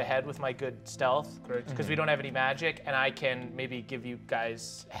scout ahead with my good stealth. Great. Because we don't have any magic, and I can maybe give you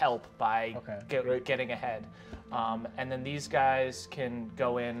guys help by Okay. getting ahead. And then these guys can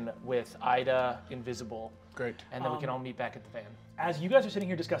go in with Ida invisible. Great. And then we can all meet back at the van. As you guys are sitting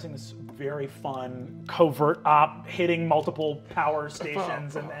here discussing this very fun covert op, hitting multiple power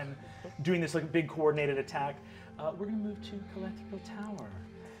stations and doing this like big coordinated attack, we're going to move to Collectible Tower.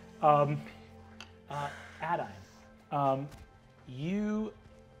 Adaine, you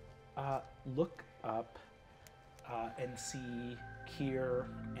look up and see Kier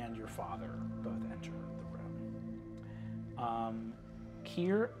and your father both enter the room.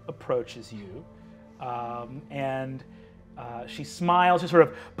 Kier approaches you and she smiles, just sort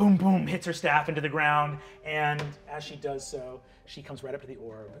of boom, boom, hits her staff into the ground, and as she does so, she comes right up to the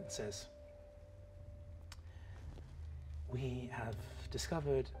orb and says, "We have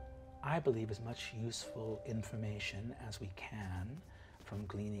discovered, I believe, as much useful information as we can from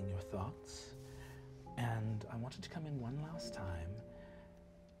gleaning your thoughts, and I wanted to come in one last time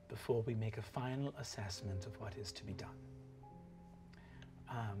before we make a final assessment of what is to be done.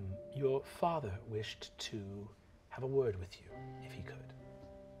 Your father wished to have a word with you, if he could."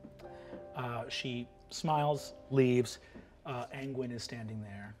 She smiles, leaves. Angwin is standing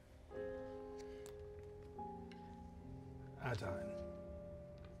there. Adaine,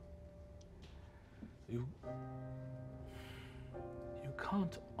 you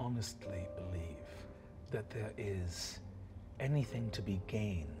can't honestly believe that there is anything to be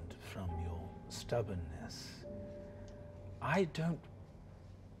gained from your stubbornness. I don't.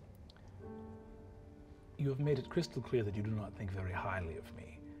 You have made it crystal clear that you do not think very highly of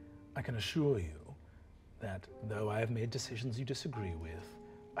me. I can assure you that though I have made decisions you disagree with,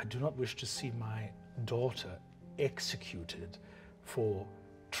 I do not wish to see my daughter executed for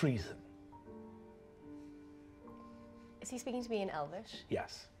treason. Is he speaking to me in Elvish?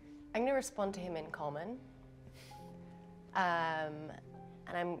 Yes. I'm going to respond to him in Common. And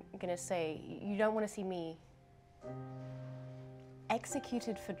I'm going to say, you don't want to see me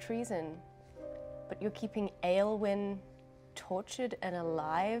executed for treason, but you're keeping Aelwyn tortured and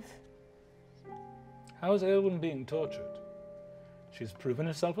alive? How is Aelwyn being tortured? She's proven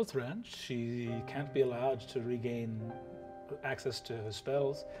herself a threat. She can't be allowed to regain access to her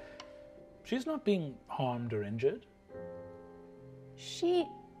spells. She's not being harmed or injured. She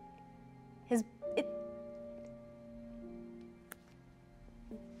has...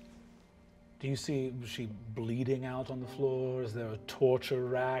 Do you see she bleeding out on the floor? Is there a torture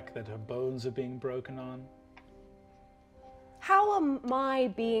rack that her bones are being broken on? How am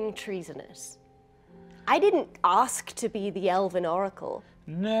I being treasonous? I didn't ask to be the Elven Oracle.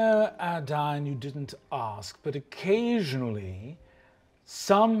 No, Adaine, you didn't ask, but occasionally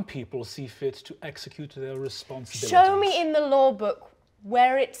some people see fit to execute their responsibilities. Show me in the law book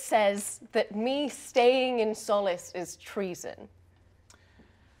where it says that me staying in Solace is treason.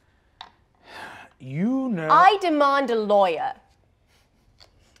 You know... I demand a lawyer.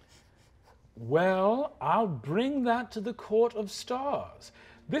 Well, I'll bring that to the Court of Stars.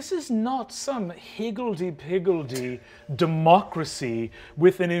 This is not some higgledy-piggledy democracy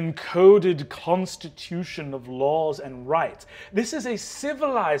with an encoded constitution of laws and rights. This is a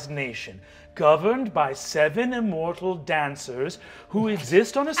civilized nation governed by 7 immortal dancers who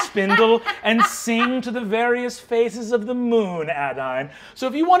exist on a spindle and sing to the various phases of the moon, Adaine. So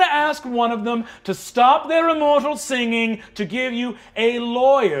if you want to ask one of them to stop their immortal singing to give you a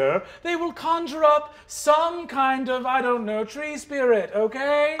lawyer, they will conjure up some kind of, I don't know, tree spirit,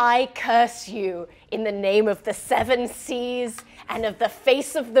 okay? I curse you in the name of the 7 seas and of the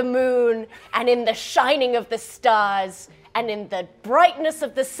face of the moon and in the shining of the stars and in the brightness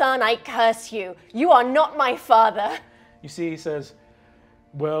of the sun. I curse you. You are not my father. You see, he says,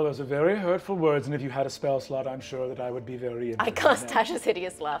 well, those are very hurtful words, and if you had a spell slot, I'm sure that I would be very interested. I cast Tasha's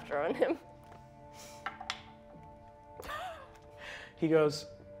hideous laughter on him. He goes,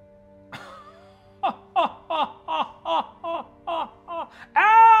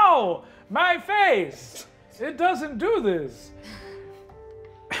 ow! My face! It doesn't do this.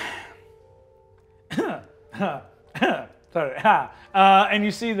 Sorry. And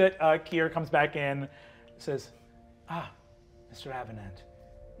you see that Kier comes back in, says, Mr. Avenant,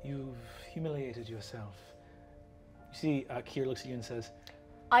 you've humiliated yourself. You see, Kier looks at you and says,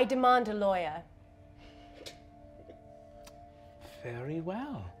 I demand a lawyer. very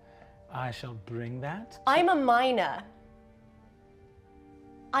well. I shall bring that. I'm a minor.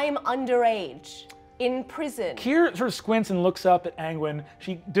 I am underage, in prison. Kier sort of squints and looks up at Angwin.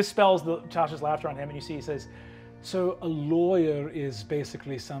 She dispels Tasha's laughter on him, and you see he says, so a lawyer is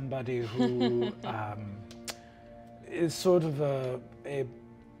basically somebody who is sort of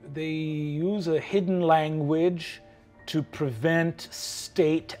they use a hidden language to prevent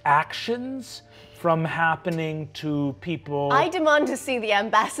state actions from happening to people. I demand to see the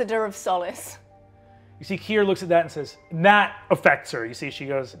ambassador of Solace. You see, Kier looks at that and says, that affects her. You see, she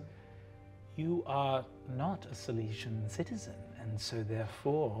goes, you are not a Silesian citizen, and so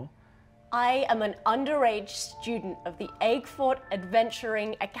therefore... I am an underage student of the Eggfort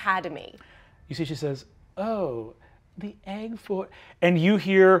Adventuring Academy. You see, she says, oh, the Eggfort... And you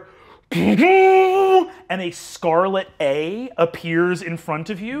hear... and a scarlet A appears in front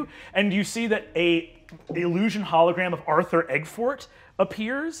of you, and you see that a illusion hologram of Arthur Eggfort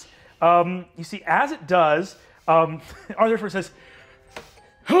appears. You see, as it does, Arthur says,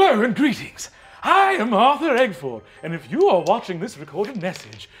 hello and greetings. I am Arthur Eggfort, and if you are watching this recorded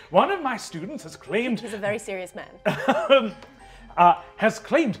message, one of my students has claimed... He's a very serious man. has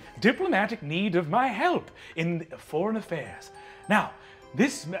claimed diplomatic need of my help in foreign affairs. Now,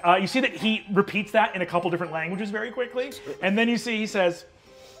 this, you see that he repeats that in a couple different languages very quickly, and then you see he says,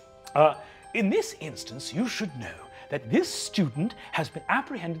 in this instance, you should know that this student has been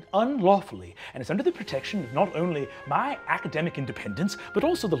apprehended unlawfully and is under the protection of not only my academic independence, but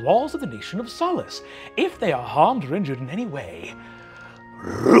also the laws of the nation of Solace. If they are harmed or injured in any way,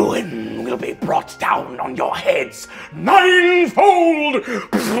 ruin will be brought down on your heads ninefold.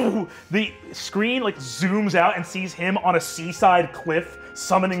 The screen like zooms out and sees him on a seaside cliff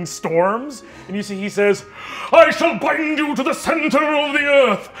summoning storms, and you see he says, I shall bind you to the center of the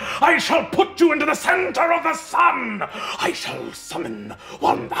earth. I shall put you into the center of the sun. I shall summon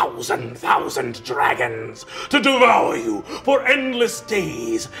 1,000 dragons to devour you for endless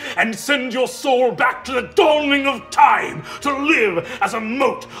days and send your soul back to the dawning of time to live as a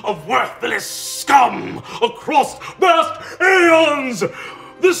mote of worthless scum across vast aeons.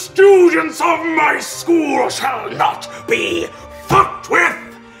 The students of my school shall not be fucked with!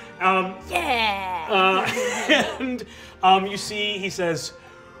 And you see, he says,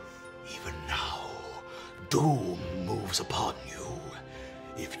 even now, doom moves themselves upon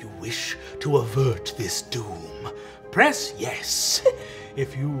you. If you wish to avert this doom, press yes.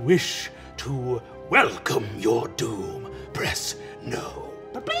 If you wish to welcome your doom, press no.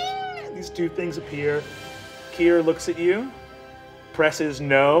 Ba-bing! These two things appear. Kier looks at you, presses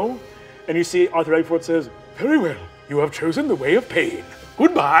no, and you see Arthur Eggford says, "Very well, you have chosen the way of pain.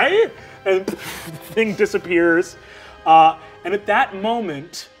 Goodbye." And the thing disappears. And at that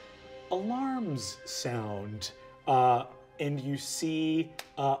moment, alarms sound, and you see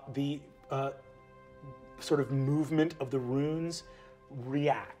the sort of movement of the runes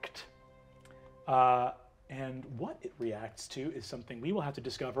react. And what it reacts to is something we will have to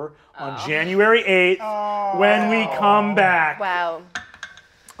discover on January 8th when we come back. Wow.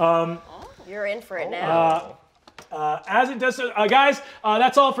 You're in for it now. As it does so, guys,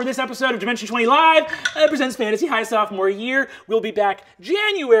 that's all for this episode of Dimension 20 Live. Presents Fantasy High Sophomore Year. We'll be back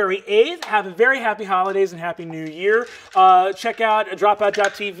January 8th. Have a very happy holidays and happy new year. Check out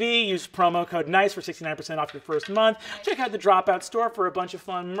dropout.tv. Use promo code NICE for 69% off your first month. Check out the Dropout store for a bunch of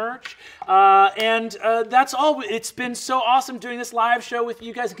fun merch. And that's all. It's been so awesome doing this live show with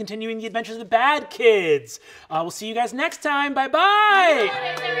you guys and continuing the adventures of the bad kids. We'll see you guys next time. Bye-bye.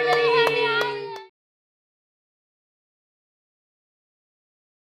 Everybody, happy